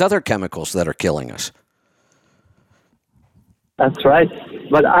on all these other chemicals that are killing us. That's right.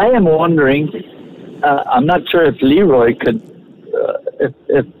 But I am wondering, I'm not sure if Leroy could,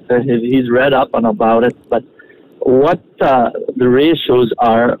 if he's read up on about it, but what the ratios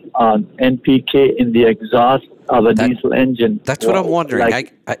are on NPK in the exhaust of a diesel engine. That's what I'm wondering.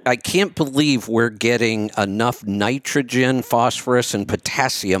 I can't believe we're getting enough nitrogen, phosphorus, and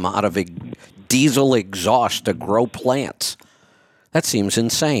potassium out of a diesel exhaust to grow plants. That seems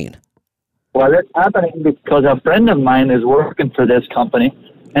insane. Well, it's happening because a friend of mine is working for this company.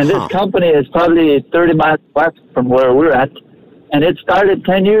 And this company is probably 30 miles west from where we're at. And it started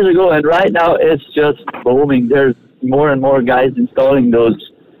 10 years ago, and right now it's just booming. There's more and more guys installing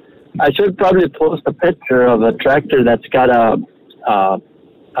those. I should probably post a picture of a tractor that's got a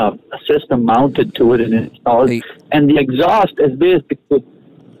system mounted to it and installed. And the exhaust is basically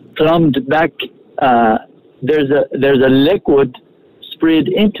plumbed back. There's a liquid sprayed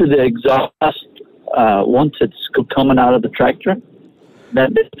into the exhaust once it's coming out of the tractor.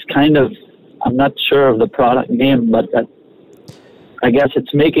 That is kind of, I'm not sure of the product name, but I guess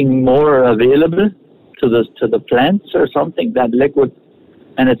it's making more available to the plants or something, that liquid,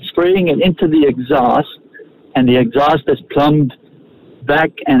 and it's spraying it into the exhaust, and the exhaust is plumbed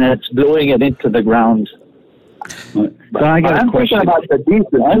back and it's blowing it into the ground. But I got a question. Thinking about the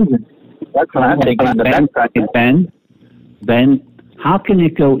diesel engine. That's what I'm thinking. Ben, how can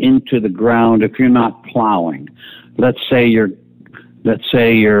it go into the ground if you're not plowing? Let's say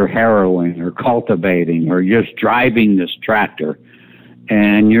you're harrowing or cultivating or just driving this tractor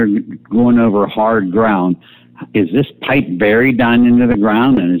and you're going over hard ground. Is this pipe buried down into the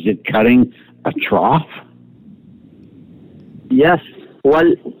ground and is it cutting a trough? Yes.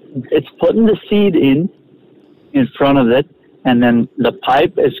 Well, it's putting the seed in front of it, and then the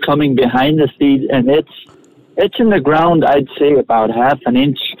pipe is coming behind the seed, and it's in the ground, I'd say about half an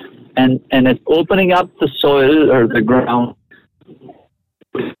inch, and it's opening up the soil or the ground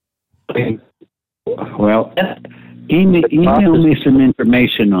Well, email me some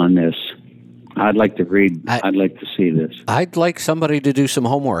information on this. I'd like to read. I'd like to see this. I'd like somebody to do some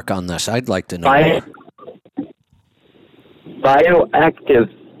homework on this. I'd like to know. Bioactive.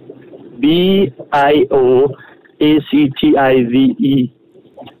 BIOACTIVE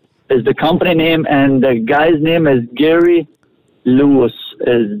is the company name, and the guy's name is Gary Lewis.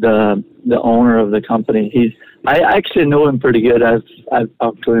 Is the owner of the company. I actually know him pretty good. I've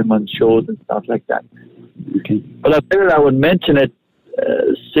talked to him on shows and stuff like that. Okay. But I figured I would mention it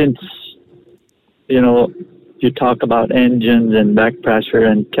since you talk about engines and back pressure,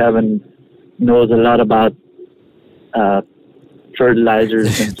 and Kevin knows a lot about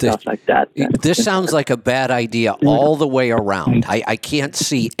fertilizers and stuff like that. This sounds like a bad idea all the way around. I can't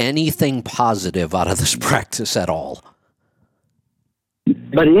see anything positive out of this practice at all.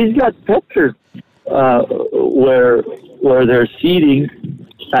 But he's got pictures where they're seeding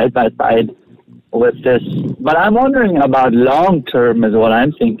side by side with this. But I'm wondering about long term is what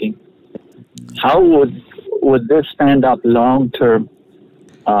I'm thinking. How would this stand up long term,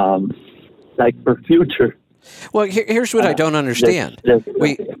 like for future? Well, here's what I don't understand.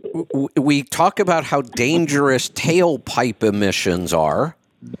 We talk about how dangerous tailpipe emissions are,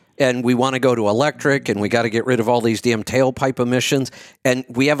 and we want to go to electric, and we got to get rid of all these damn tailpipe emissions, and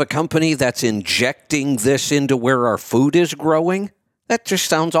we have a company that's injecting this into where our food is growing? That just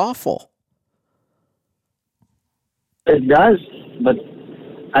sounds awful. It does, but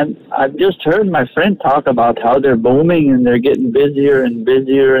I've just heard my friend talk about how they're booming and they're getting busier and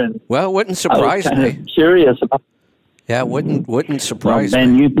busier. And well, it wouldn't surprise me. I was kind of curious about. Yeah, it wouldn't surprise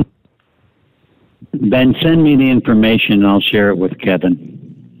Ben, me. Ben, send me the information and I'll share it with Kevin.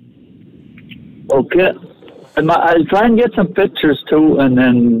 Okay. And I'll try and get some pictures too, and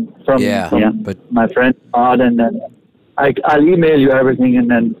then from my friend Todd, and then I'll email you everything,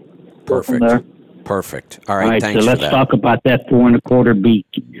 and then go from there. Perfect. All right, thanks so let's for that. talk about that 4.25B,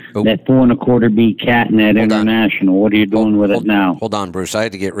 that 4.25B cat and that international. What are you doing with it now? Hold on, Bruce. I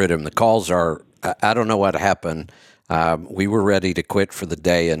had to get rid of him. The calls are, I don't know what happened. We were ready to quit for the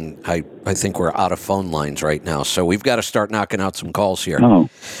day, and I think we're out of phone lines right now. So we've got to start knocking out some calls here. Oh.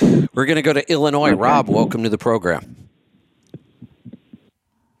 We're going to go to Illinois. Okay. Rob, welcome to the program.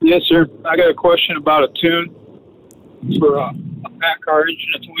 Yes, sir. I got a question about a tune for a pack car engine,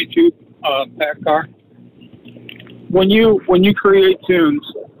 a 22 pack car. When you create tunes,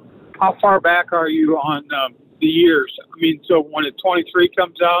 how far back are you on the years? I mean, so when a 23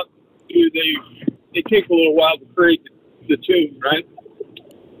 comes out, they take a little while to create the tune, right?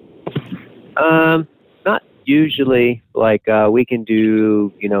 Not usually. Like we can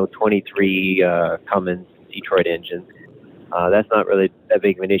do, 23 Cummins Detroit engines. That's not really that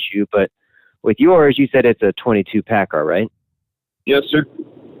big of an issue. But with yours, you said it's a 22 Packard, right? Yes, sir.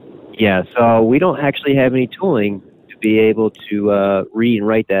 Yeah. So we don't actually have any tooling to be able to read and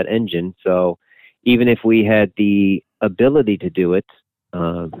write that engine. So even if we had the ability to do it,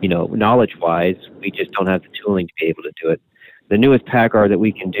 knowledge-wise, we just don't have the tooling to be able to do it. The newest Packard that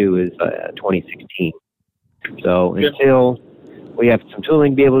we can do is 2016. So until we have some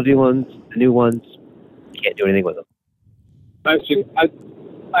tooling to be able to do the new ones, can't do anything with them. I see. I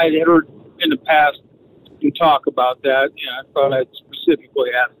had heard in the past you talk about that. I thought I'd specifically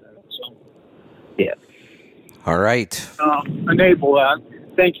ask that. So yeah. All right. Enable that.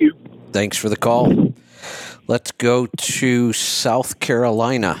 Thank you. Thanks for the call. Let's go to South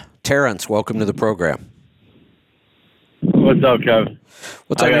Carolina. Terrence, welcome to the program. What's up, Kev?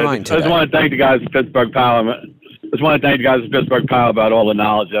 What's on your mind today? I just want to thank the guys at Pittsburgh Power. About all the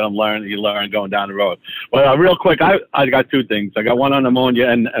knowledge that I'm learning, going down the road. Well, real quick, I got two things. I got one on ammonia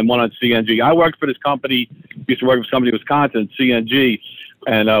and one on CNG. I worked for this company, used to work with somebody in Wisconsin, CNG,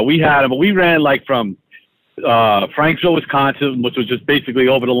 and we ran like from Franksville, Wisconsin, which was just basically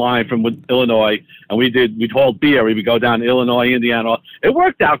over the line from Illinois, and we'd haul beer. We would go down to Illinois, Indiana. It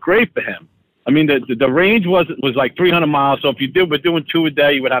worked out great for him. I mean, the range was like 300 miles. So if we're doing two a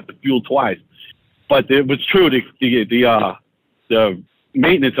day, you would have to fuel twice. But it was true. The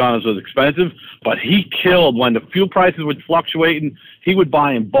maintenance on us was expensive, but he killed when the fuel prices were fluctuating. He would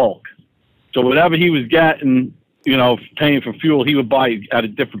buy in bulk. So whatever he was getting, paying for fuel, he would buy at a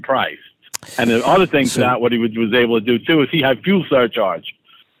different price. And the other thing to that, what he was able to do too, is he had fuel surcharge.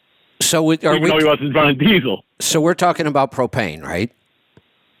 So even though he wasn't running diesel. So we're talking about propane, right?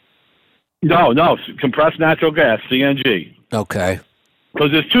 No, compressed natural gas, CNG. Okay.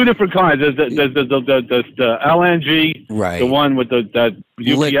 Because there's two different kinds. There's the LNG, right? The one with that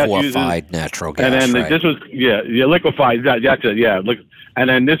UPS liquefied uses, natural gas, and then this was liquefied. That's it. And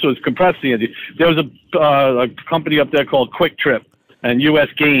then this was compressed CNG. There was a company up there called Quick Trip, and U.S.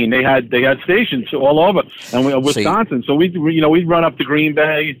 Gain. They had stations all over, and Wisconsin. So we'd run up to Green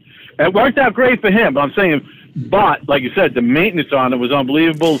Bay. It worked out great for him. But I'm saying, but like you said, the maintenance on it was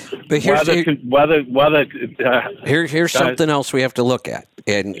unbelievable. But here's something else we have to look at.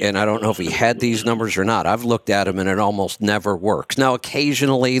 And I don't know if he had these numbers or not. I've looked at them, and it almost never works. Now,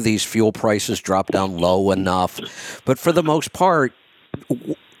 occasionally, these fuel prices drop down low enough. But for the most part,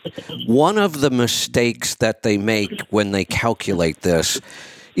 one of the mistakes that they make when they calculate this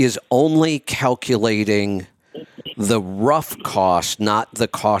is only calculating the rough cost, not the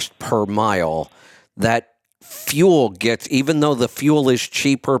cost per mile, that fuel gets. Even though the fuel is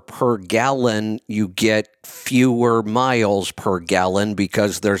cheaper per gallon, you get fewer miles per gallon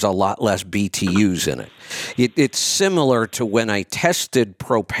because there's a lot less BTUs in it. It's similar to when I tested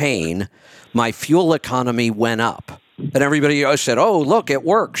propane, my fuel economy went up. And everybody said, oh, look, it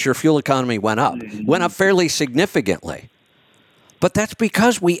works. Your fuel economy went up. Went up fairly significantly. But that's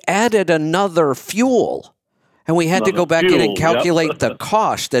because we added another fuel. And we had to go back in and calculate the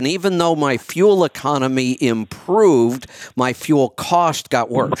cost. And even though my fuel economy improved, my fuel cost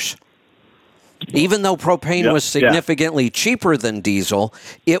got worse. Even though propane was significantly cheaper than diesel,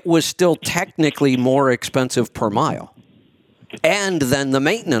 it was still technically more expensive per mile. And then the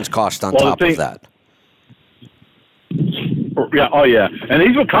maintenance cost on top of that. Yeah, oh yeah. And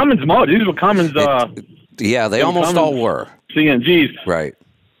these were Cummins motors. These were Cummins. They almost all were. CNGs. Right.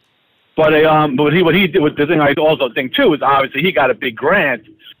 But what he did with the thing I also think too is obviously he got a big grant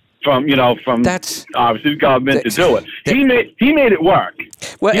from obviously the government to do it. He made it work.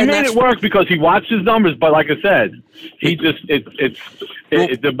 Well, he made it work because he watched his numbers. But like I said, he just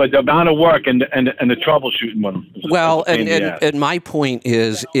the amount of work and the troubleshooting with him. Well, and my point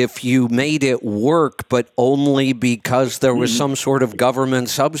is, if you made it work, but only because there was some sort of government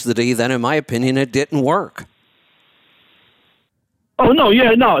subsidy, then in my opinion, it didn't work. Oh no,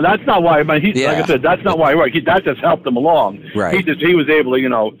 that's not why. But like I said, that's not why he worked. That just helped him along. Right. He was able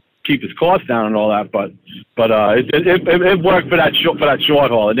to keep his costs down and all that. But it worked for that short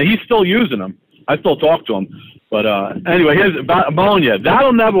haul, and he's still using them. I still talk to him. But anyway, here's about ammonia.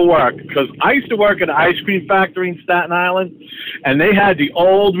 That'll never work because I used to work at an ice cream factory in Staten Island, and they had the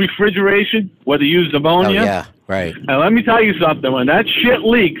old refrigeration where they used ammonia. Oh, yeah, right. And let me tell you something: when that shit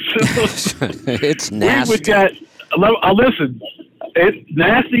leaks, it's nasty. We would get. Listen.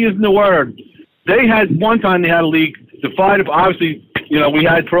 Nasty isn't the word. They had one time they had a leak. The fire, obviously, we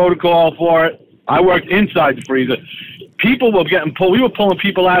had protocol for it. I worked inside the freezer. People were getting pulled. We were pulling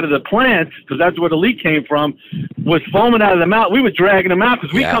people out of the plants because that's where the leak came from. Was foaming out of them out. We were dragging them out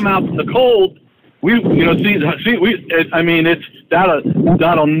because we come out from the cold.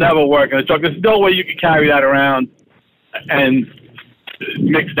 That'll never work in a truck. There's no way you can carry that around and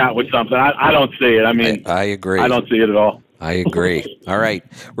mix that with something. I don't see it. I agree. I don't see it at all. I agree. All right.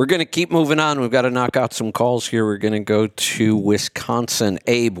 We're going to keep moving on. We've got to knock out some calls here. We're going to go to Wisconsin.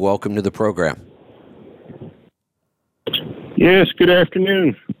 Abe, welcome to the program. Yes, good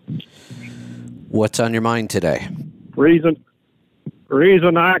afternoon. What's on your mind today? Reason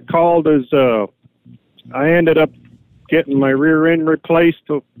I called is I ended up getting my rear end replaced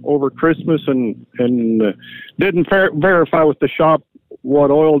over Christmas and didn't verify with the shop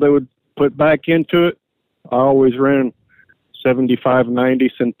what oil they would put back into it. I always ran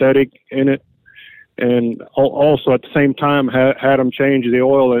 75-90 synthetic in it, and also at the same time had them change the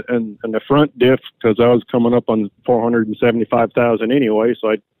oil and the front diff because I was coming up on 475,000 anyway,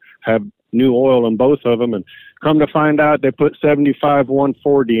 so I'd have new oil in both of them. And come to find out, they put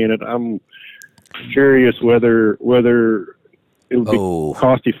 75-140 in it. I'm curious whether it would be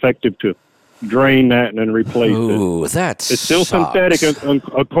cost effective to drain that and then replace it. It's still sucks. synthetic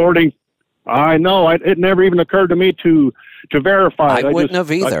according. I know. It never even occurred to me to verify. I wouldn't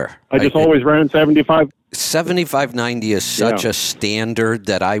have either. I just always ran 75. 75-90 is such a standard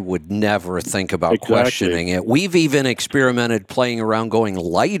that I would never think about questioning it. We've even experimented playing around going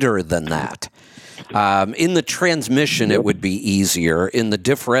lighter than that. In the transmission, it would be easier. In the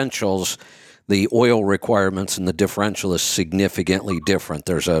differentials, the oil requirements in the differential is significantly different.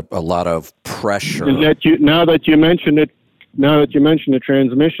 There's a lot of pressure. Now that you mention the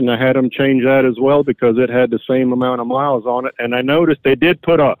transmission, I had them change that as well because it had the same amount of miles on it. And I noticed they did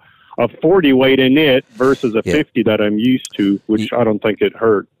put a 40 weight in it versus a 50 that I'm used to, which I don't think it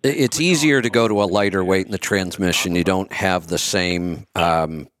hurt. It's easier to go to a lighter weight in the transmission. You don't have the same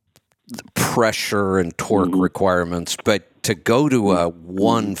pressure and torque requirements, but to go to a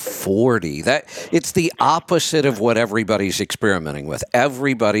 140, it's the opposite of what everybody's experimenting with.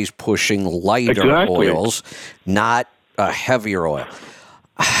 Everybody's pushing lighter oils, not a heavier oil.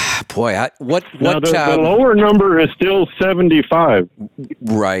 Boy, Now, the lower number is still 75.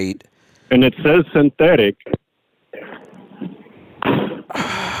 Right. And it says synthetic.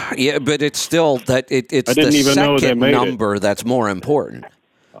 Yeah, but it's still it's I didn't the even know they second made number that's more important.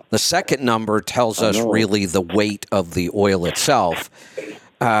 The second number tells us really the weight of the oil itself.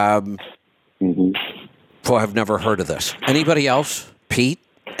 Boy, I've never heard of this. Anybody else? Pete?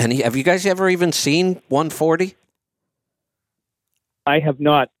 Have you guys ever even seen 140? I have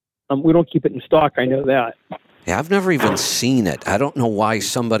not. We don't keep it in stock. I know that. Yeah, I've never even seen it. I don't know why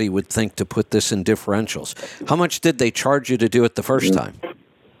somebody would think to put this in differentials. How much did they charge you to do it the first time?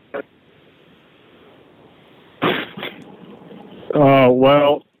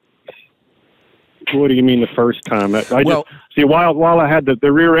 Well, what do you mean the first time? See, while I had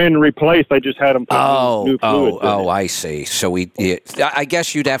the rear end replaced, I just had them put new fluids in it. I see. So I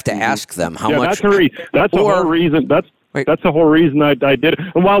guess you'd have to ask them how much. That's the whole reason. That's the whole reason I did it.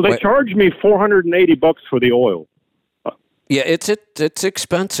 And while they charged me $480 for the oil. Yeah, it's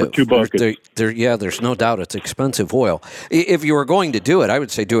expensive. For 2 buckets. There's no doubt it's expensive oil. If you were going to do it, I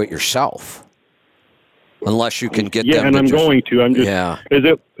would say do it yourself. Unless you can get them. Yeah, and I'm going to. I'm just. Yeah. Is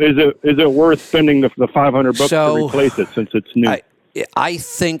it worth spending the $500 to replace it since it's new? I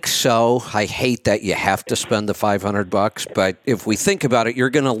think so. I hate that you have to spend the $500, but if we think about it,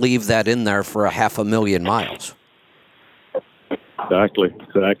 you're going to leave that in there for 500,000 miles. Exactly.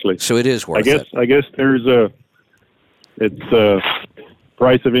 So it is worth it. I guess it's a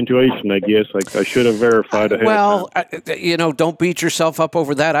price of intuition. I guess I should have verified ahead. Well, don't beat yourself up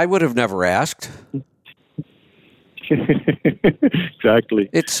over that. I would have never asked. Exactly.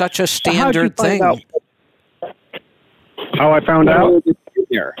 It's such a standard thing. How I found out? Was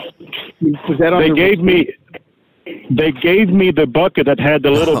that on They gave me the bucket that had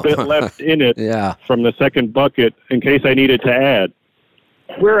the little bit left in it from the second bucket in case I needed to add.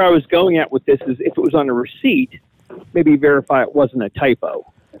 Where I was going at with this is if it was on a receipt, maybe verify it wasn't a typo.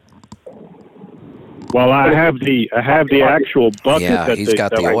 Well, I have the actual bucket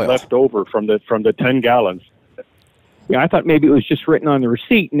that I left over from the 10 gallons. Yeah, I thought maybe it was just written on the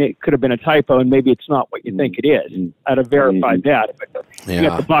receipt, and it could have been a typo, and maybe it's not what you think it is. I'd have verified that. But you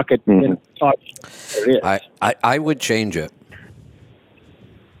got the bucket, and thought it is. I would change it.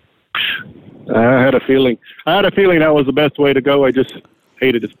 I had a feeling that was the best way to go. I just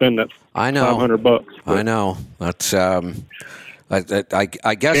hated to spend that $500. I know. That's I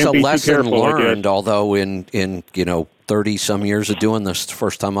guess a lesson learned. Although in 30 some years of doing this, it's the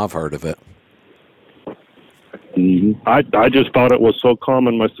first time I've heard of it. Mm-hmm. I just thought it was so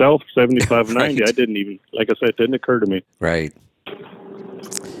common myself, 75.90. Right. I didn't even, like I said, it didn't occur to me. Right.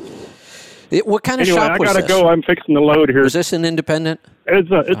 What kind of anyway, shop was I gotta this? go. I'm fixing the load here. Is this an independent? It's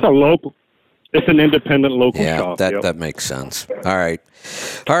a local. It's an independent local shop. That makes sense. All right.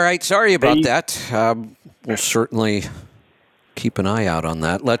 Sorry about that. We'll certainly keep an eye out on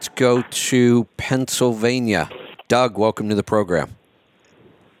that. Let's go to Pennsylvania. Doug, welcome to the program.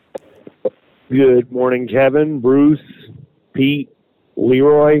 Good morning, Kevin, Bruce, Pete,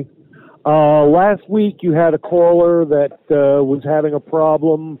 Leroy. Last week you had a caller that was having a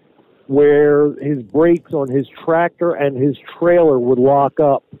problem where his brakes on his tractor and his trailer would lock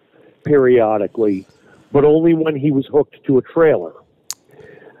up periodically, but only when he was hooked to a trailer.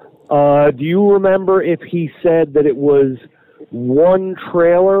 Do you remember if he said that it was one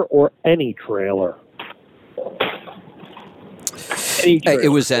trailer or any trailer?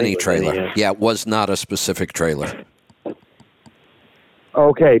 It was any trailer. Yeah, it was not a specific trailer.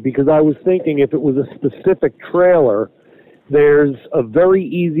 Okay, because I was thinking if it was a specific trailer, there's a very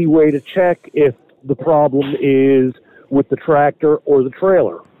easy way to check if the problem is with the tractor or the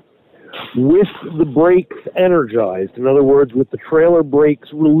trailer. With the brakes energized, in other words, with the trailer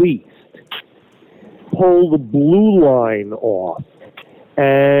brakes released, pull the blue line off.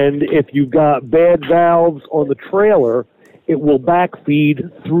 And if you've got bad valves on the trailer, it will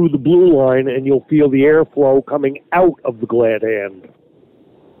backfeed through the blue line and you'll feel the airflow coming out of the glad hand.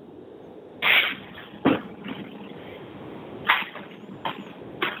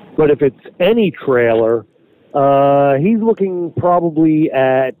 But if it's any trailer, he's looking probably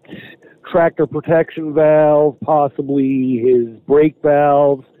at tractor protection valve, possibly his brake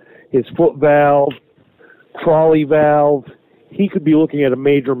valves, his foot valve, trolley valve. He could be looking at a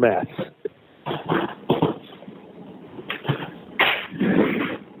major mess.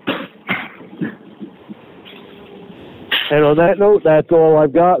 And on that note, that's all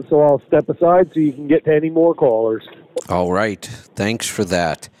I've got, so I'll step aside so you can get to any more callers. All right. Thanks for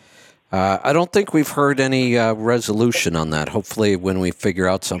that. I don't think we've heard any resolution on that. Hopefully, when we figure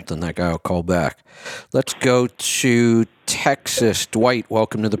out something, that guy will call back. Let's go to Texas. Dwight,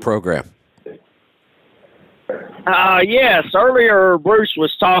 welcome to the program. Yes, earlier Bruce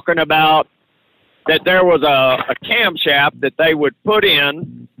was talking about that there was a camshaft that they would put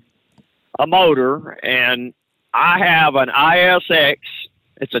in a motor, and I have an ISX.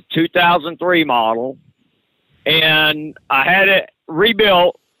 It's a 2003 model, and I had it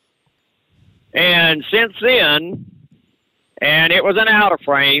rebuilt, and since then, and it was an outer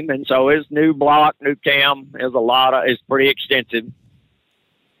frame, and so it's new block, new cam, it's pretty extensive.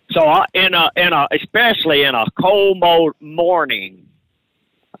 So especially in a cold morning,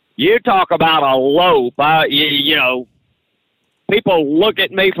 you talk about a lope. You know, people look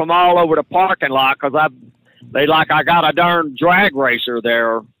at me from all over the parking lot because I got a darn drag racer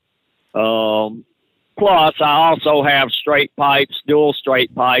there. Plus, I also have straight pipes, dual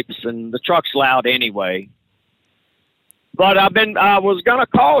straight pipes, and the truck's loud anyway. But I was gonna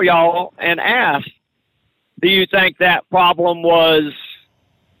call y'all and ask, do you think that problem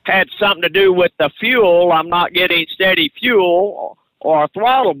had something to do with the fuel? I'm not getting steady fuel or a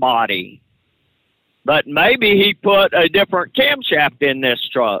throttle body. But maybe he put a different camshaft in this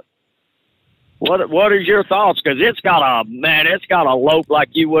truck. What is your thoughts? Because it's got a lope like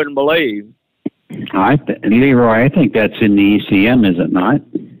you wouldn't believe. Leroy, I think that's in the ECM, is it not?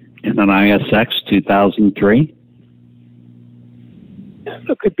 In an ISX 2003?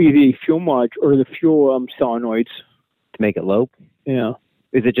 It could be the fuel or the fuel solenoids to make it lope. Yeah.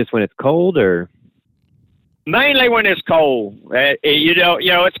 Is it just when it's cold, or? Mainly when it's cold. You know,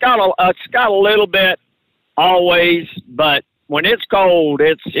 it's got a little bit always, but when it's cold,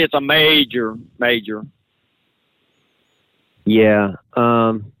 it's a major. Yeah.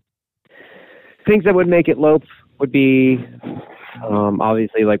 Things that would make it lope would be,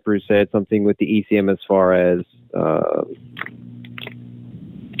 obviously, like Bruce said, something with the ECM as far as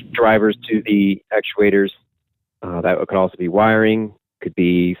drivers to the actuators. That could also be wiring. Could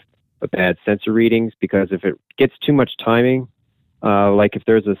be bad sensor readings, because if it gets too much timing, like if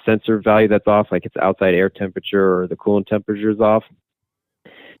there's a sensor value that's off, like it's outside air temperature or the coolant temperature is off,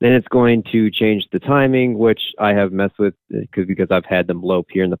 then it's going to change the timing, which I have messed with because I've had them lope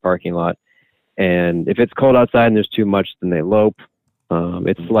here in the parking lot. And if it's cold outside and there's too much, then they lope.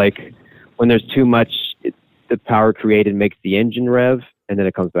 It's like when there's too much, the power created makes the engine rev, and then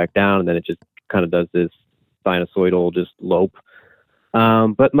it comes back down, and then it just kind of does this sinusoidal just lope.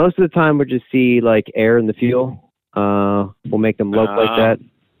 But most of the time we'll just see like air in the fuel. We'll make them lope like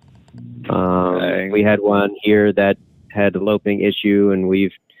that. We had one here that had a loping issue, and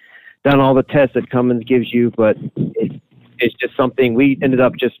we've done all the tests that Cummins gives you, but it's just something we ended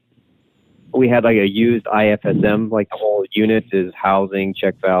up we had like a used IFSM, like the whole unit is housing,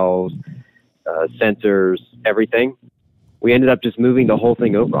 check valves, sensors, everything. We ended up just moving the whole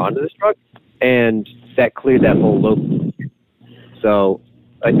thing over onto this truck, and that cleared that whole lope. So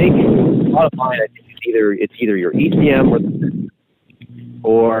I think bottom line, I think it's either your ECM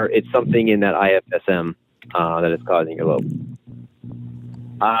or it's something in that IFSM that is causing your lope.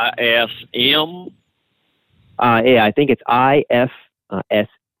 ISM? Yeah, I think it's IFSM.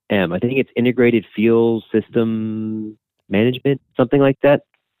 I think it's Integrated Fuel System Management, something like that.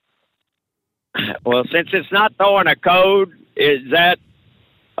 Well, since it's not throwing a code, is that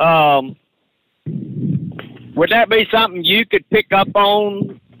would that be something you could pick up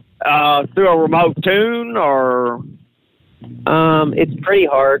on through a remote tune, or? It's pretty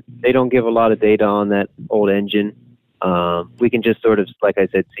hard. They don't give a lot of data on that old engine. We can just sort of, like I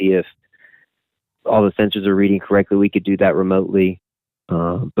said, see if all the sensors are reading correctly. We could do that remotely.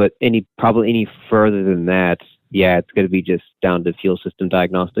 But probably any further than that, yeah, it's going to be just down to fuel system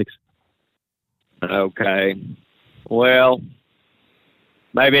diagnostics. Okay. Well,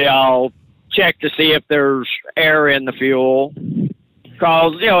 maybe I'll check to see if there's air in the fuel,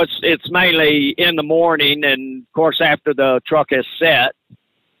 because it's mainly in the morning, and of course after the truck is set,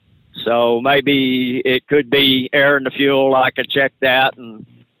 so maybe it could be air in the fuel. I could check that, and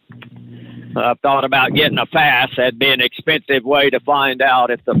I've thought about getting a FASS. That'd be an expensive way to find out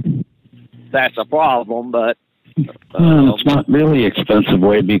if that's a problem, but it's not really expensive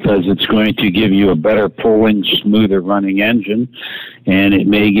way, because it's going to give you a better pulling, smoother running engine, and it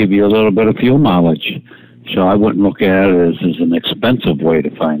may give you a little bit of fuel mileage. So I wouldn't look at it as an expensive way to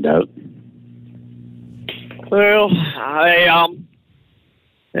find out. Well,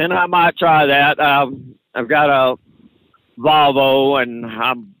 and I might try that. I've got a Volvo, and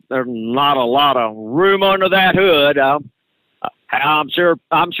there's not a lot of room under that hood. I'm sure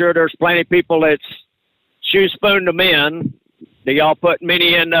there's plenty of people that's shoe spoon them in, Do y'all put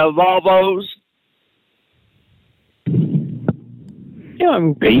many in Volvos? Yeah, I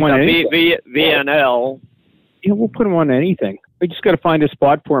mean, put one on anything. VNL. Yeah, we'll put them on anything. We just got to find a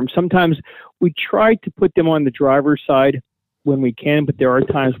spot for them. Sometimes we try to put them on the driver's side when we can, but there are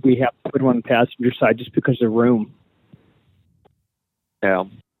times we have to put them on the passenger side just because of room. Yeah.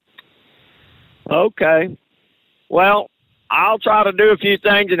 Okay. Well, I'll try to do a few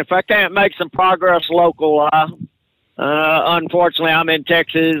things, and if I can't make some progress local, unfortunately, I'm in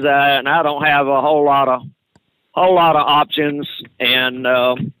Texas, and I don't have a whole lot of options, and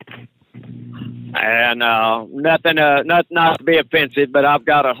nothing, not to be offensive, but I've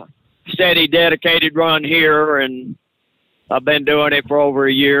got a steady, dedicated run here, and I've been doing it for over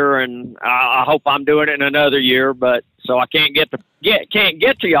a year, and I hope I'm doing it in another year. But so I can't get to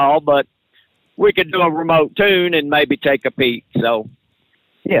y'all, but we could do a remote tune and maybe take a peek. So,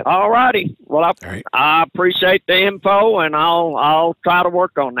 yeah. All righty. Well, I appreciate the info, and I'll try to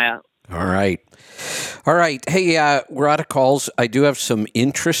work on that. All right. Hey, we're out of calls. I do have some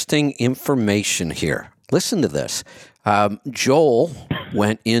interesting information here. Listen to this. Joel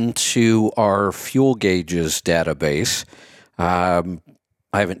went into our fuel gauges database. I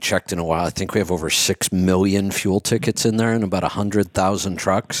haven't checked in a while. I think we have over 6 million fuel tickets in there and about 100,000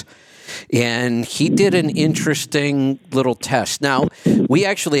 trucks. And he did an interesting little test. Now, we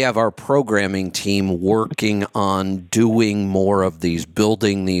actually have our programming team working on doing more of these,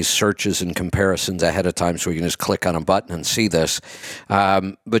 building these searches and comparisons ahead of time so we can just click on a button and see this.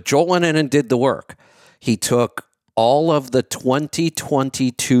 But Joel went in and did the work. He took all of the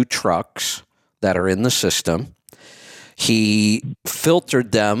 2022 trucks that are in the system. He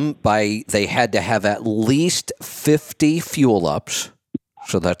filtered them by they had to have at least 50 fuel ups.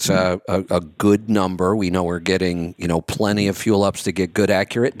 So that's a good number. We know we're getting, plenty of fuel ups to get good,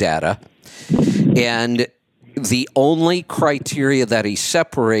 accurate data. And the only criteria that he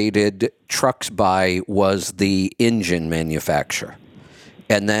separated trucks by was the engine manufacturer.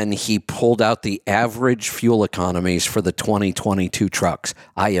 And then he pulled out the average fuel economies for the 2022 trucks.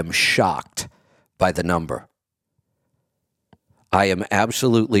 I am shocked by the number. I am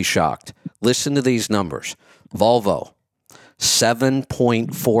absolutely shocked. Listen to these numbers. Volvo,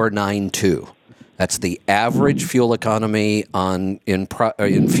 7.492. That's the average fuel economy in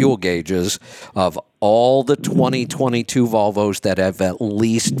fuel gauges of all the 2022 Volvos that have at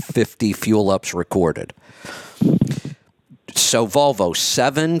least 50 fuel ups recorded. So Volvo,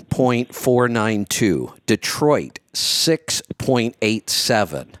 7.492. Detroit,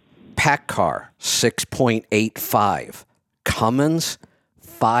 6.87. PACCAR, 6.85. Cummins,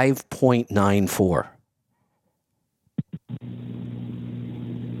 5.94.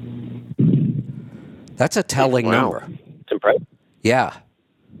 That's a telling number. It's impressive. Yeah.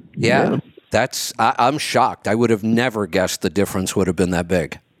 I'm shocked. I would have never guessed the difference would have been that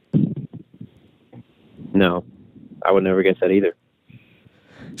big. No, I would never guess that either.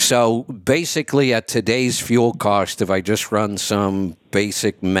 So basically at today's fuel cost, if I just run some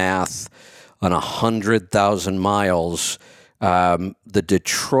basic math on 100,000 miles, the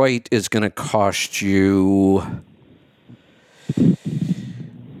Detroit is going to cost you,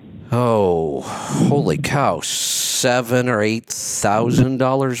 holy cow, $7,000 or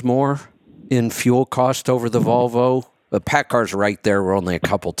 $8,000 more in fuel cost over the Volvo. The PACCAR's right there. We're only a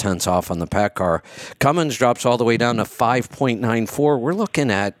couple tenths off on the PACCAR. Cummins drops all the way down to 5.94. We're looking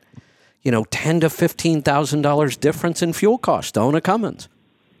at, $10,000 to $15,000 difference in fuel cost to own a Cummins.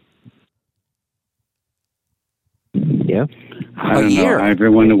 Yeah. I don't know.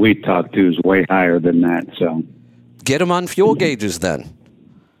 Everyone that we talk to is way higher than that. So get them on fuel gauges then,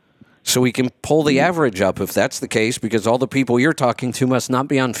 so we can pull the average up if that's the case. Because all the people you're talking to must not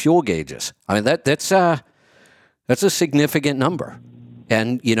be on fuel gauges. I mean that's a significant number,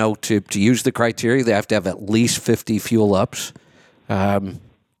 and to use the criteria, they have to have at least 50 fuel ups.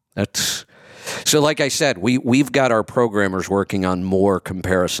 So like I said, we've got our programmers working on more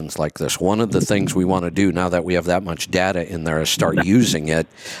comparisons like this. One of the things we want to do now that we have that much data in there is start using it.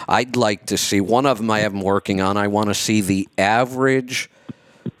 I'd like to see, one of them I have them working on, I want to see the average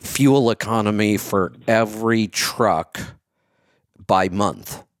fuel economy for every truck by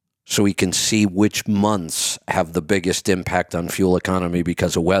month, so we can see which months have the biggest impact on fuel economy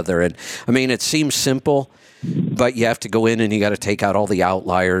because of weather. And I mean, it seems simple, but you have to go in and you got to take out all the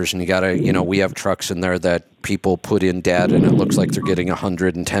outliers, and you got to, we have trucks in there that people put in data and it looks like they're getting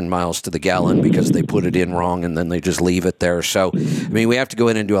 110 miles to the gallon because they put it in wrong and then they just leave it there. So, I mean, we have to go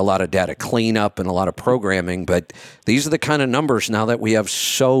in and do a lot of data cleanup and a lot of programming, but these are the kind of numbers now that we have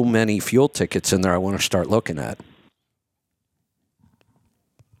so many fuel tickets in there I want to start looking at.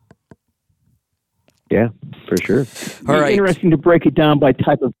 Yeah. For sure. All right. Interesting to break it down by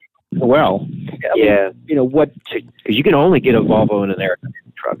type of well. Yeah. You know what? Because you can only get a Volvo in an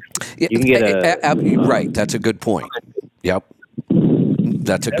aerodynamic truck. You can get right. That's a good point. Yep.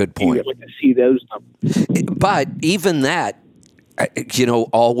 That's a good point. I'd like to see those numbers. But even that,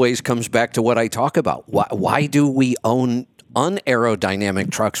 always comes back to what I talk about. Why do we own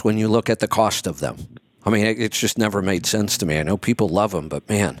unaerodynamic trucks when you look at the cost of them? I mean, it's just never made sense to me. I know people love them, but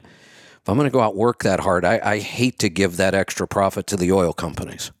man, if I'm going to go out and work that hard, I hate to give that extra profit to the oil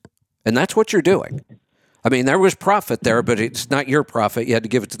companies. And that's what you're doing. I mean, there was profit there, but it's not your profit. You had to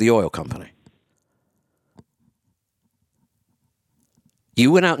give it to the oil company.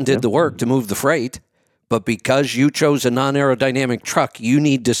 You went out and did the work to move the freight, but because you chose a non-aerodynamic truck, you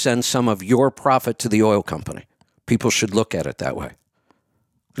need to send some of your profit to the oil company. People should look at it that way.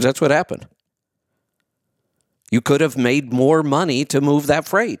 Because that's what happened. You could have made more money to move that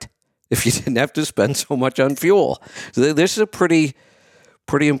freight if you didn't have to spend so much on fuel. So this is a pretty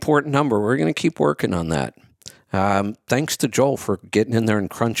important number. We're going to keep working on that. Thanks to Joel for getting in there and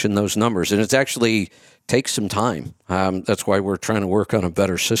crunching those numbers. And it's actually takes some time. That's why we're trying to work on a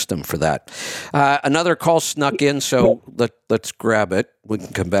better system for that. Another call snuck in, so let's grab it. We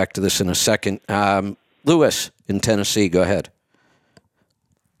can come back to this in a second. Lewis in Tennessee, go ahead.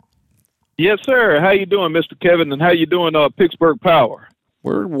 Yes, sir. How you doing, Mr. Kevin? And how you doing, Pittsburgh Power?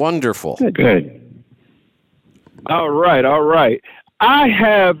 We're wonderful. Good. All right. I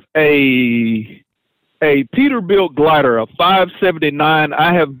have a Peterbilt glider, a 579.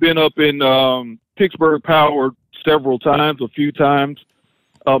 I have been up in Pittsburgh Power a few times.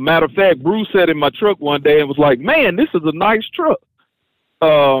 Matter of fact, Bruce sat in my truck one day and was like, man, this is a nice truck.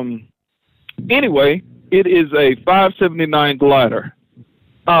 Anyway, it is a 579 glider.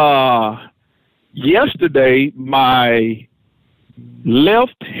 Yesterday, my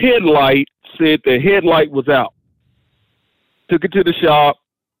left headlight said the headlight was out. Took it to the shop.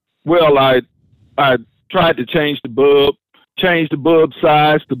 Well, I tried to change the bulb size.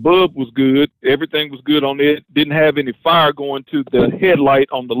 The bulb was good. Everything was good on it. Didn't have any fire going to the headlight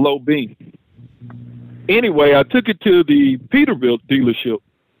on the low beam. Anyway, I took it to the Peterbilt dealership.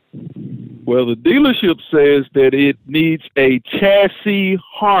 Well, the dealership says that it needs a chassis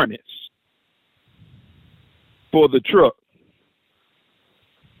harness for the truck.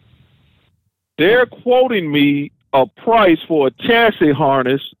 They're quoting me a price for a chassis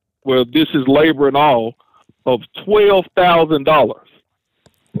harness, well, this is labor and all, of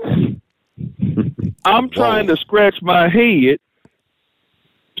 $12,000. I'm trying to scratch my head.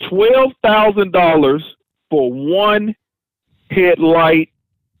 $12,000 for one headlight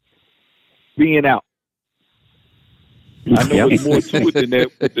being out. I know there's more to it than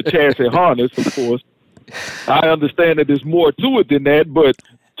that with the chassis harness, of course. I understand that there's more to it than that, but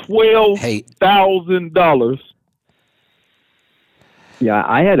 $12,000. Yeah,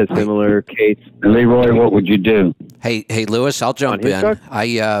 I had a similar case. Leroy, what would you do? Hey, Lewis, I'll jump in.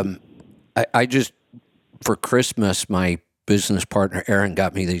 I just, for Christmas, my business partner Aaron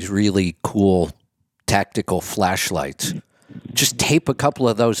got me these really cool tactical flashlights. Just tape a couple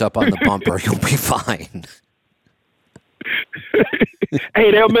of those up on the bumper. You'll be fine.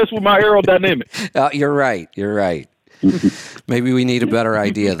 Hey, they'll mess with my aerodynamics. You're right. Maybe we need a better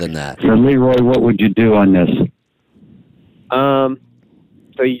idea than that. So, Leroy, what would you do on this?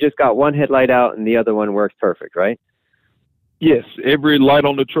 So you just got one headlight out and the other one works perfect, right? Yes, every light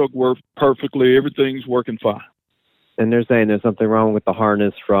on the truck works perfectly. Everything's working fine. And they're saying there's something wrong with the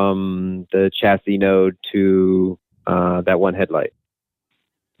harness from the chassis node to that one headlight.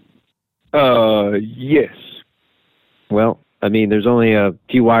 Yes. Well, I mean, there's only a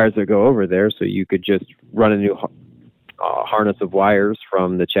few wires that go over there, so you could just run a new harness of wires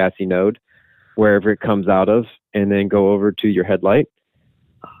from the chassis node, wherever it comes out of, and then go over to your headlight.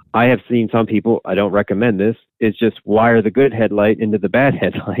 I have seen some people, I don't recommend this, is just wire the good headlight into the bad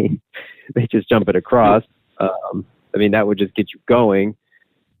headlight. They just jump it across. I mean, that would just get you going.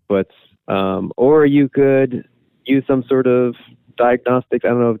 But, or you could use some sort of diagnostics. I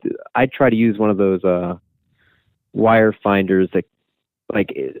don't know. I'd try to use one of those wire finders that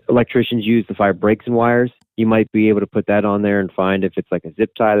like electricians use to find breaks in wires. You might be able to put that on there and find if it's like a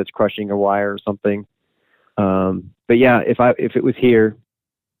zip tie that's crushing a wire or something. But yeah, if it was here,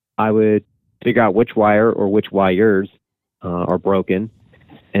 I would figure out which wire or which wires are broken,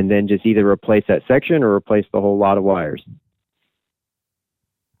 and then just either replace that section or replace the whole lot of wires.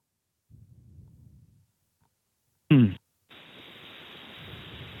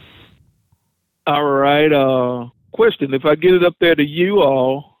 All right. Question: if I get it up there to you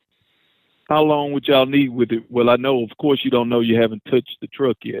all, how long would y'all need with it? Well, I know, of course, you don't know. You haven't touched the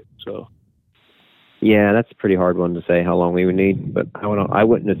truck yet, so. Yeah, that's a pretty hard one to say how long we would need, but I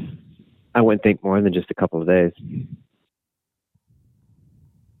wouldn't think more than just a couple of days.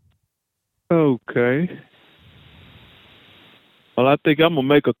 Okay. Well, I think I'm gonna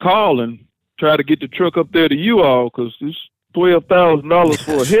make a call and try to get the truck up there to you all, because this $12,000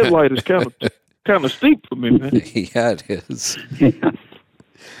 for a headlight is kind of steep for me, man. Yeah, it is.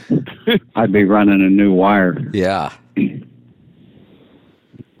 I'd be running a new wire. Yeah.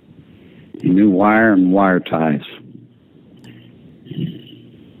 New wire and wire ties.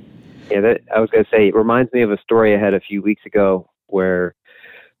 Yeah, I was going to say, it reminds me of a story I had a few weeks ago where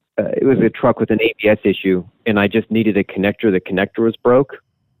it was a truck with an ABS issue, and I just needed a connector. The connector was broke,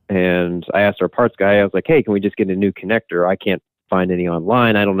 and I asked our parts guy, I was like, hey, can we just get a new connector? I can't find any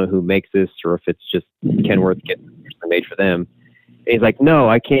online. I don't know who makes this or if it's just Kenworth getting made for them. And he's like, no,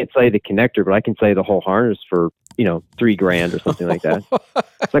 I can't say the connector, but I can say the whole harness for, $3,000 or something like that.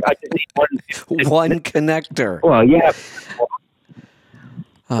 It's like, I just need one connector. Well, yeah.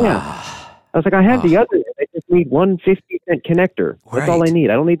 Yeah. I was like, I have the other. I just need one 50-cent connector. That's all I need.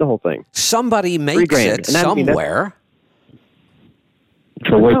 I don't need the whole thing. Somebody makes it somewhere.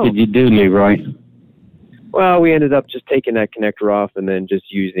 So what did you do, Leroy? Well, we ended up just taking that connector off and then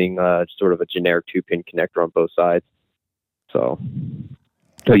just using sort of a generic 2-pin connector on both sides. So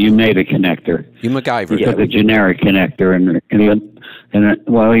you made a connector. You MacGyvered. Yeah, the generic connector, and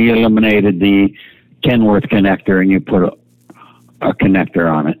you eliminated the Kenworth connector, and you put a connector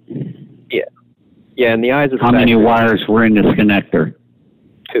on it. Yeah. Yeah, and the eyes of the How many wires were in this connector?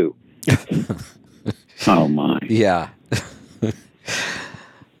 2. Oh, my. Yeah.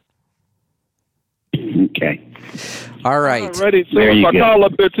 Okay. All right. Ready. So if I call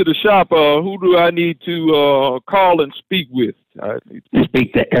up there to the shop, who do I need to call and speak with?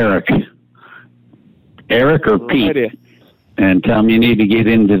 Speak to Eric. Eric or Pete. Righty. And tell him you need to get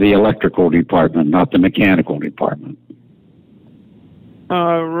into the electrical department, not the mechanical department.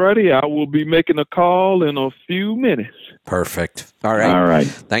 Alrighty, I will be making a call in a few minutes. Perfect. All right. All right.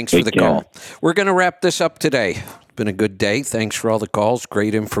 Thanks for the call. We're going to wrap this up today. It's been a good day. Thanks for all the calls.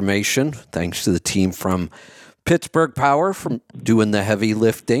 Great information. Thanks to the team from Pittsburgh Power for doing the heavy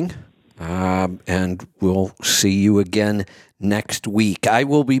lifting. And we'll see you again next week. I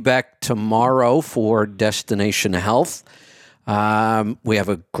will be back tomorrow for Destination Health. We have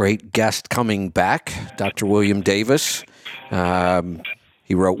a great guest coming back, Dr. William Davis.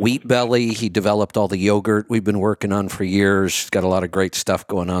 He wrote Wheat Belly. He developed all the yogurt we've been working on for years. He's got a lot of great stuff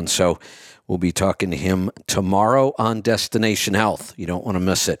going on. So we'll be talking to him tomorrow on Destination Health. You don't want to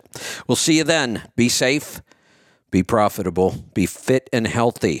miss it. We'll see you then. Be safe, be profitable, be fit and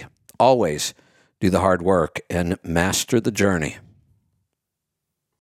healthy. Always do the hard work and master the journey.